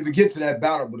about it. We didn't even get to that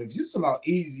battle, but if you talk about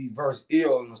EAZY versus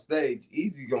Ill on the stage,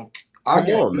 EAZY gonna. Come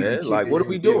on, man. Like, what are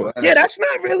we doing? Yeah, that's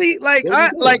not really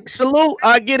like salute.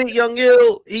 I get it, Young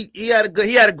Ill. He had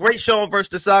a great show versus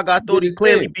the Saga. I thought he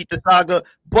clearly beat the Saga,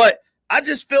 but I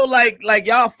just feel like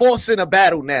y'all forcing a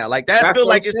battle now. Like that feel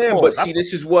like it's forced. But see,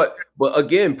 this is what. But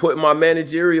again, putting my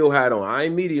managerial hat on. I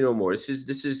ain't media no more. This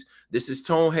is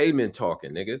Tone Heyman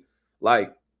talking, nigga.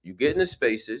 Like. You get in the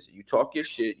spaces, you talk your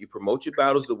shit, you promote your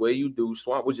battles the way you do.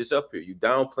 Swamp was just up here. You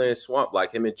downplaying Swamp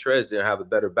like him and Trez didn't have a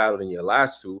better battle than your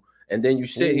last two. And then you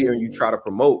sit here and you try to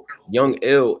promote Young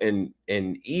Ill and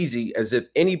EAZY as if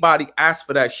anybody asked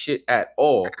for that shit at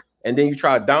all. And then you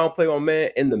try to downplay my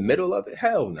man in the middle of it.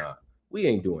 Hell nah. We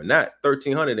ain't doing that.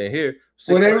 1,300 in here.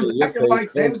 Well, they was acting like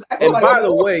and by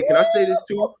the way, can I say this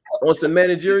too? On some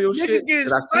managerial shit,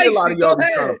 because I see a lot of y'all be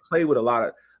trying to play with a lot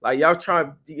of. Like y'all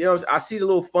trying, you know, I see the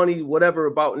little funny whatever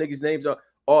about niggas' names,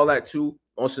 all that too,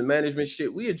 on some management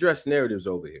shit. We address narratives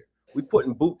over here. We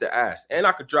putting boot to ass. And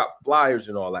I could drop flyers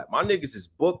and all that. My niggas is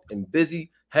booked and busy,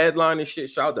 headlining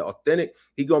shit. Shout out to Authentic.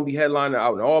 He gonna be headlining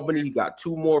out in Albany. He got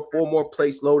 4 more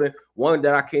plates loading. One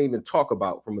that I can't even talk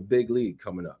about from a big league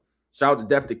coming up. Shout out to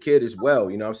Def the Kid as well.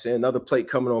 You know what I'm saying? Another plate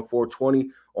coming on 420.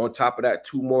 On top of that,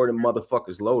 2 more than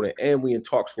motherfuckers loading. And we in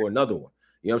talks for another one.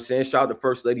 You know what I'm saying? Shout out to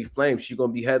First Lady Flame. She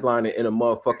gonna be headlining in a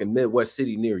motherfucking Midwest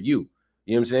city near you.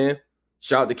 You know what I'm saying?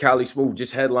 Shout out to Cali Smooth,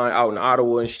 just headline out in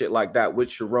Ottawa and shit like that with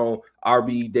Sharon.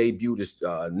 RBE debut just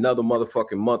another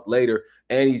motherfucking month later.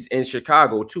 And he's in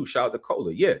Chicago too. Shout out to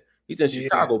Cola. Yeah, he's in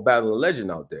Chicago battling a legend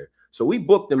out there. So we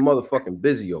booked and motherfucking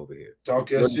busy over here.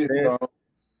 Talk your shit,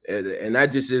 and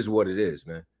that just is what it is,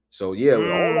 man. So yeah,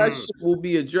 all that shit will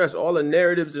be addressed, all the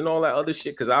narratives and all that other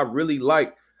shit, because I really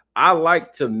like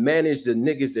to manage the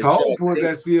niggas that talk for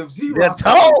that CFG.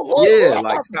 Yeah,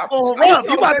 like stop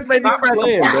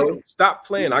playing, bro. Stop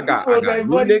playing. I got new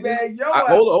niggas.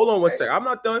 Hold on one second. I'm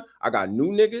not done. I got new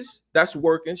niggas that's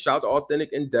working. Shout out to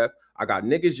Authentic and Def. I got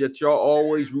niggas that y'all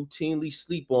always routinely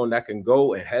sleep on that can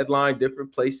go and headline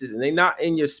different places, and they not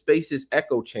in your spaces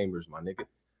echo chambers, my nigga.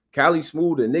 Cali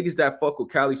Smooth, the niggas that fuck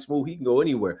with Cali Smooth, he can go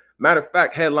anywhere. Matter of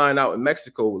fact, headline out in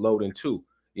Mexico loading too.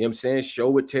 You know what I'm saying? Show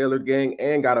with Taylor Gang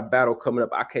and got a battle coming up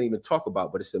I can't even talk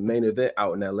about, but it's the main event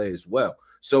out in LA as well.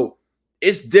 So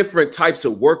it's different types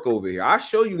of work over here. I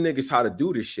show you niggas how to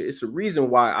do this shit. It's a reason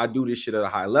why I do this shit at a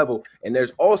high level. And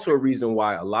there's also a reason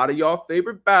why a lot of y'all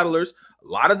favorite battlers, a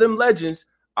lot of them legends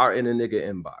are in a nigga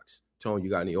inbox. Tone, you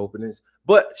got any openings?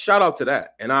 But shout out to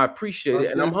that, and I appreciate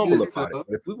it, and I'm humble shit, about it. But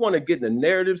if we want to get in the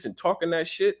narratives and talking that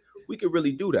shit, we could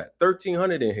really do that.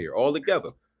 1,300 in here all together.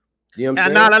 You know what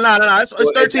I'm saying? No. It's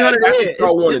 1,300 That's what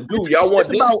y'all want to do. Y'all want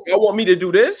this? Y'all want me to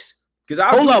do this?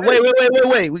 Hold up,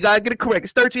 wait. We gotta get it correct.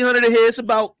 It's 1,300 in here. It's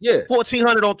about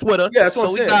 1,400 on Twitter. Yeah, that's what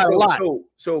I'm saying. We got a lot.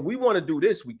 So if we want to do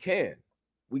this, we can.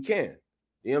 We can.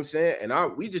 You know what I'm saying?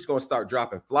 And we just gonna start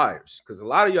dropping flyers because a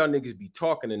lot of y'all niggas be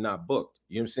talking and not booked.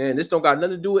 You know what I'm saying? This don't got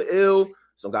nothing to do with ill.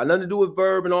 This don't got nothing to do with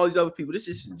Verb and all these other people. This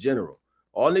is in general.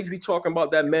 All niggas be talking about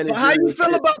that manager. How you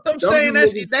feel about them saying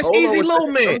that's easy little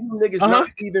man? You niggas not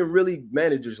even really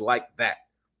managers like that.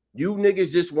 You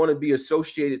niggas just want to be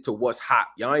associated to what's hot.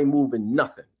 Y'all ain't moving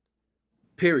nothing.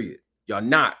 Period. Y'all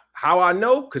not. How I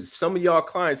know? Because some of y'all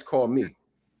clients call me.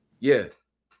 Yeah.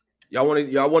 Y'all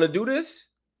want to do this?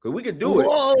 Because we could do it.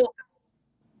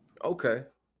 Okay.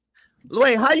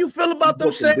 Wait, how you feel about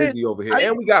them saying busy over here?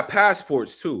 And we got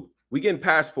passports too. We getting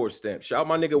passport stamps. Shout out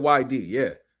my nigga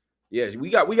YD. Yeah,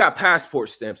 we got passport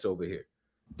stamps over here.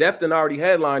 Defton already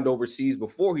headlined overseas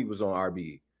before he was on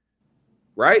RBE.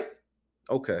 Right?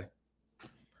 Okay.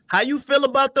 How you feel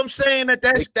about them saying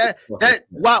that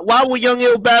why would Young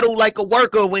Ill battle like a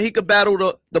worker when he could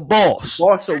battle the boss?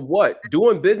 Boss of what?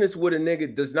 Doing business with a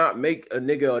nigga does not make a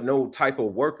nigga no type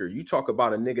of worker. You talk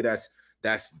about a nigga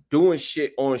that's doing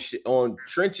shit on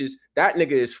trenches. That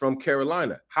nigga is from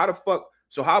Carolina. How the fuck?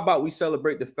 So how about we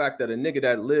celebrate the fact that a nigga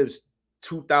that lives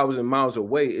 2,000 miles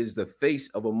away is the face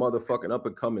of a motherfucking up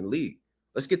and coming league?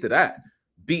 Let's get to that.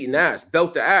 Beating ass,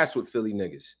 belt the ass with Philly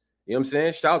niggas. You know what I'm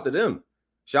saying? Shout out to them.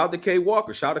 Shout out to K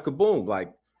Walker. Shout out to Kaboom.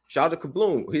 Like, shout out to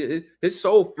Kaboom. His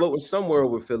soul floating somewhere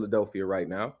over Philadelphia right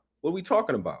now. What are we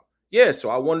talking about? Yeah,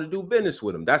 so I wanted to do business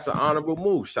with him. That's an honorable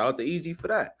move. Shout out to EAZY for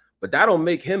that. But that don't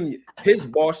make him his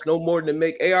boss no more than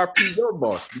make ARP your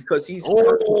boss because he's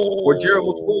or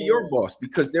Gerald McCoy your boss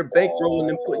because they're bankrolling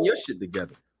and putting your shit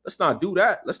together. Let's not do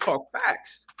that. Let's talk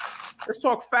facts. Let's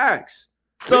talk facts.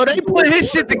 So they put his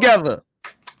shit together.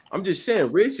 I'm just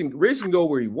saying, Riggs can go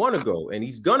where he want to go, and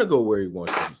he's gonna go where he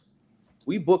wants to.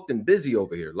 We booked him busy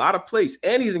over here, a lot of place,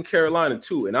 and he's in Carolina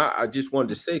too. And I just wanted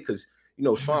to say, because you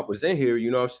know Swamp was in here, you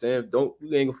know what I'm saying?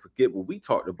 We ain't gonna forget what we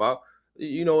talked about.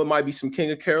 You know, it might be some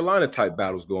King of Carolina type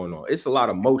battles going on. It's a lot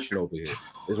of motion over here,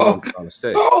 is what I'm trying to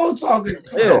say.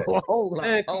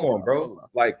 Man, come on, bro.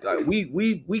 Like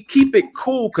we keep it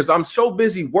cool because I'm so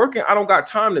busy working. I don't got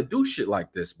time to do shit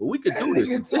like this. But we could do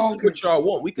this. If this is what y'all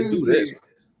want, we can do this.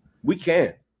 We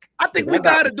can. I think we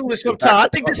gotta do this sometimes. I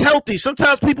think it's healthy.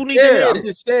 Sometimes people need to hear I'm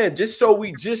just saying, just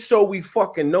so we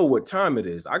fucking know what time it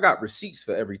is. I got receipts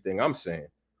for everything I'm saying.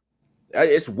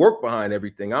 It's work behind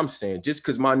everything I'm saying. Just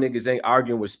because my niggas ain't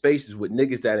arguing with spaces with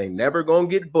niggas that ain't never gonna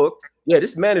get booked. Yeah,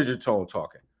 this manager tone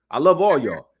talking. I love all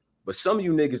y'all, but some of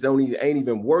you niggas ain't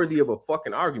even worthy of a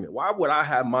fucking argument. Why would I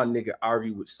have my nigga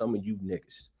argue with some of you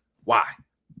niggas? Why?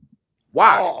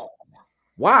 Why?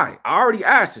 Why? I already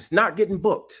asked. It's not getting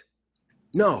booked.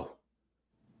 No,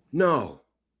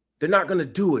 they're not gonna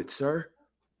do it, sir.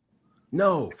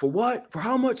 No, for what? For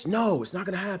how much? No, it's not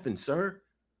gonna happen, sir.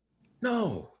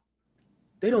 No,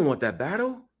 they don't want that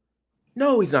battle.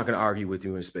 No, he's not gonna argue with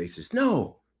you in spaces.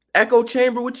 No, echo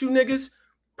chamber with you niggas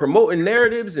promoting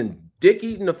narratives and dick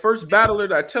eating the first battler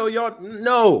that I tell y'all.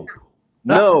 No,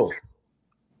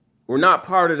 we're not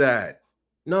part of that.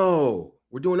 No,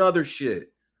 we're doing other shit.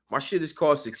 My shit is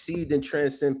called Succeed and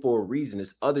Transcend for a reason.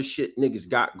 It's other shit niggas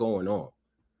got going on.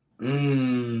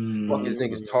 Fuck is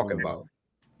niggas talking about?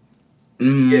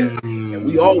 Yeah, and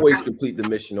we always complete the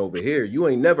mission over here. You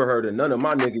ain't never heard of none of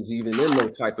my niggas even in no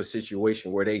type of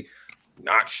situation where they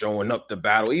not showing up the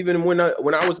battle. Even when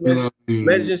I was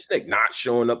managing Snake, not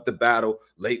showing up the battle,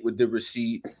 late with the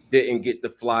receipt, didn't get the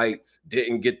flight,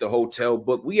 didn't get the hotel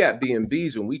book. We at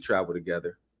B&Bs when we travel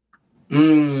together.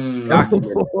 We're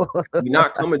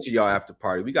not coming to y'all after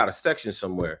party. We got a section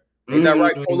somewhere. Ain't that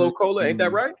right, Polo Cola? Ain't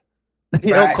that right?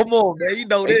 Yo, come on, man. You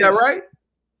know this. Ain't that right?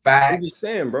 I'm just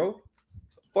saying, bro.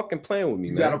 Fucking playing with me,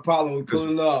 man. You got a problem with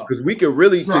pulling up. Because we could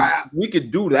really, we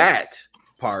could do that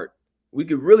part. We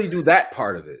could really do that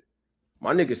part of it.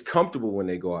 My niggas comfortable when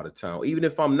they go out of town, even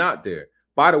if I'm not there.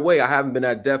 By the way, I haven't been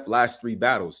at Def last 3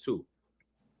 battles, too.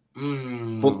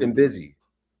 Booked and busy.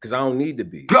 Because I don't need to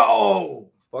be. Go!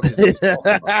 Fuck is this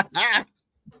talking about?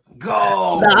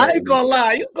 Go! Nah, I ain't gonna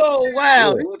lie. You go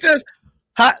wild. You just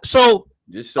so.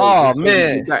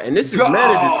 Man. And this is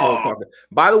manager tone talking.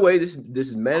 By the way, this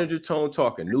is manager tone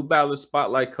talking. New Battler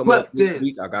Spotlight coming up this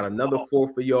week. I got another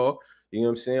 4 for y'all. You know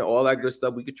what I'm saying? All that good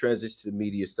stuff. We could transition to the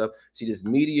media stuff. See this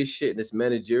media shit and this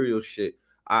managerial shit.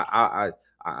 I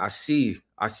see.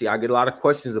 I get a lot of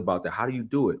questions about that. How do you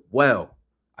do it? Well,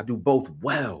 I do both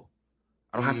well.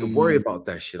 I don't have to worry about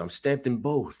that shit. I'm stamped in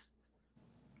both.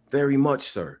 Very much,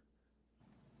 sir.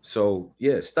 So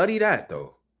yeah, study that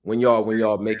though. When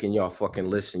y'all making y'all fucking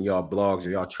lists and y'all blogs,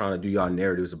 or y'all trying to do y'all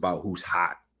narratives about who's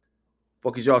hot.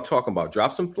 Fuck is y'all talking about?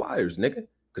 Drop some flyers, nigga.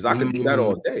 Because I can do that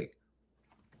all day.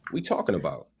 We talking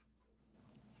about.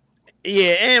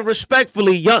 Yeah, and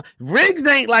respectfully, young RIGZ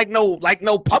ain't like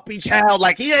no puppy child.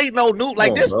 Like he ain't no new.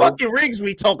 Like this fucking RIGZ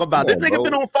we talk about. This nigga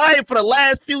been on fire for the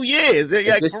last few years.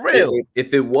 Like for real.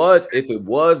 If it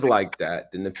was like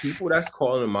that, then the people that's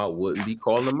calling them out wouldn't be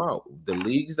calling them out. The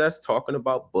leagues that's talking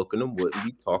about booking them wouldn't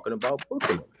be talking about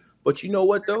booking them. But you know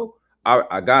what though?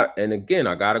 I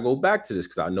gotta go back to this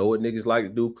because I know what niggas like to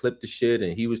do, clip the shit,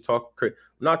 and he was talking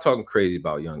I'm not talking crazy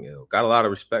about Young Ill. Got a lot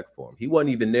of respect for him. He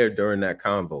wasn't even there during that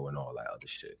convo and all that other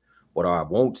shit. What I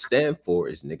won't stand for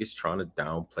is niggas trying to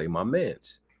downplay my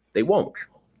mans. They won't.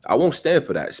 I won't stand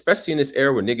for that, especially in this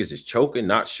era where niggas is choking,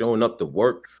 not showing up to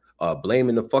work,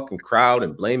 blaming the fucking crowd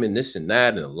and blaming this and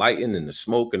that and the lighting and the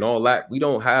smoke and all that. We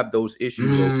don't have those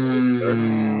issues.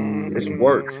 It's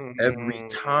work every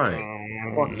time.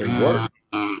 Fucking work.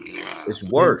 It's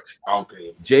work.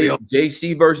 Okay.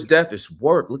 JC versus Def is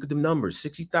work. Look at the numbers.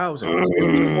 60,000.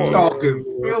 Talking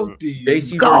filthy.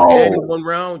 JC versus Daniel 1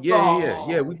 round.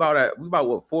 Yeah. We about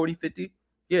what 40, 50?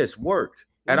 Yeah, it's work.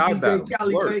 At our battle,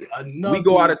 we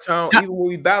go out of town. Even when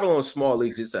we battle on small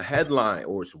leagues, it's a headline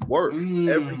or it's work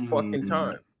every fucking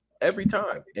time. Every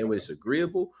time. And when it's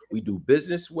agreeable, we do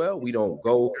business well. We don't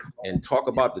go and talk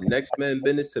about the next man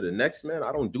business to the next man.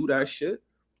 I don't do that shit.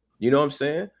 You know what I'm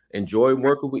saying? Enjoying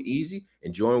working with EAZY,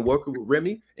 enjoying working with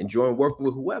Remy, enjoying working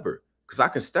with whoever. Because I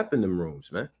can step in them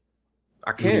rooms, man.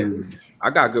 I can. I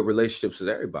got good relationships with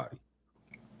everybody.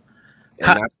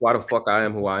 And that's why the fuck I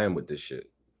am who I am with this shit.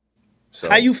 So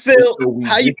how you feel?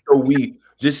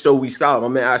 Just so we solid. My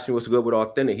man asked me what's good with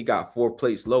Authentic. He got 4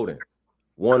 plates loading.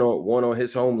 One on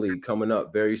his home league coming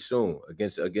up very soon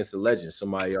against a legend,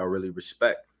 somebody y'all really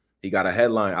respect. He got a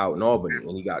headline out in Albany,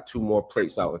 and he got 2 more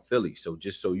plates out in Philly. So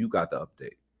just so you got the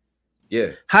update.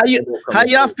 Yeah. How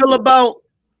y'all feel about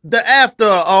the after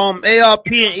ARP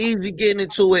and EAZY getting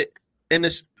into it in the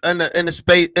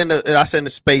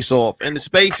space off. In the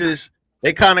spaces,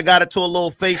 they kind of got it to a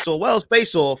little face off. Well,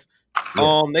 space off.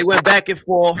 They went back and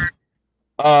forth.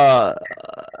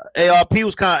 ARP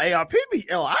was kind of ARP. I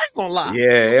ain't gonna lie.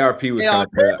 Yeah, ARP was kind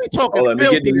of talking. Let me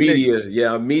get the media.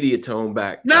 Yeah, media tone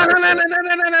back. No. We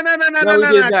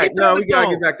gotta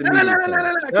get back to media.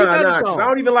 No. I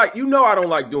don't even like. You know, I don't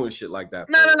like doing shit like that.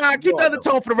 No. Keep the other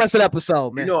tone for the rest of the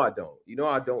episode, man. You know I don't. You know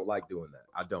I don't like doing that.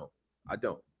 I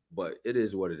don't. But it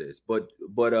is what it is. But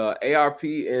ARP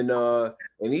and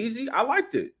EAZY, I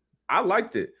liked it.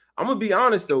 I'm gonna be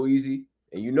honest though, EAZY,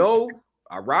 and you know.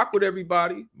 I rock with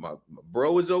everybody. My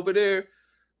bro is over there.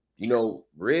 You know,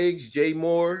 RIGZ, J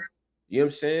Moore. You know what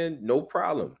I'm saying? No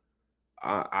problem.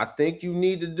 I think you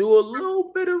need to do a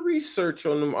little bit of research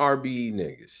on them RBE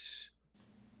niggas.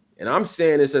 And I'm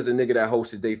saying this as a nigga that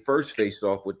hosted their first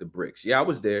face-off with the Bricks. Yeah, I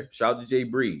was there. Shout out to Jay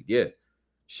Breed. Yeah.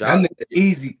 Shout out to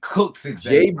EAZY cooks.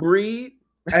 Jay Breed.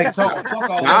 Hey, Tone, fuck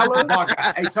all.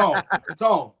 Hey,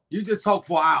 Tone, you just talk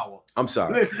for an hour. I'm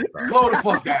sorry. Listen, slow the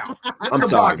fuck down. I'm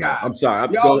sorry.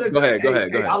 Go ahead.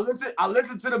 I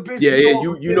listen to the bitch. Yeah,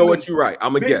 you know what you're right.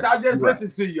 I'm a guest. I just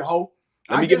listened to you, ho.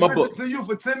 Let me get my book. To you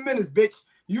for 10 minutes, bitch.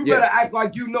 You better act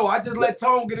like you know. I just let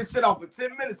Tone get his shit off for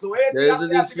 10 minutes. So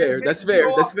that's fair. That's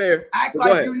fair. Act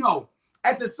like you know.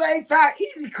 At the same time,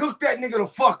 EAZY cooked that nigga the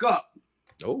fuck up.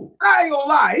 Oh, I ain't gonna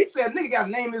lie. He said nigga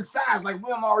gotta name his size. Like we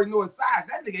don't already know his size.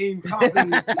 That nigga ain't even confident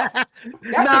in himself.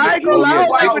 I ain't gonna lie.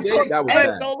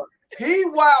 He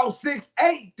wild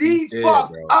 6'8". D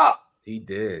fucked up. He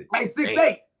did. Hey,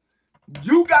 6'8".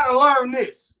 You gotta learn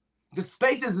this. The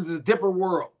spaces is a different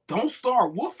world. Don't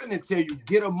start woofing until you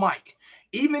get a mic.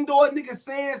 Even though a nigga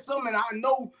saying something, I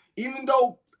know. Even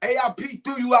though ARP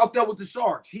threw you out there with the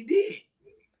Sharks, he did.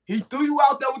 He threw you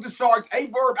out there with the Sharks.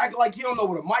 Verb acting like he don't know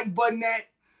where the mic button at.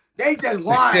 They just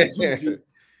lying to you.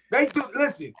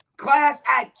 Listen, class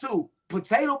act 2.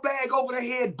 Potato bag over the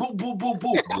head, boo, boo, boo,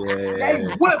 boo. Yeah. They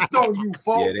whipped on you,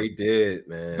 folks. Yeah, they did,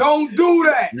 man. Don't do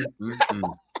that.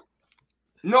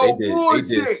 No bullshit.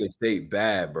 They did 6'8"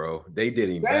 bad, bro. They did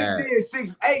him bad. They did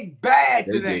 6'8" bad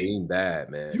today. They did him bad,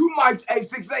 man. You might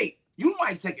 6'8". You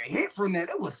might take a hit from that.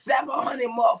 It was 700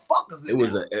 motherfuckers. It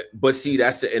was but see,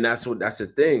 that's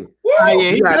the thing.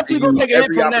 Yeah, he definitely gonna take a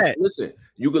hit from that. Listen,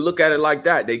 you can look at it like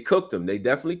that. They cooked them. They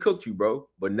definitely cooked you, bro.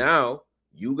 But now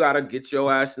you gotta get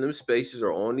your ass in them spaces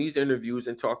or on these interviews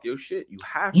and talk your shit. You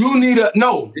have. You need a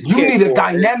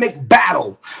dynamic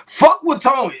battle. Fuck with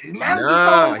Tony.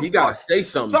 Nah, he gotta say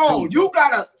something. Tone, you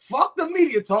gotta fuck the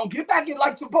media. Tone, get back in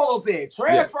like Topolo said.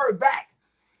 Transfer back.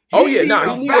 Oh yeah,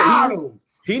 no,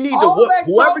 he need to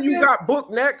whoever you got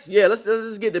booked next. Yeah,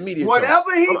 let's get the media.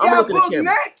 Whatever he got booked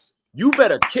next, you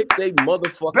better kick they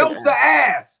motherfucking belt the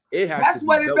ass. It has That's to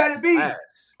what it better be.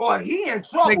 Ass. Or he in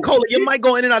trouble. Hey, Cole, your mic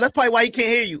going in and out. That's probably why he can't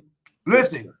hear you.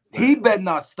 Listen, he better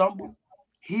not stumble.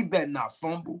 He better not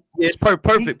fumble. Yeah, it's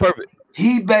perfect.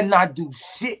 He better not do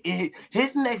shit. In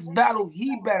his next battle,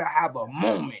 he better have a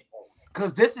moment.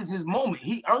 Because this is his moment.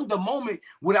 He earned the moment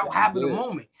without having a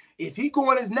moment. If he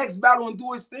go in his next battle and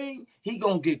do his thing, he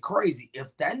gonna get crazy.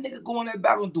 If that nigga go in that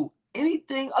battle and do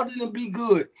anything other than be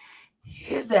good,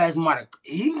 his ass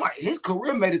his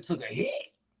career might have took a hit.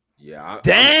 Yeah.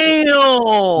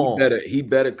 Damn. He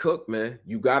better cook, man.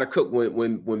 You gotta cook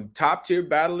when top tier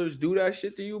battlers do that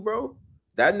shit to you, bro.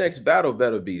 That next battle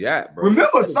better be that, bro.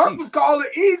 Remember, Surf was calling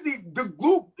Easy the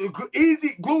glue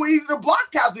easy the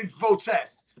block captain before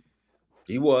chess.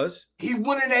 He was. He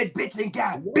went in that bitch and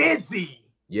got busy.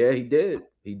 Yeah, he did.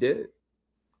 He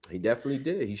definitely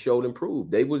did. He showed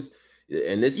improved. This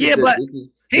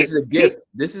is a gift.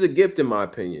 This is a gift in my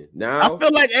opinion. Now I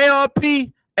feel like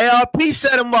ARP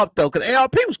set him up though, because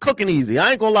ARP was cooking easy.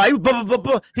 I ain't gonna lie.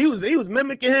 He was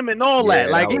mimicking him and all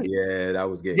that. Like that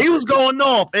was good. He was going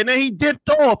off, and then he dipped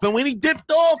off. And when he dipped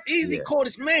off, Easy caught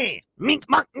his man. Mink,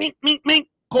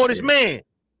 caught his man.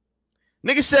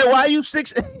 Nigga said, "Why you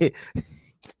 6'8"?"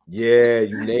 Yeah,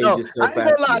 you named yourself. I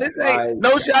ain't gonna lie, this ain't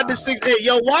no shot to 6'8".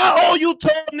 Yo, why all you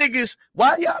tall niggas?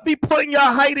 Why y'all be putting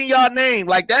y'all height in y'all name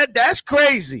like that? That's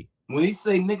crazy. When he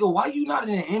say, nigga, why you not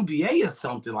in the NBA or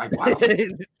something? Like, why?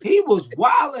 He was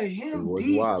wilding him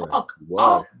fuck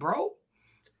up, bro.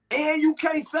 And you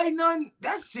can't say nothing.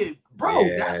 That shit, bro,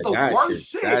 that's the worst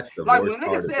shit. Like, when a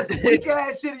nigga says some weak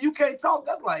ass shit and you can't talk,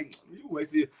 that's like, you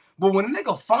wasted it. But when a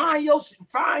nigga find you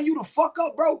to fuck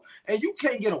up, bro, and you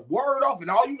can't get a word off, and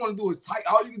all you want to do is type,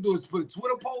 all you can do is put a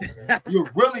Twitter post,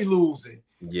 you're really losing.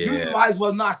 Yeah. You might as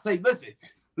well not say,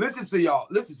 listen to y'all.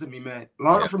 Listen to me, man.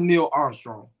 Learn from Neil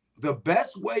Armstrong. The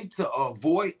best way to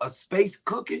avoid a space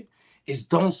cooking is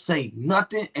don't say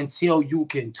nothing until you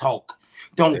can talk.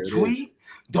 Don't tweet.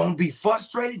 Don't be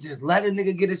frustrated. Just let a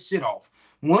nigga get his shit off.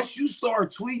 Once you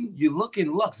start tweeting, you're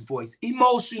looking Lux voice.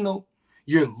 Emotional.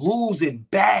 You're losing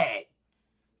bad.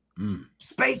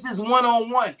 Space is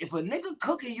one-on-one. If a nigga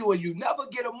cooking you and you never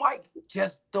get a mic,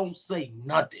 just don't say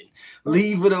nothing.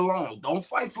 Leave it alone. Don't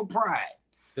fight for pride.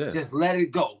 Yeah. Just let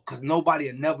it go, because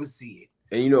nobody will never see it.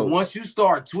 And you know, once you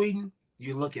start tweeting,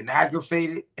 you're looking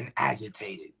aggravated and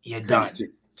agitated. You're done.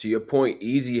 To your point,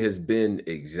 EAZY has been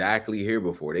exactly here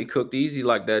before. They cooked EAZY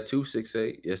like that too,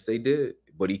 6'8". Yes, they did.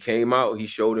 But he came out, he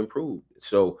showed improved.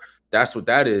 So that's what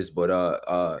that is.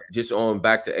 But just on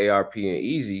back to ARP and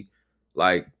EAZY,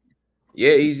 like,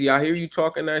 yeah, EAZY, I hear you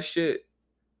talking that shit.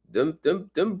 Them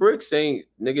bricks ain't,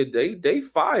 nigga, they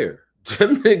fire.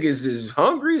 Them niggas is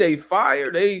hungry, they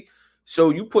fire, so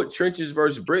you put trenches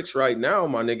versus bricks right now,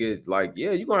 my nigga, like,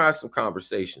 yeah, you're gonna have some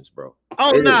conversations, bro.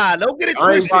 Oh, nah, don't get it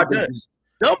twisted.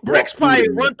 Them bricks probably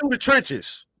run through the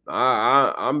trenches.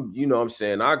 I'm, you know what I'm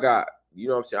saying, I got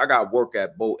work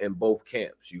in both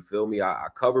camps. You feel me? I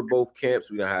cover both camps.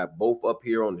 We done have both up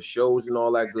here on the shows and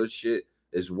all that good shit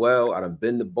as well. I done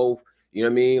been to both, you know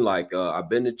what I mean? Like, I've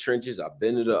been to trenches, I've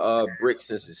been to the bricks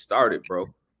since it started, bro.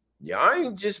 Yeah, I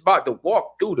ain't just about to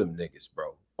walk through them niggas,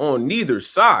 bro. On neither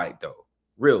side, though.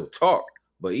 Real talk.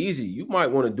 But EAZY, you might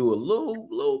want to do a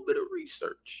little bit of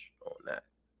research on that.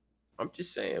 I'm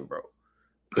just saying, bro.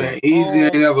 Man, EAZY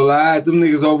ain't never lied. Them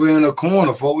niggas over in the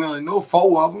corner, for we only know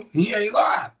 4 of them. He ain't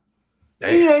lied.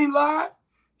 He ain't lied.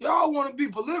 Y'all want to be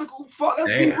political? Fuck, let's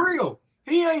be real.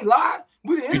 He ain't lied.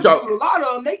 We done interviewed a lot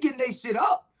of them. They getting their shit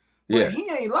up. Yeah. He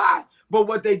ain't lied. But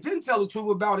what they didn't tell the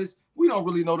truth about is we don't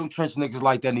really know them trench niggas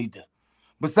like that either.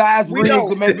 Besides RIGZ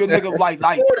and maybe a nigga like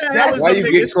that's why you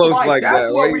get close like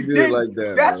that? Why you do it like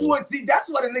that? That's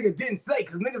what a nigga didn't say,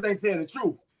 because niggas ain't saying the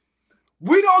truth.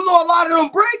 We don't know a lot of them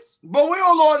bricks, but we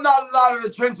don't know not a lot of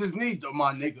the trenches neither,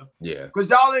 my nigga. Yeah.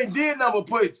 Because y'all ain't did nothing but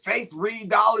put Face, Reed,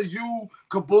 Dollars, you,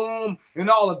 Kaboom, and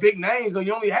all the big names, and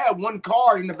you only had one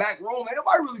card in the back room. Ain't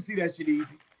nobody really see that shit EAZY.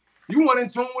 You went in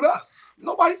tune with us.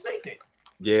 Nobody seen it.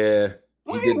 Yeah.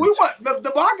 We want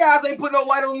the bar guys ain't put no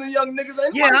light on the young niggas.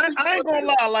 I ain't gonna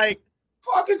lie. Like,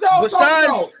 fuck is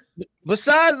y'all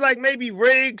besides like maybe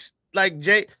RIGZ, like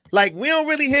Jay, like we don't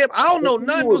really hear. I don't know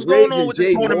nothing what's going on with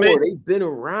the tournament. They've been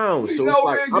around, so it's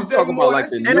like I'm talking about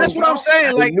like the new, and that's what I'm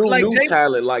saying. Like new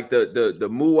talent, like the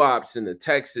Muops and the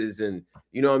Texas, and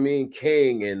you know what I mean,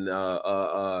 King and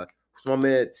my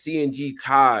man CNG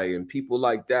Ty and people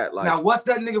like that. Like, now, what's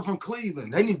that nigga from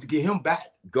Cleveland? They need to get him back.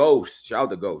 Ghost, shout out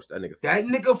to Ghost. That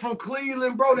nigga from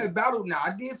Cleveland, bro. That battle. Now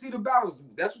I did see the battles.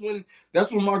 That's when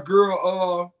my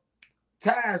girl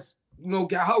Taz,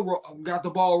 got the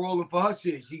ball rolling for her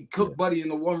shit. She cooked Buddy in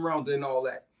the 1 round and all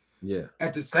that. Yeah.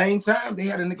 At the same time, they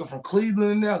had a nigga from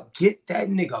Cleveland in there. Get that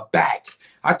nigga back.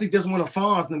 I think that's one of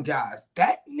Fonz them guys.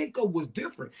 That nigga was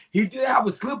different. He did have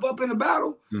a slip up in the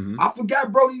battle. I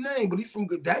forgot Brody's name, but he's from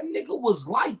good. That nigga was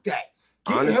like that.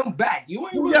 Get him back. You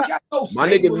ain't really got no. My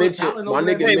nigga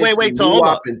mentioned. Wait. So hold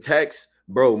up. And Tex,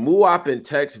 bro. Muop and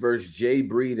Tex versus Jay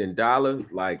Breed and Dollar.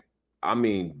 Like, I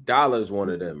mean, Dollar's one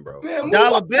of them, bro. Man,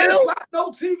 Dollar Bill? No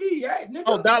TV, nigga.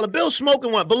 Oh, Dollar Bill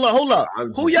smoking one. But look, hold up.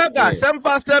 Who y'all got?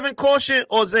 757 Caution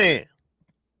or Zan?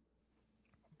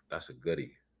 That's a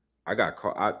goodie. I got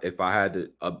if I had to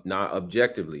not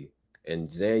objectively,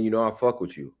 and Zan, you know I fuck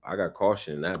with you. I got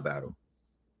Caution in that battle.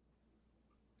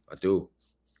 I do.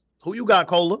 Who you got,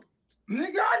 Cola?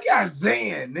 Nigga, I got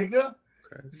Zan, nigga.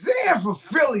 Okay. Zan from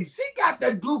Philly. She got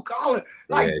that blue collar.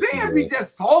 Like, Zan be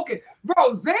just talking.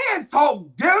 Bro, Zan talk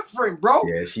different, bro.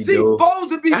 Yeah, She's do.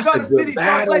 supposed to be Gutter City.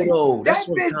 Battle, that's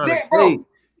what I'm trying to say.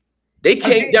 They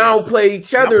can't downplay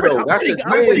each other, though. That's a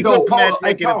pretty good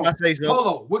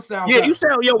Polo, what sound better? You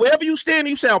sound, wherever you stand,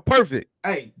 you sound perfect.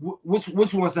 Hey, which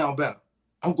one sound better?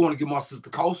 I'm going to give my sister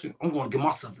Caution. I'm going to give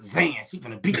my sister Zan. She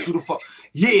gonna beat you the fuck.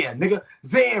 Yeah, nigga.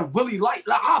 Zan really like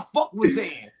I fuck with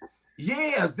Zan.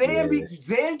 Yeah, Zan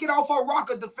get off her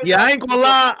rocker defense. Yeah, I ain't gonna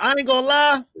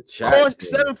lie. Course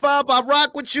 7-5, I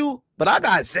rock with you, but I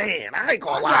got Zan. I ain't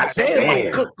gonna lie. Zan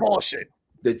might cook Caution.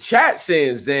 The chat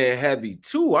saying Zan heavy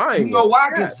too. I ain't. You know why?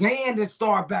 Because Zan didn't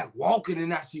start back walking and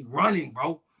now she running,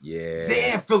 bro. Yeah.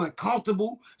 Zan feeling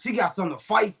comfortable. She got something to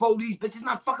fight for. These bitches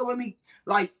not fucking with me.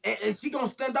 Like, and she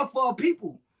gonna stand up for her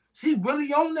people. She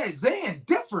really on that. Zan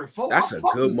different, folks. That's a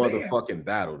good motherfucking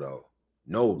battle, though.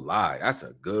 No lie. That's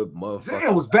a good motherfucker.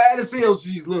 Zan was bad as hell.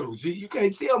 She's little. You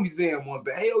can't tell me Zan one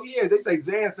bad. Hell yeah. They say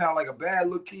Zan sound like a bad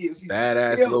little kid.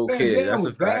 Badass little kid. Zan That's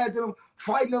was bad to them,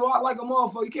 fighting a lot like a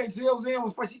motherfucker. You can't tell Zan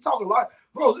was fighting. She talking a lot.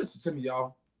 Bro, listen to me,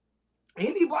 y'all.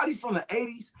 Anybody from the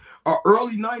 80s or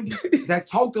early 90s that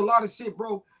talked a lot of shit,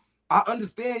 bro, I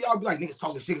understand y'all be like, niggas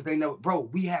talking shit because they never, bro,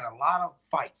 we had a lot of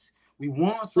fights. We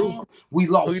won some, we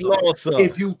lost some.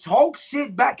 If you talk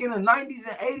shit back in the 90s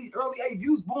and 80s, early 80s,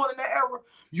 you was born in that era,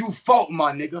 you fought,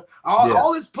 my nigga.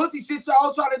 All this pussy shit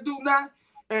y'all try to do now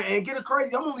and get it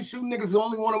crazy. I'm only shooting niggas,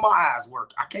 only one of my eyes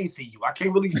work. I can't see you. I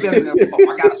can't really stand in there.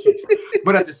 I gotta shoot you.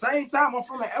 But at the same time, I'm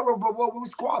from the era, bro, we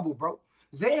squabble, bro.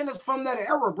 Zan is from that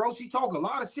era, bro. She talk a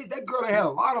lot of shit. That girl had a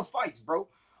lot of fights, bro.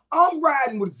 I'm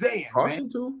riding with Zan, Caution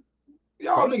too.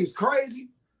 Y'all niggas crazy.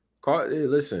 Hey,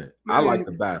 listen, man. I like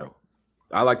the battle.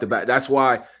 That's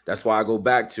why I go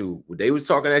back to when they was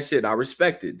talking that shit. I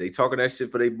respect it. They talking that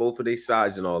shit for both of their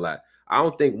sides and all that. I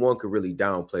don't think one could really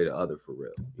downplay the other for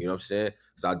real. You know what I'm saying?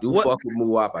 Because I do fuck with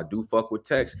Muop, I do fuck with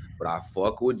Tex, but I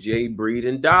fuck with Jay Breed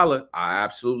and Dollar. I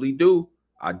absolutely do.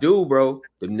 I do, bro.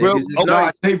 The niggas is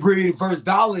nice. Jay Breed versus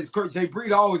Dollar is crazy. Jay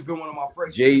Breed always been one of my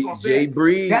favorites. Jay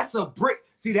Breed. That's a brick.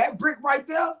 See that brick right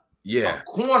there? Yeah. A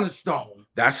cornerstone.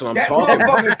 That's what I'm talking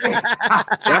about.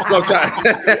 That's what I'm trying.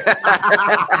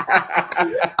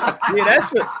 Yeah,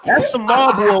 that's some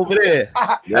marble over there.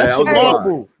 That's a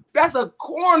marble. That's a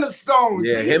cornerstone.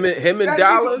 Yeah, him and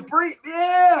Dollar. Breed,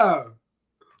 yeah.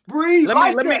 Breed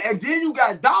like that. And then you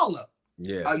got Dollar.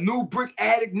 Yeah. A new brick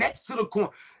added next to the corner.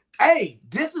 Hey,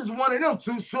 this is one of them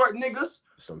two short niggas.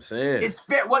 That's what I'm saying. It's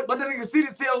fair. What the nigga see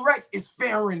the tail Rex? It's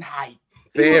Fahrenheit.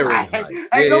 Fahrenheit.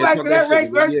 Hey, go back to that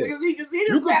Rex versus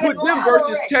you could put them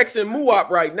versus Tex and Muop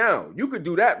right now. You could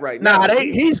do that right now. Nah,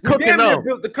 he's cooking up.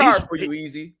 Built the card for you,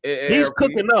 Easy. He's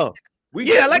cooking up.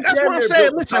 That's what I'm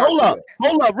saying. Listen, hold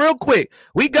up, real quick.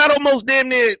 We got almost damn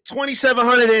near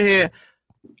 2,700 in here.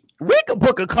 We could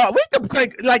book a card. We could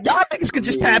play, like y'all niggas could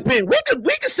just tap in. We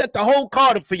could set the whole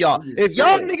card up for y'all. If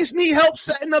y'all niggas need help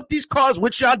setting up these cards,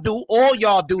 which y'all do, all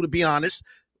y'all do to be honest,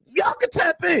 y'all can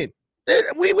tap in.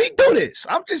 We do this.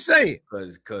 I'm just saying.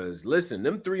 Cause listen,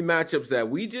 them 3 matchups that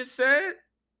we just said,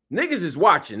 niggas is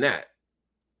watching that.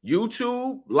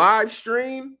 YouTube, live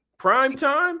stream, prime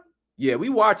time. Yeah, we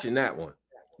watching that one.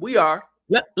 We are.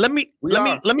 Let me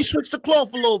switch the cloth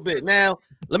a little bit. Now,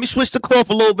 let me switch the cloth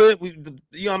a little bit. You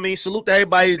know what I mean? Salute to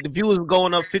everybody. The viewers are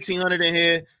going up 1,500 in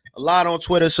here. A lot on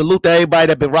Twitter. Salute to everybody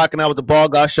that been rocking out with the Ball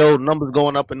Guy Show. Numbers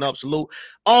going up and up. Salute.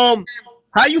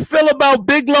 How you feel about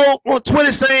Big Low on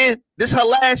Twitter saying this her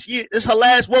last year? This her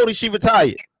last Woty. She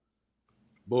retired.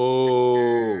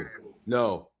 Boo.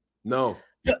 No.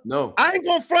 I ain't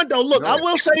gonna front though. Look, I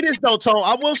will say this though, Tone.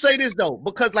 I will say this though,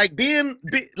 because like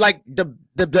like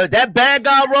that bad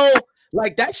guy role,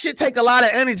 like that shit take a lot of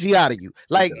energy out of you.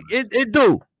 Like it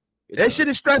do. That shit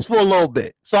is stressful a little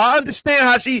bit. So I understand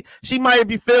how she might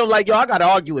be feeling like, yo, I gotta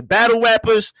argue with battle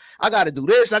rappers. I gotta do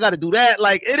this. I gotta do that.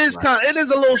 Like it is it is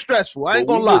a little stressful. I ain't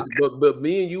gonna lie. But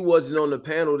me and you wasn't on the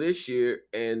panel this year,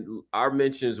 and our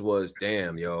mentions was,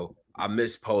 damn, yo, I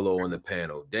miss Polo on the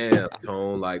panel. Damn,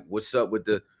 Tone, like, what's up with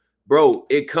the bro?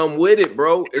 It come with it,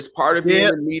 bro. It's part of being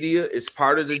in the media. It's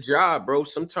part of the job, bro.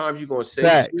 Sometimes you're gonna say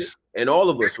shit, and all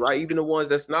of us, right? Even the ones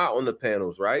that's not on the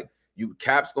panels, right? You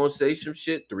Cap's gonna say some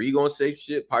shit, 3 gonna say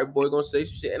shit, Pipe Boy gonna say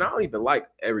some shit, and I don't even like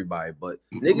everybody, but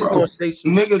niggas gonna say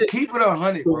some shit. Keep it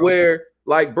 100, bro. Where,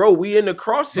 like, bro, we in the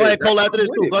crosshairs. Go ahead, Cole, after this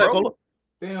too. Go ahead, Cole.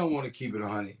 They don't want to keep it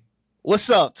 100. What's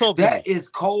up? Talk to that me. Is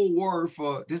cold word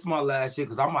for this. Is my last shit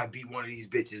because I might beat one of these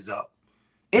bitches up.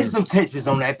 It's some tensions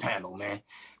on that panel, man.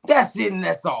 That's it, and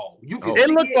that's all. You can it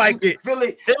looked like it. Feel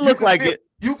it. It looked like it.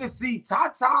 You can see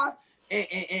Tata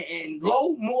and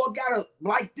Low more got a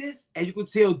like this, and you can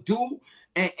tell Dude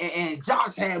and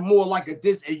Josh had more like a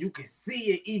this, and you can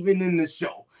see it even in the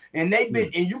show. And they've been,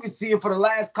 and you can see it for the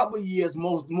last couple of years,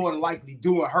 more than likely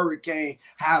doing Hurricane,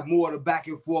 have more of the back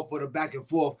and forth for the back and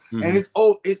forth. And it's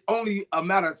only a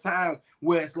matter of time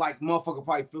where it's like motherfucker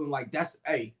probably feeling like that's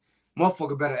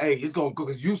motherfucker better it's gonna go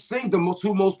because you seen the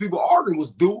two most people arguing was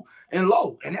Do and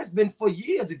Low, and that's been for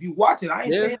years. If you watch it, I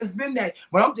ain't saying it's been that,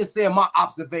 but I'm just saying my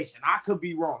observation. I could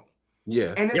be wrong.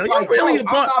 Yeah, and it's yo, like you're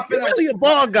really a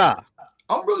ball guy.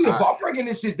 I'm really I'm breaking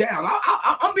this shit down.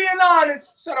 I'm being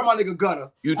honest. Shut up, my nigga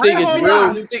Gunner. You think it's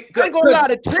real? You think I ain't gonna lie,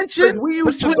 the tension. We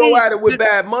used to go at it with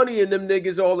Bad Money and them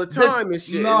niggas all the time and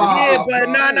shit. Yeah, but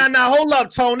nah. Hold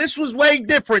up, Tone. This was way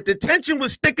different. The tension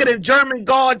was thicker than German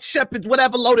guard, shepherds,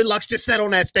 whatever Loaded Lux just said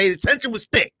on that stage. The tension was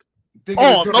thick.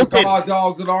 No guard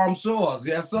dogs at armed shores.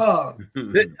 Yes, sir.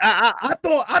 I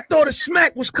thought a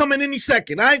smack was coming any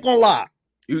second. I ain't gonna lie.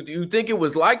 You think it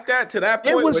was like that to that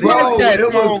point? It was like that.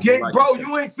 It was bro.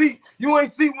 You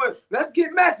ain't see what. Let's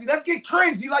get messy. Let's get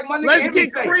cringy. Like my nigga Let's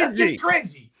get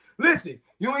cringy. Listen,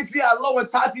 you ain't see how Low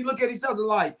and Tati look at each other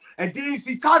like, and then you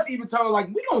see Tati even turn like,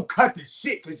 we gonna cut this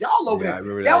shit because y'all over there.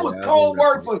 That was cold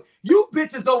word for you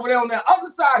bitches over there on that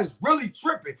other side is really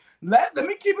tripping. Let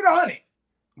me keep it 100.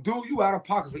 Dude, you out of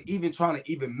pocket for even trying to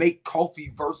even make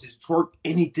Kofi versus Twerk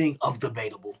anything of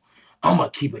debatable. I'm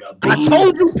gonna keep it up. I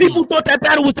told you people thought that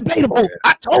battle was debatable.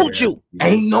 I told you.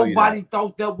 Ain't nobody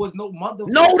thought that was no mother.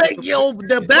 No,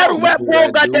 the battle rap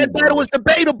world got that battle was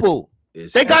debatable.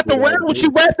 They got the round when she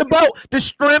rapped about the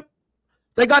strip.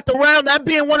 They got the round that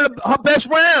being one of her best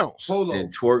rounds.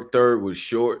 And Twerk third was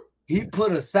short. He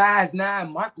put a size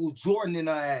 9 Michael Jordan in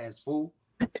her ass, fool.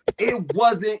 It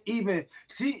wasn't even.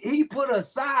 He put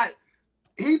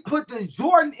the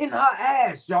Jordan in her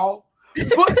ass, y'all.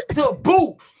 Foot to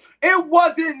boot. It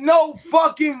wasn't no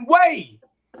fucking way.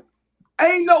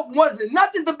 Wasn't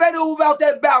nothing debatable about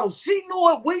that battle. She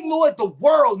knew it. We knew it. The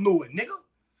world knew it, nigga.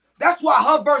 That's why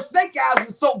her versus Snake Eyes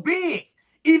was so big,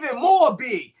 even more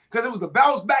big, because it was a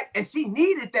bounce back, and she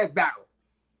needed that battle.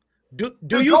 Do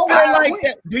you feel like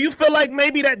that? Do you feel like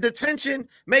maybe that the tension?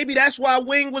 Maybe that's why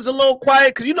Wing was a little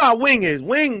quiet, because you know how Wing is.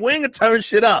 Wing will turn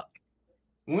shit up.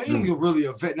 Wing is really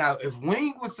a vet. Now, if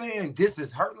Wing was saying this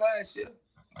is her last year,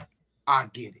 I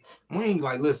get it. Wing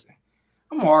like, listen,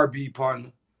 I'm an RB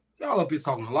partner. Y'all up here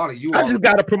talking a lot of you. I just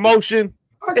got a promotion.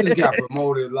 I just got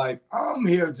promoted. Like, I'm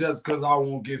here just because I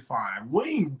won't get fined.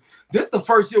 Wing, this the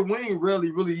first year Wing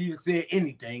really even said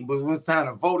anything, but when it's time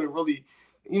to vote, it really,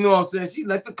 you know what I'm saying? She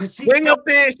let the cause she Wing up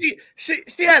there,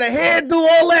 she had a hairdo,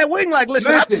 all that. Wing like,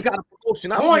 listen, I just got a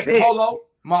promotion. Polo.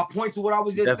 My point to what I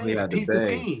was just saying. People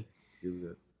seen.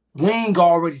 Wing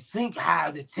already think how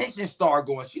the tension started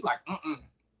going. She like,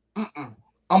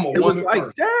 I'm a woman like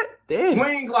first. That? Damn.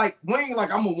 Wing like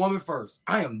I'm a woman first.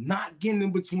 I am not getting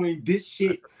in between this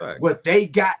shit, what they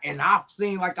got, and I've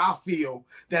seen like I feel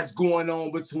that's going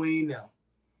on between them.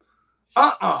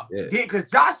 Yeah,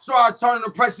 because Josh started turning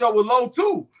the pressure up with Low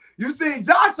too. You seen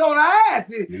Josh on her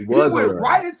ass. He went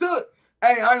right into it.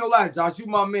 Hey, I ain't gonna lie, Josh, you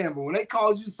my man, but when they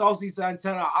called you Saucy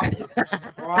Santana, I was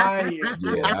crying.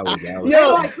 Yeah, that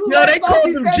was. Yo, they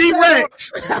called him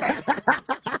G-Rex.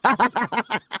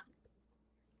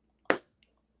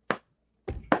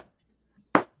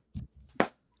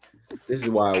 This is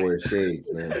why I wear shades,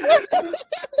 man.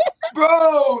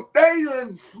 Bro, they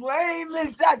just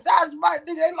flaming Josh. My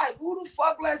nigga, they like, who the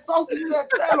fuck let Saucy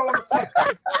Santana on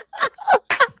the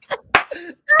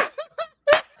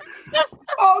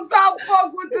Oh, stop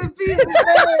fuck with the people,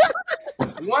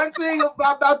 man. One thing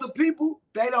about the people,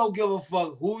 they don't give a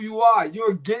fuck who you are.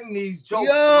 You're getting these jokes.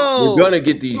 Yo, you're gonna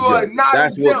get these jokes.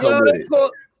 That's what comes with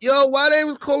it. Yo, why they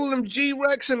was calling them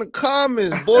G-Rex in the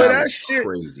comments, boy? That shit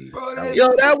crazy. Bro,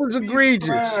 that was egregious.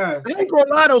 I ain't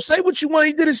gonna lie though. Say what you want.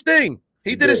 He did his thing.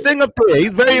 He did his thing up there.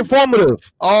 He's very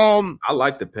informative. I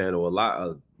like the panel a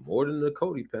lot, more than the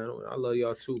Cody panel. I love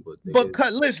y'all too, but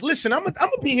listen, I'm gonna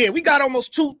be here. We got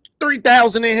almost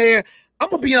 2,000-3,000 in here. I'm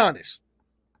gonna be honest,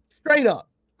 straight up.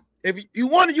 If you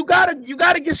want to, you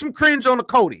gotta get some cringe on the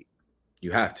Cody.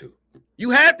 You have to. You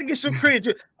have to get some cringe.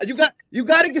 You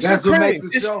gotta get some cringe.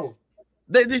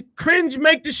 The cringe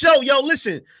make the show. Yo,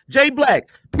 listen, Jay Black,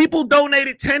 people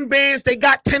donated 10 bands. They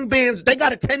got 10 bands. They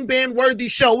got a 10-band worthy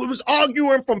show. It was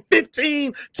arguing from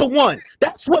 15 to 1.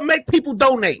 That's what make people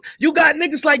donate. You got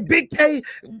niggas like Big K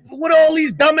with all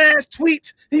these dumbass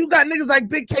tweets. You got niggas like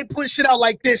Big K putting shit out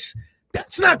like this.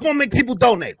 That's not gonna make people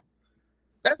donate.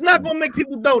 That's not gonna make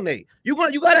people donate. You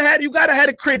gotta have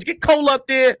the cringe. Get Cole up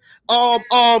there.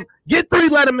 Get 3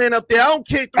 Letterman up there. I don't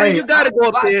care. You gotta go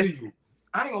up there.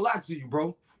 I ain't gonna lie to you,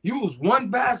 bro. You was one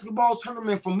basketball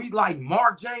tournament from me like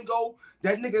Mark Django,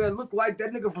 that nigga that looked like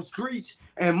that nigga from Screech,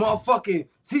 and motherfucking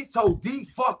Tito D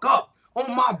fuck up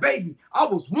on my baby. I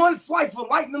was one flight from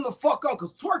lighting them the fuck up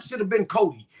because Twerk should have been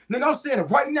Cody. Nigga, I'm saying it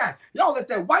right now. Y'all let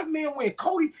that white man win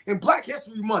Cody in Black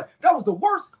History Month. That was the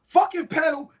worst fucking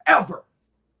panel ever.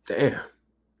 Damn.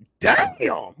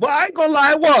 Well, I ain't gonna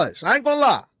lie, it was. I ain't gonna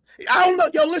lie. I don't know.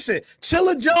 Yo, listen,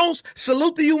 Chilla Jones,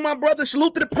 salute to you, my brother.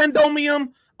 Salute to the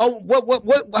Pendomium. Oh,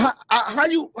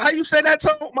 how you say that?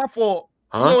 My fault.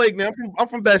 Huh? I'm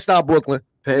from Bed-Stuy, Brooklyn.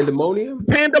 Pandemonium?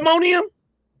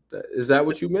 Is that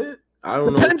what you meant? I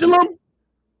don't know. Pendulum?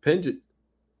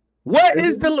 What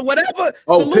is the whatever?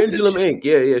 Oh, Pendulum Inc.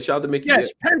 Yeah. Shout out to Mickey.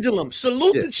 Yes, Pendulum.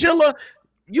 Salute to Chilla.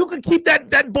 You can keep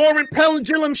that boring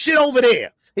pendulum shit over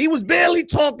there. He was barely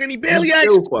talking. He barely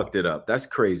still fucked it up. That's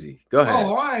crazy. Go ahead.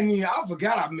 Oh, I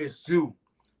forgot I missed you.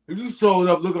 You showed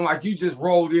up looking like you just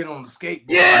rolled in on the skateboard.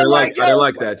 Yeah, I didn't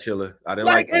like that, Chilla. I didn't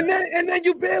like that. And then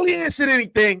you barely answered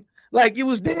anything. Like you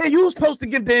was there. You was supposed to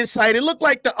give the insight. It looked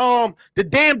like the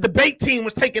damn debate team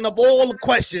was taking up all the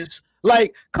questions.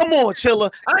 Like, come on,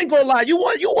 Chilla. I ain't gonna lie. You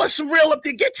want some real up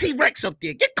there? Get T-Rex up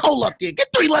there. Get Cole up there. Get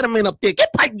 3 Letterman up there.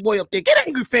 Get Pipe Boy up there. Get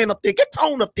Angry Fan up there. Get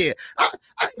Tone up there. I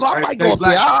might go up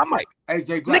there. I might. Hey,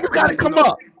 Jay Black. Niggas gotta come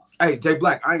up. Hey, Jay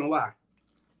Black. I ain't gonna lie.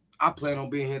 I plan on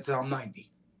being here till I'm 90.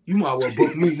 You might well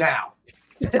book me now.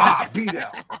 I'll be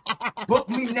there. Book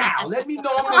me now. Let me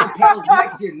know I'm on the panel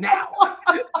next year now.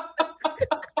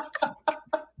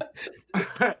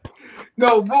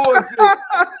 No bullshit.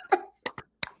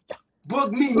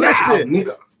 Book me now,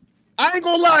 nigga. I ain't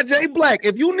gonna lie, Jay Black.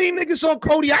 If you need niggas on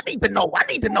Cody, I need to know. I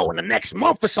need to know in the next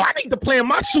month or so. I need to plan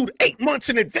my suit 8 months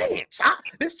in advance.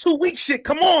 This 2-week shit.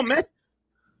 Come on, man.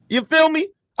 You feel me?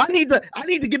 I need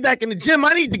to get back in the gym.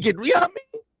 I need to get, you know what I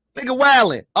mean? Nigga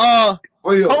wildin'.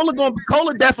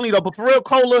 Cola definitely though, but for real,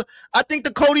 Cola, I think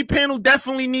the Cody panel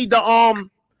definitely need to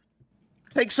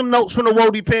take some notes from the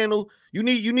Woty panel. You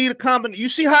need a combination. You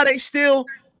see how they still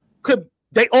could.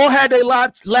 They all had their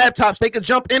laptops. They could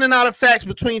jump in and out of facts,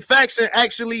 between facts and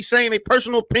actually saying a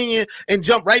personal opinion, and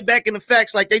jump right back into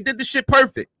facts. Like they did the shit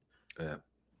perfect.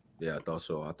 Yeah, I thought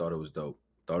so. I thought it was dope.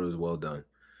 Thought it was well done.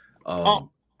 I'm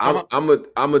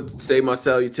gonna say my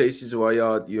salutations while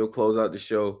y'all close out the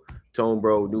show. Tone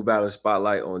Bro, New Battle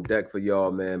Spotlight on deck for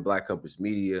y'all, man. Black Compass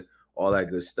Media, all that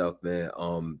good stuff, man.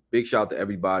 Big shout out to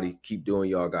everybody. Keep doing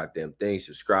y'all goddamn things.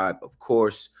 Subscribe, of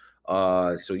course.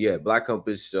 So yeah, Black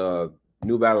Compass.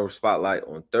 New Battle Spotlight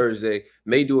on Thursday.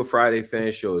 May do a Friday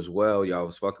fan show as well. Y'all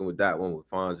was fucking with that one with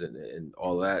Fonz and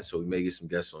all that. So we may get some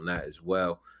guests on that as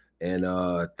well. And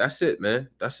that's it, man.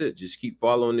 That's it. Just keep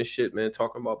following this shit, man.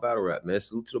 Talking about battle rap, man.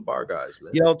 Salute to the bar guys,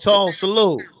 man. Yo, Tone,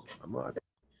 salute.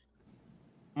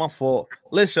 My fault.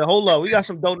 Listen, hold up. We got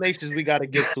some donations we got to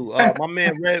get to. My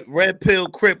man Red Pill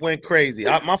Crip went crazy.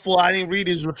 My fault. I didn't read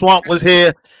his. Swamp was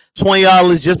here.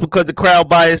 $20 just because the crowd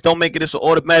bias don't make it. It's an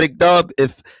automatic dub.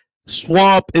 If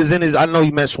Swamp is in his, I know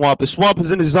you meant Swamp. If Swamp is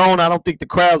in his zone, I don't think the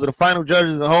crowds are the final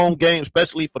judges of the home game,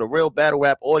 especially for the real battle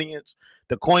rap audience.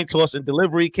 The coin toss and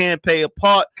delivery can pay a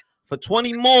part for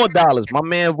 $20 more. My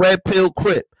man Red Pill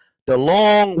Crip. The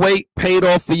long wait paid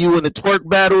off for you in the twerk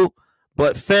battle,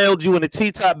 but failed you in the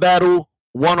T-top battle,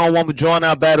 one-on-one with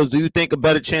drawn-out battles. Do you think a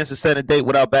better chance to set a date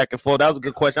without back and forth? That was a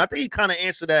good question. I think he kind of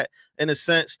answered that in a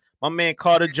sense. My man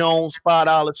Carter Jones,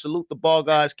 $5. Salute the ball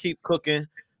guys. Keep cooking.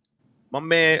 My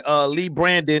man Lee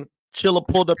Brandon, Chilla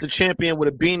pulled up the champion with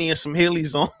a beanie and some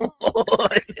Heelys on.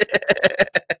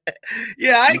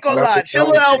 Yeah, I ain't gonna lie.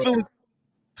 Chilla outfit was,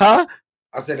 huh?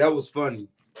 I said that was funny.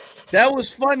 That was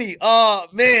funny.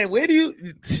 Man, where do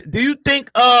you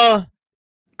think cause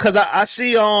I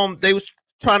see they was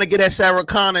trying to get at Sarah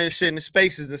Connor and shit in the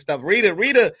spaces and stuff.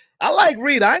 Rita, I like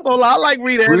Rita. I ain't gonna lie, I like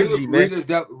Rita energy, man.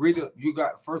 Rita, you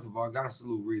got, first of all, I gotta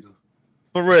salute Rita.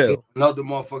 For real. Another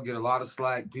motherfucker get a lot of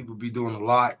slack. People be doing a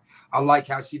lot. I like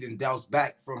how she didn't douse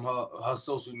back from her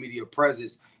social media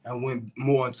presence and went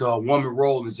more into a woman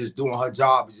role and just doing her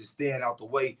job and just staying out the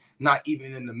way, not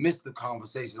even in the midst of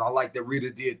conversations. I like that Rita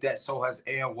did that. So has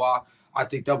ANY. I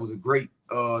think that was a great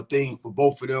thing for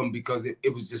both of them because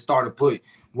it was just starting to put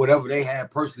whatever they had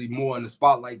personally more in the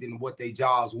spotlight than what their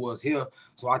jobs was here.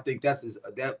 So I think that's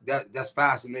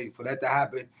fascinating for that to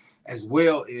happen. As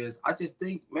well as I just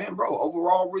think, man, bro,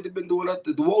 overall, really been doing that.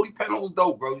 The Woty panel was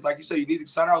dope, bro. Like you said, you need to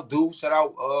shout out Dude, shout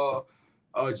out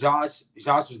Josh.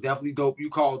 Josh was definitely dope.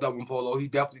 You called up on Polo. He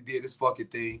definitely did his fucking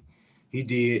thing. He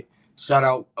did. Shout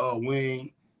out Wayne.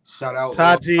 Shout out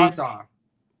Tati.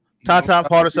 Tata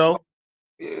part of so.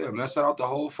 Yeah, man. Shout out the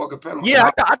whole fucking panel. Yeah,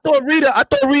 I thought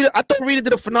Rita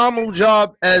did a phenomenal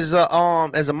job as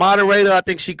a moderator. I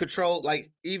think she controlled, like,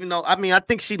 even though I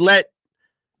think she let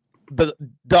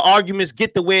the arguments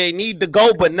get to where they need to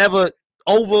go, but never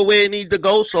over where it need to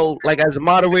go. So, like, as a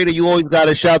moderator, you always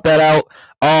gotta shout that out.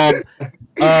 I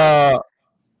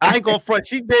ain't gonna front.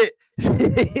 She did.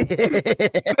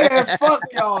 Man, fuck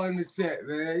y'all in the chat,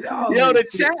 man. Yo, the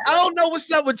chat. I don't know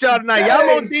what's up with y'all tonight. Y'all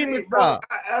on demon, bro.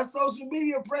 Our social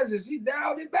media presence. She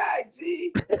down it back,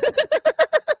 G.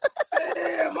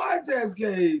 Damn, I just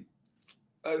gave.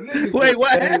 Wait,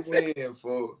 what happened?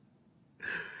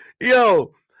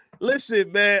 Yo.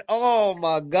 Listen, man. Oh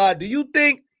my God. Do you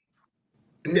think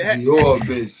that your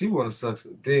bitch? She want to suck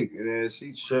some dick, man.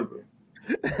 She tripping.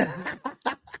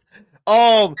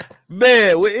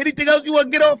 Man. Anything else you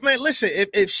want to get off, man? Listen,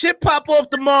 if shit pop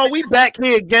off tomorrow, we back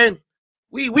here again.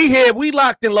 We here. We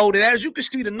locked and loaded. As you can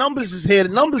see, the numbers is here. The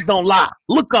numbers don't lie.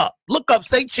 Look up.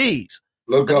 Say cheese.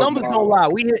 The numbers don't lie.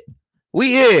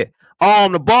 We here.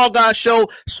 The Ball Guy Show.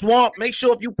 Swamp. Make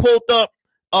sure if you pulled up.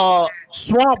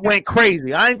 Swamp went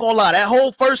crazy. I ain't gonna lie. That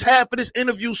whole first half of this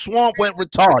interview, Swamp went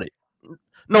retarded.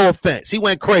 No offense. He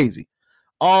went crazy.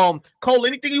 Cole,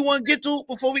 anything you want to get to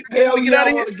before we get out of here?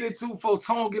 I want to get to for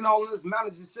Tone getting all this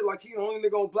manager shit like he the only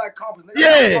nigga on Black Compass.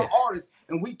 Nigga, yeah, artist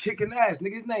and we kicking ass.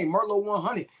 Nigga, his name Merlot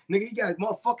 100. Nigga, he got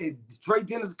motherfucking Dre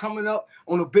Dennis coming up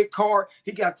on a big card.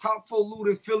 He got top 4 loot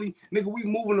in Philly. Nigga, we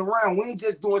moving around. We ain't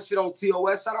just doing shit on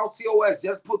TOS. Shout out TOS.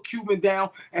 Just put Cuban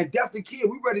down and Def the Kid.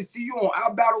 We ready to see you on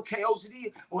Our Battle,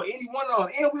 KOCD, or any one of them.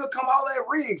 And we'll come all at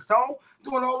RIGZ, Tone,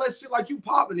 doing all that shit like you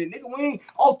popping it. Nigga, we ain't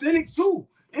authentic too.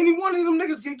 Any one of them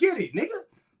niggas can get it, nigga.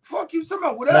 Fuck you talking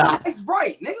about whatever it's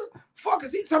bright, nigga. Fuck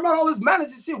is he talking about all this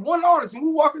managing shit? One artist and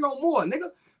we walking on more,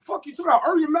 nigga. Fuck you talking about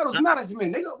Early Metals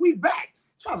management, nigga. We back.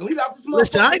 Trying to lead out this motherfucker.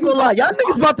 Listen, I ain't gonna lie. Y'all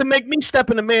niggas about to make me step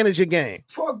in the manager game.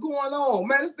 Fuck going on,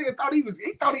 man. This nigga thought he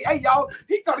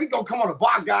thought he gonna come on the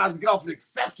bar guys and get off an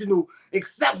exceptional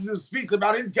speech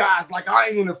about his guys like I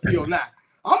ain't in the field now.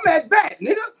 I'm at bat,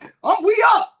 nigga. We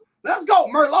up. Let's go,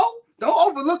 Merlot. Don't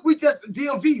overlook, we just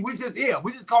DMV. We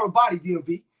just called a body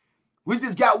DMV. We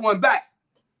just got one back.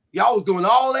 Y'all was doing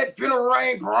all that Funeral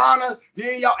Rain, Piranha,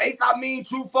 then y'all Ace I Mean,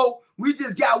 True Folk. We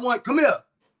just got one. Come here.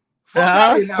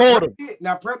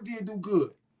 Now Prep did do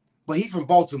good, but he from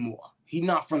Baltimore. He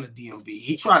not from the DMV.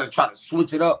 He try to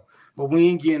switch it up, but we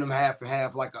ain't getting him half and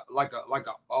half like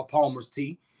a Palmer's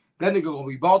tea. That nigga gonna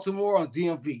be Baltimore or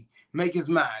DMV. Make his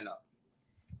mind up.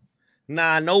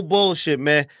 Nah, no bullshit,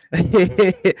 man.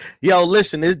 Yo,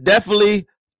 listen, it's definitely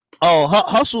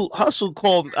Hustle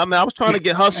called. I mean, I was trying to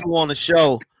get Hustle on the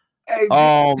show. Hey,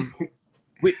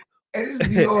 this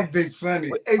Dior bitch funny.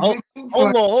 Hey, hold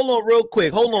on, real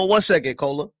quick. Hold on 1 second,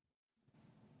 Cola.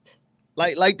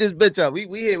 Like this bitch up. We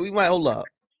here. We might hold up.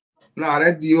 Nah,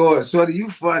 that Dior, shorty, you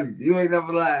funny. You ain't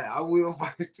never lied. I will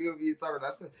still be talking.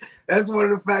 That's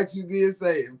one of the facts you did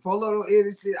say. If Polo don't hear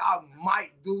this shit, I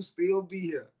might still be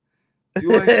here.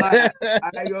 You ain't lying. I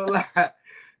ain't gonna lie.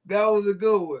 That was a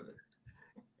good one.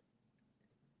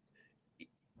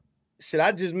 Shit,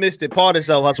 I just missed it. Part of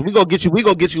so Hustle. We gonna get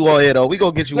you all here though. We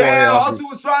gonna get you all here. Hustle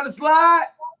was trying to slide.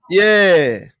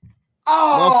 Yeah.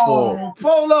 Oh,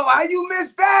 Polo, how you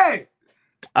missed that?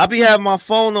 I be having my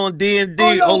phone on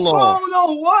D&D. Hold on. Phone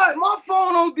on what? My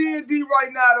phone on D&D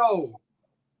right now though.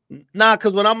 Nah,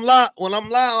 cause when I'm live,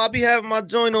 I be having my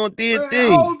joint on D&D.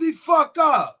 Hold the fuck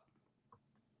up.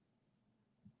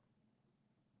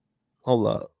 Hold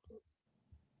up.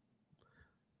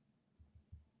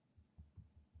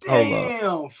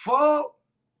 Damn, fuck.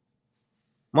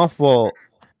 My fault.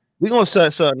 We gonna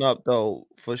set something up though,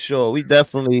 for sure. We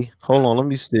definitely. Hold on, let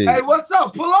me see. Hey, what's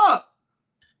up? Pull up.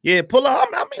 Yeah, pull up.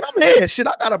 I mean, I'm here. Shit,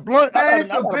 I got a blunt. Hey, it's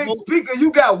a big speaker.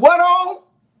 You got what on?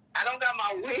 I don't got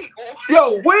my wig on.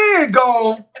 Yo, wig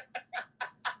on.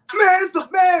 Man, it's the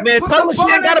man. Man, tell her she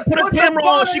ain't gotta put a camera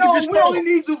on. She can just we only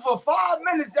need you for 5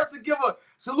 minutes just to give her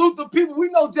Salute the people. We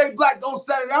know Jay Black don't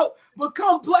set it out, but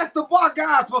come bless the bar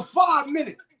guys for 5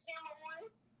 minutes.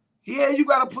 Yeah, you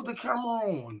gotta put the camera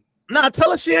on. Nah, tell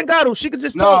her she ain't got to. She could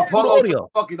just Nah, talk through the Polo,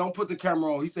 audio. fuck it, don't put the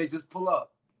camera on. He said just pull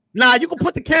up. Nah, you can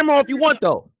put the camera on if you want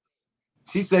though.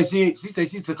 She said she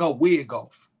took her wig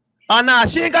off. Nah,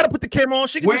 she ain't got to put the camera on.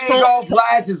 She can Wig just talk. off,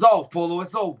 flash is off, Polo.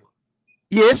 It's over.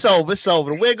 Yeah, it's over. It's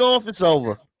over. The wig off. It's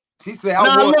over. She said,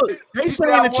 Look, they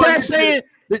saying the chat saying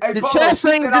the chat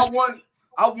saying just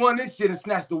I won this shit and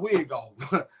snatched the wig off.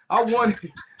 I won.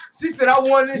 She said I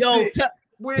won this shit.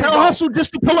 Tell Hustle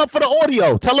just to pull up for the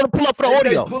audio. Tell her to pull up for the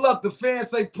audio. Pull up. The fans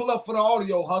say pull up for the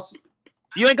audio, Hustle.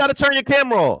 You ain't got to turn your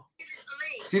camera off.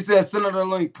 She said send her the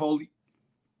link, Polly.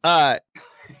 All right.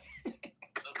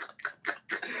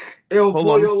 El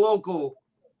Pollo Loco.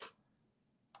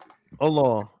 Hold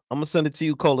on. I'm gonna send it to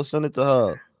you, Cola. Send it to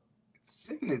her.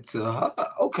 Send it to her.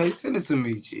 Okay, send it to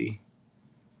me, G.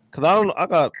 Cause I don't know. I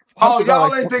got.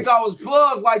 Y'all ain't think I was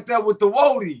plugged like that with the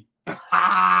Woty.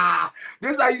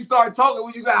 This is how you start talking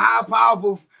when you got high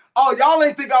powerful. Oh, y'all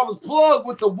ain't think I was plugged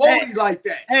with the Woty like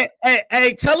that.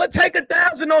 Hey, tell her take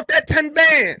 1,000 off that 10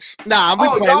 bands. Nah,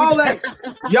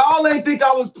 y'all ain't think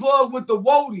I was plugged with the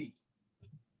Woty.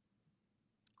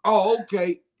 Oh,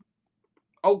 okay.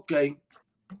 Okay.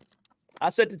 I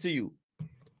sent it to you.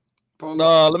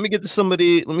 Let me get to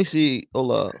somebody. Let me see.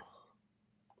 Hold up.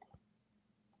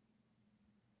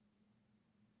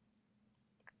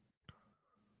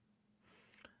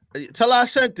 Tell her I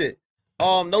sent it.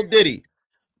 No Diddy.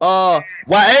 While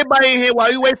everybody in here, while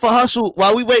we wait for Hustle for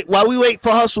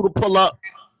Hustle to pull up,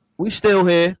 we still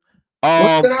here.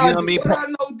 What did I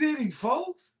know Diddy,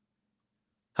 folks?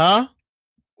 Huh?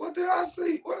 What did I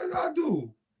say? What did I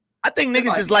do? I think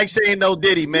niggas just like saying no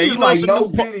Diddy, man. You like no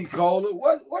Diddy, Cola.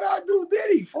 What I do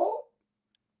Diddy for?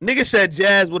 Nigga said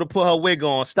Jazz would have put her wig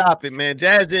on. Stop it, man.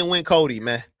 Jazz didn't win Cody,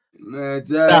 man. Man,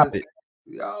 Jazz. Stop it.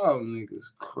 Y'all niggas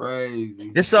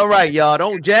crazy. It's all right, y'all.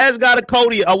 Don't Jazz got a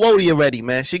Woty already,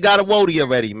 man. She got a Woty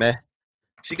already, man.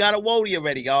 She got a Woty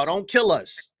already, y'all. Don't kill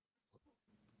us.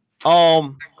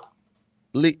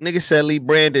 Nigga said Lee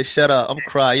Brandon, shut up. I'm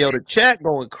crying. Yo, the chat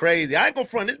going crazy. I ain't gonna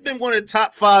front. It's been one of the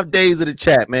top 5 days of the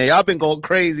chat, man. Y'all been going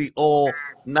crazy all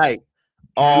night.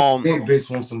 That bitch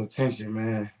wants some attention,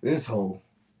 man. This hoe,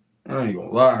 I ain't gonna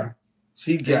lie.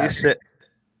 She got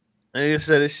nigga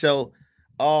said this show.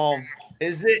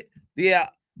 Is it? Yeah,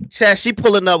 chat. She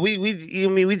pulling up. We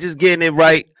just getting it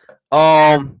right.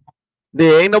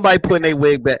 There ain't nobody putting their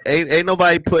wig back. Ain't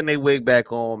nobody putting their wig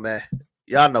back on, man.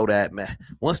 Y'all know that, man.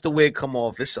 Once the wig come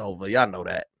off, it's over. Y'all know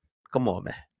that. Come on,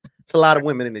 man. It's a lot of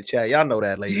women in the chat. Y'all know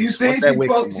that, ladies. You see,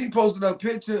 she posted a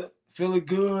picture, feeling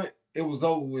good. It was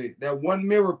over with. That one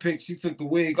mirror pic, she took the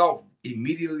wig off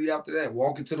immediately after that.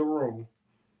 Walking to the room.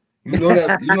 You know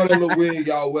that little wig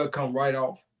y'all wear come right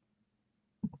off.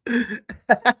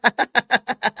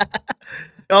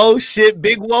 Oh shit,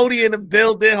 Big Woty in the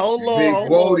building. Hold on, Big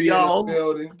Woty in the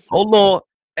building. Hold on.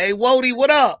 Hey Woty, what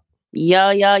up?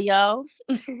 Yo.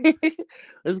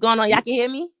 What's going on? Y'all can hear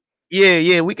me?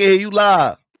 Yeah, we can hear you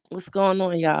live. What's going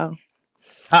on, y'all?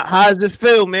 How does it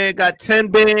feel, man? Got 10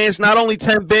 bands, not only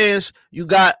 10 bands, you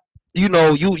got, you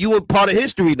were part of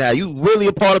history now. You really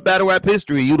a part of battle rap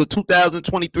history. You the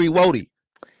 2023 Woty.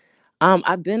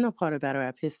 I've been a part of battle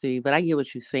rap history, but I get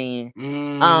what you're saying. You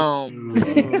know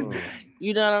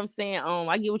what I'm saying?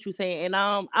 I get what you're saying, and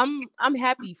I'm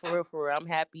happy for real. I'm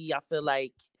happy. I feel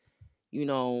like,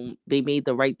 they made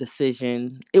the right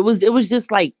decision. It was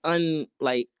just like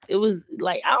it was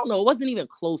like, I don't know, it wasn't even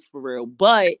close for real,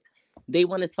 but they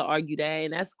wanted to argue that,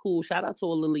 and that's cool. Shout out to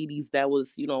all the ladies that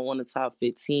was, on the top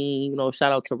 15.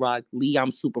 Shout out to Rock Lee.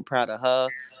 I'm super proud of her.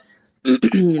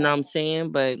 You know what I'm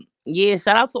saying? But yeah,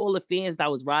 shout out to all the fans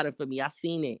that was riding for me. I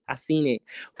seen it.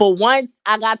 For once,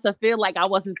 I got to feel like I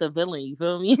wasn't the villain. You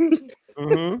feel me?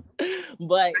 Mm-hmm.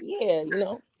 But yeah,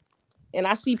 and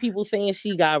I see people saying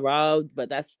she got robbed, but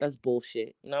that's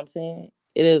bullshit. You know what I'm saying?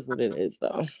 It is what it is,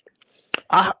 though.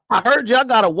 I heard y'all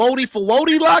got a Woty for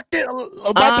Woty locked in,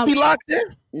 about to be locked in.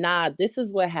 Nah, this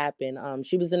is what happened.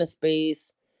 She was in a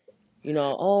space,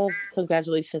 oh,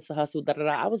 congratulations to Hustle.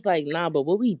 I was like, nah, but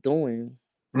what we doing?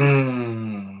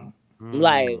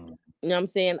 Like, you know what I'm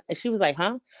saying? And she was like,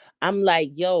 huh? I'm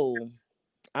like, yo,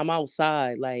 I'm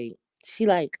outside. Like, she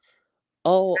like,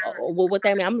 oh, well, what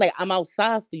that mean? I'm like, I'm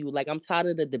outside for you. Like, I'm tired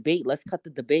of the debate. Let's cut the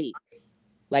debate.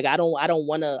 Like, I don't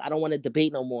wanna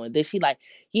debate no more. And then she like,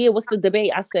 yeah, what's the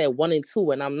debate? I said 1 and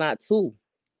 2, and I'm not 2.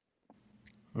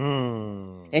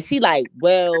 And she like,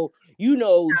 well,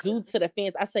 due to the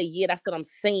fans. I say, yeah, that's what I'm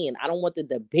saying. I don't want the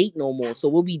debate no more. So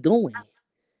what we doing?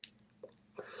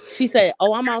 She said,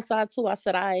 oh, I'm outside too. I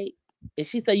said, all right. And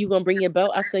she said, "You gonna bring your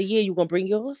belt?" I said, "Yeah." "You gonna bring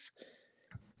yours?"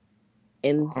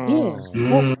 And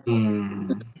yeah.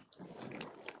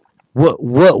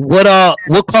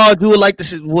 What card you would like to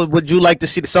see? Would you like to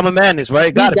see the Summer Madness? Right,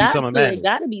 it gotta be Summer Madness. It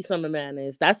gotta be Summer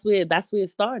Madness. That's where it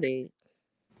started.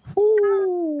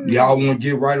 Y'all want to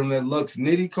get right on that Lux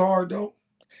Nitty card though?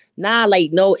 Nah,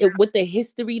 like no, with the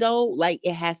history though, like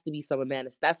it has to be Summer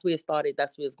Madness. That's where it started.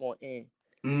 That's where it's going to end.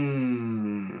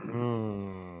 Damn.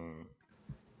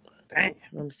 You know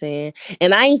what I'm saying?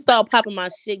 And I ain't start popping my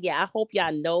shit yet. I hope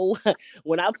y'all know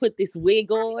when I put this wig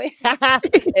on and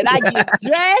I get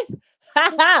dressed.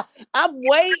 I'm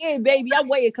waiting, baby. I'm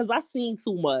waiting because I seen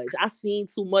too much. I seen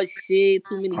too much shit,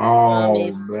 too many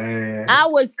comments. Man. I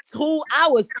was too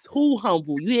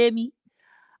humble. You hear me?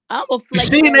 I'm a flex.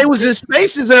 You seen they was in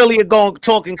spaces earlier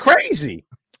talking crazy.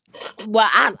 Well,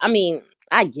 I mean,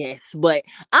 I guess, but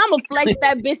I'ma flex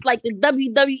that bitch like the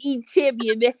WWE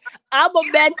champion, man. I'ma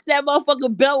match that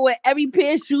motherfucking belt with every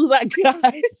pair of shoes I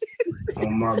got. Oh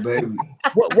my baby.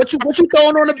 What you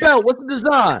throwing on the belt? What's the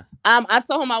design? I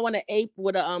told him I want an ape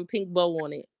with a pink bow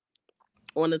on it,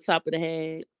 on the top of the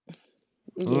head.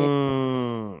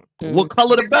 Yeah. What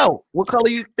color the belt? What color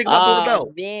you think about doing the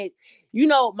belt? Man, you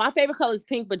know my favorite color is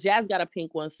pink, but Jazz got a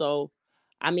pink one, so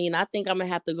I mean I think I'm gonna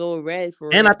have to go with red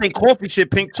for. And I think coffee shit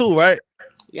pink too, right?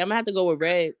 Yeah, I'm gonna have to go with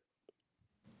red.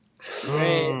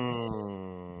 Red.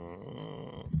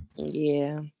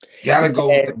 Yeah. Gotta go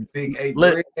with the big ape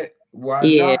red. Why not?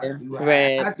 You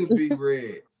red. have to be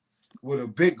red. With a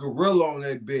big gorilla on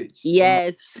that bitch.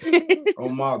 Yes.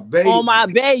 On my baby. On my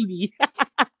baby.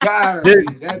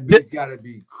 That bitch gotta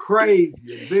be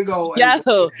crazy. A big old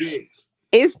bitch.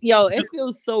 It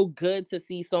feels so good to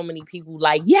see so many people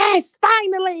like, yes,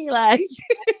 finally, like.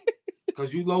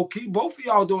 Cause you low key, both of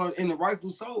y'all doing in the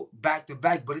rightful soul back to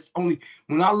back. But it's only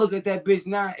when I look at that bitch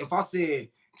now. If I said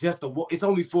it's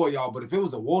only for y'all. But if it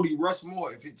was a Woty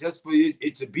Rushmore, if it just for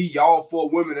it to be y'all 4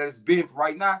 women that's been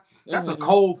right now, that's a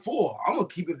cold 4. I'm gonna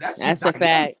keep it. That's a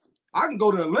fact. I can go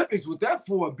to the Olympics with that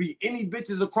 4 and beat any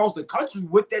bitches across the country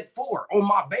with that 4 on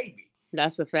my baby.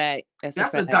 That's a fact. That's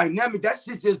a dynamic. That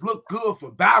shit just look good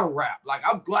for battle rap. Like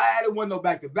I'm glad it wasn't no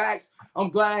back to backs. I'm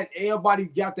glad everybody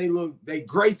got they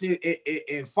grace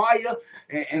in fire.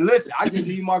 And listen, I just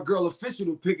need my girl official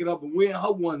to pick it up and win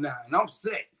her one now, and I'm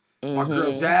set. My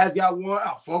girl Jazz got one.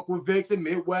 I fuck with Vixen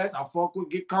Midwest. I fuck with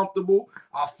Get Comfortable.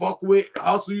 I fuck with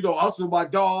Hustle. Hustle my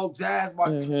dog Jazz.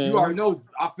 You already know.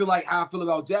 I feel like how I feel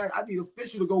about Jazz. I need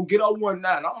official to go get her one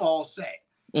now, and I'm all set.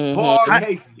 Hard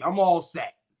Casey, I'm all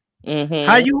set.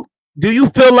 Do you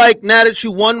feel like now that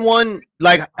you won one,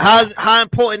 like how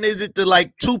important is it to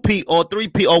like 2-peat or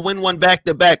 3-peat or win one back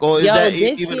to back? Or is that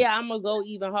this year I'm gonna go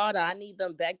even harder. I need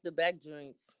them back to back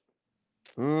joints.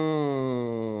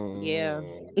 Yeah.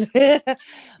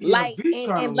 Like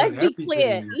and let's be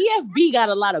clear, EFB got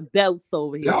a lot of belts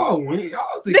over here. Y'all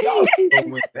think y'all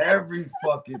win every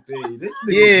fucking thing.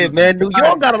 Man, New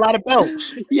York got a lot of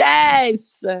belts.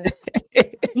 Yes.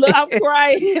 Look, I'm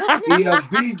crying.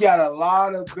 EFB got a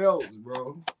lot of belts,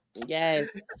 bro. Yes.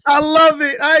 I love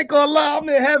it. I ain't gonna lie, I'm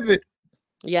in heaven.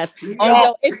 Yes.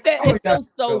 It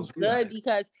feels so good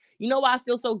because you know why I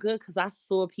feel so good? Because I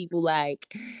saw people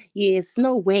like, yeah, it's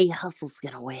no way Hustle's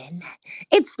gonna win.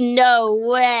 It's no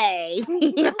way. So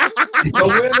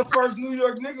when the first New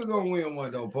York nigga gonna win one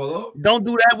though, Polo? Don't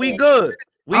do that. We good.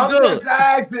 I'm just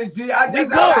asking, G. I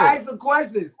just asked the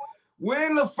questions.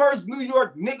 When the first New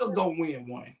York nigga gonna win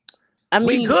one? I mean,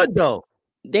 we good though.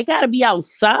 They gotta be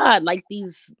outside like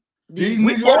these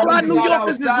all our New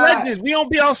Yorkers is legends. We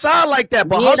don't be outside like that.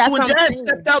 But Hustle and Jazz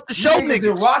stepped out to show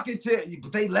niggas. Rocket chair,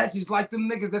 but they legends like them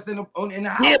niggas that's in the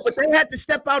house. Yeah, but they had to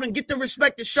step out and get the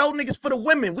respect to show niggas for the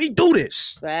women. We do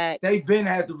this. Fact. They been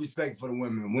had the respect for the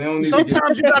women. We don't.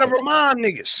 Sometimes you gotta remind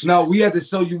niggas. No, we have to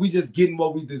show you. We just getting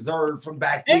what we deserve from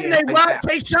back then. And they robbed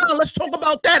K-Shine. Let's talk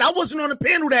about that. I wasn't on the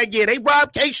panel that year. They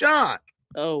robbed K-Shine.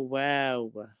 Oh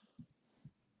wow.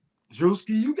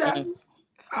 Drewski, you got it.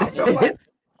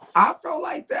 I felt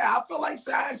like that. I feel like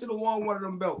Shine should have won one of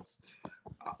them belts.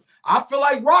 I feel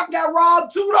like Rock got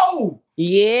robbed too, though.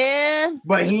 Yeah.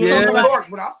 But he in New York.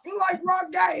 But I feel like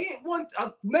Rock got hit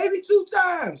maybe 2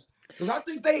 times. Because I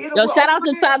think they hit him. Yo, shout out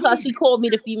to Tata. She called me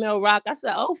the female Rock. I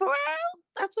said, oh, for real?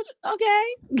 That's what, okay.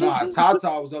 Nah,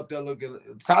 Tata was up there looking.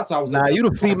 Tata was up there. You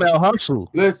the female Hustle.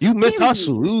 Listen, you miss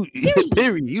Hustle.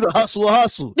 Period. You the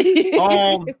Hustle.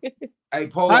 Hey,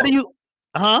 Paul. How do you,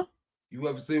 You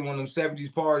ever seen one of them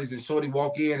 70s parties and Shorty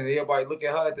walk in and everybody look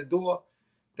at her at the door?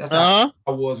 That's how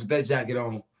I was with that jacket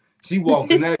on. She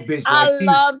walked in that bitch I like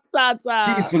love she was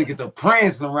Tata. finna get the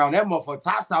prancing around. That motherfucker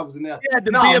Tata was in there. He had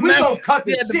the Nah, we BMF. gonna cut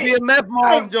He the had the shit. BMF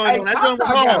mom joint on. That joint was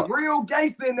Tata got hard. real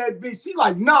gangster in that bitch. She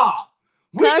like, nah,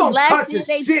 we Because gonna last cut year the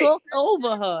they shit. took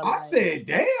over her. I Like, said,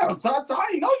 damn, Tata, I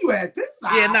didn't know you had this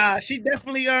side. Yeah, nah, she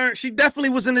definitely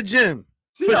was in the gym.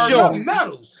 She for earned sure. them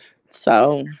medals.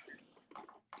 so,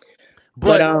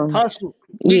 But Hustle,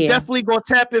 we yeah. definitely gonna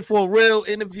tap in for a real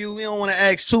interview. We don't want to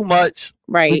ask too much.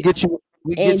 Right. We get you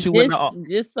in the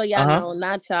just so y'all know,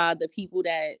 not y'all, the people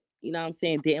that, you know what I'm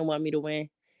saying, didn't want me to win.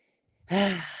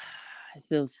 It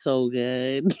feels so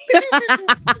good.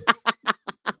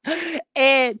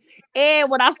 and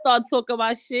when I start talking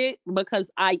about shit, because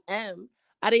I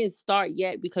didn't start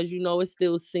yet because it's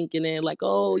still sinking in, like,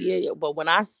 oh yeah. But when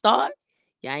I start,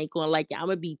 y'all ain't gonna like it. I'm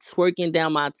gonna be twerking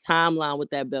down my timeline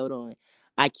with that belt on.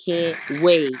 I can't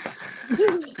wait.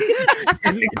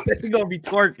 You're gonna be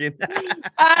twerking.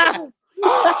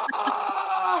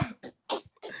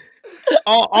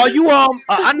 Are you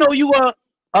I know you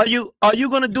are you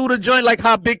gonna do the joint like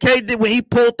how Big K did when he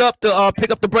pulled up to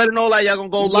pick up the bread and all that? Y'all gonna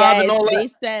go live and all that? They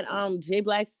said Jay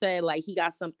Black said like he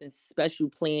got something special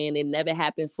planned. It never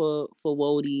happened for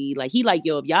Woty. Like he like,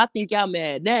 yo, if y'all think y'all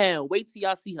mad now, wait till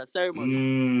y'all see her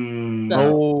ceremony.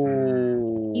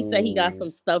 So he said he got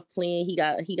some stuff planned. He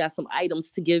got some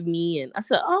items to give me, and I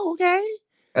said, oh, okay.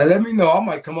 And let me know. I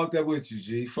might come up there with you,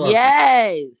 G. Fuck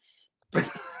yes.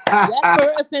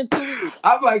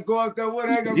 I might go up there with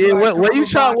her. Yeah, where you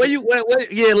trying?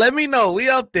 Yeah, let me know. We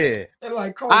up there.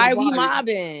 Like, all right, we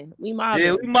mobbing.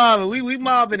 Yeah, we mobbing. We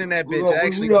mobbing in that bitch.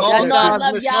 Actually, I know I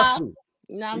love y'all.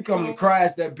 We come to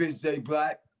crash that bitch, Jay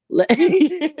Black.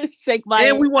 Shake my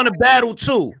and we want to battle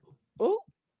too. Oh,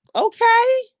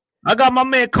 okay. I got my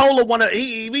man Cola.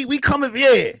 We coming?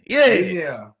 Yeah.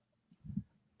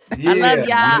 I love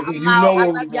y'all. You know I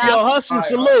love y'all. Yo, Hustle,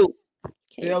 salute.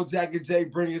 Tell Jack and Jay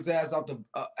bring his ass out the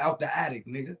attic,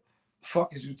 nigga.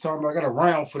 Fuck is you talking about? I got a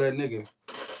round for that nigga.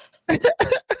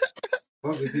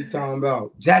 What is he talking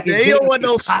about? Jack and Jay don't want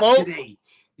no smoke. Today.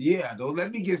 Yeah, don't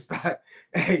let me get started.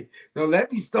 Hey, don't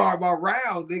let me start my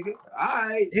round, nigga. All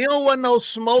right. He don't want no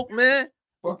smoke, man.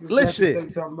 Listen,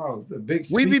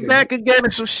 we be back again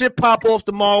and some shit pop off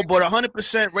tomorrow, but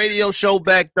 100% radio show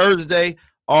back Thursday.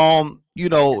 Salute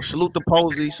to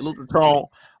Posey, salute to Tone.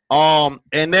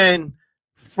 And then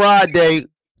Friday,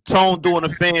 Tone doing a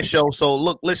fan show. So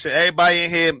look, listen, everybody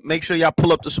in here, make sure y'all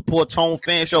pull up to support Tone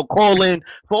fan show. Call in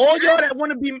for all y'all that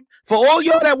want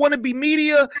to be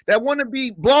media, that want to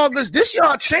be bloggers. This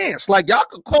y'all chance. Like y'all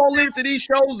could call into these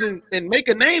shows and make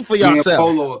a name for yourself.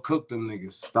 Polo will cook them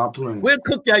niggas. Stop playing. We'll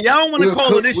cook y'all. Y'all don't want to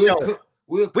call this show.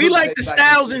 We like the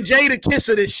Styles and Jay the kiss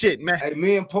of this shit, man. Hey,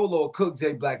 me and Polo will cook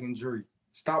Jay Black and Dre.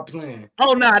 Stop playing.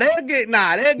 Oh, they'll get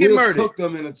murdered. Cook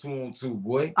them in a 2-on-2,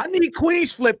 boy. I need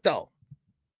Queens flip though.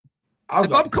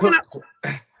 If I'm coming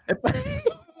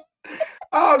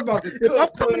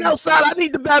outside, I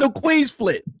need to battle Queens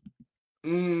flip.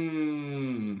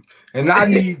 And I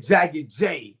need Jagged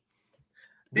J.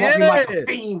 Walking like a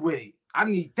fiend with it. I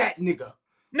need that nigga.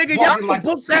 Nigga, y'all can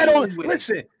book that on.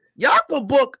 Listen, y'all can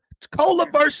book Cola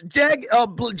versus Jagged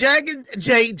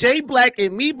J Black,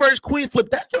 and me versus Queen Flip.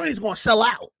 That joint is gonna sell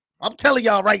out. I'm telling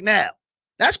y'all right now.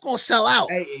 That's gonna sell out.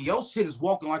 Hey, your shit is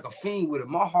walking like a fiend with it.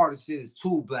 My hardest shit is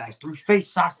 2 blasts, 3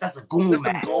 face shots. That's a goon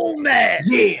match. Goon match.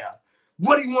 Yeah.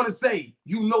 What do you want to say?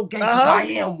 You know, gangsters, I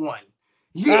am one.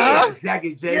 Yeah,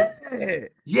 Jagged J.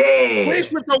 Yeah. Queen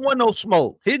Flip don't want no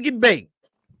smoke. He'll get baked.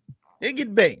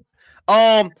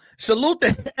 Salute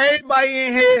to everybody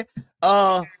in here.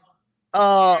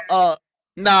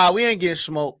 Nah, we ain't getting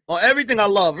smoked. On everything I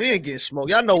love, we ain't getting smoked.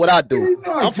 Y'all know what I do.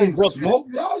 I'm from Brooklyn.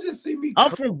 Y'all just see me.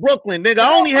 I'm from Brooklyn, nigga.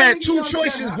 I only had 2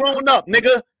 choices growing up,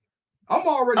 nigga. I'm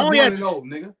already 1-0,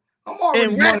 nigga. I'm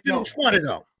already 1-0. One of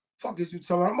them. Fuck is you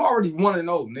telling me? I'm already 1-0,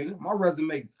 nigga. My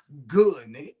resume good,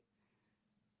 nigga.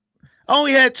 I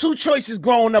only had 2 choices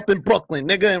growing up in Brooklyn,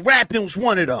 nigga, and rapping was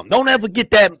one of them. Don't ever get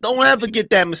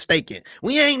that mistaken.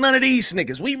 We ain't none of these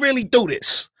niggas. We really do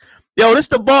this. Yo, this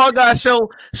the Ball Guy Show.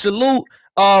 Salute.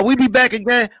 We be back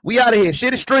again. We out of here.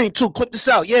 Share the stream too. Clip this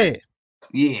out. Yeah.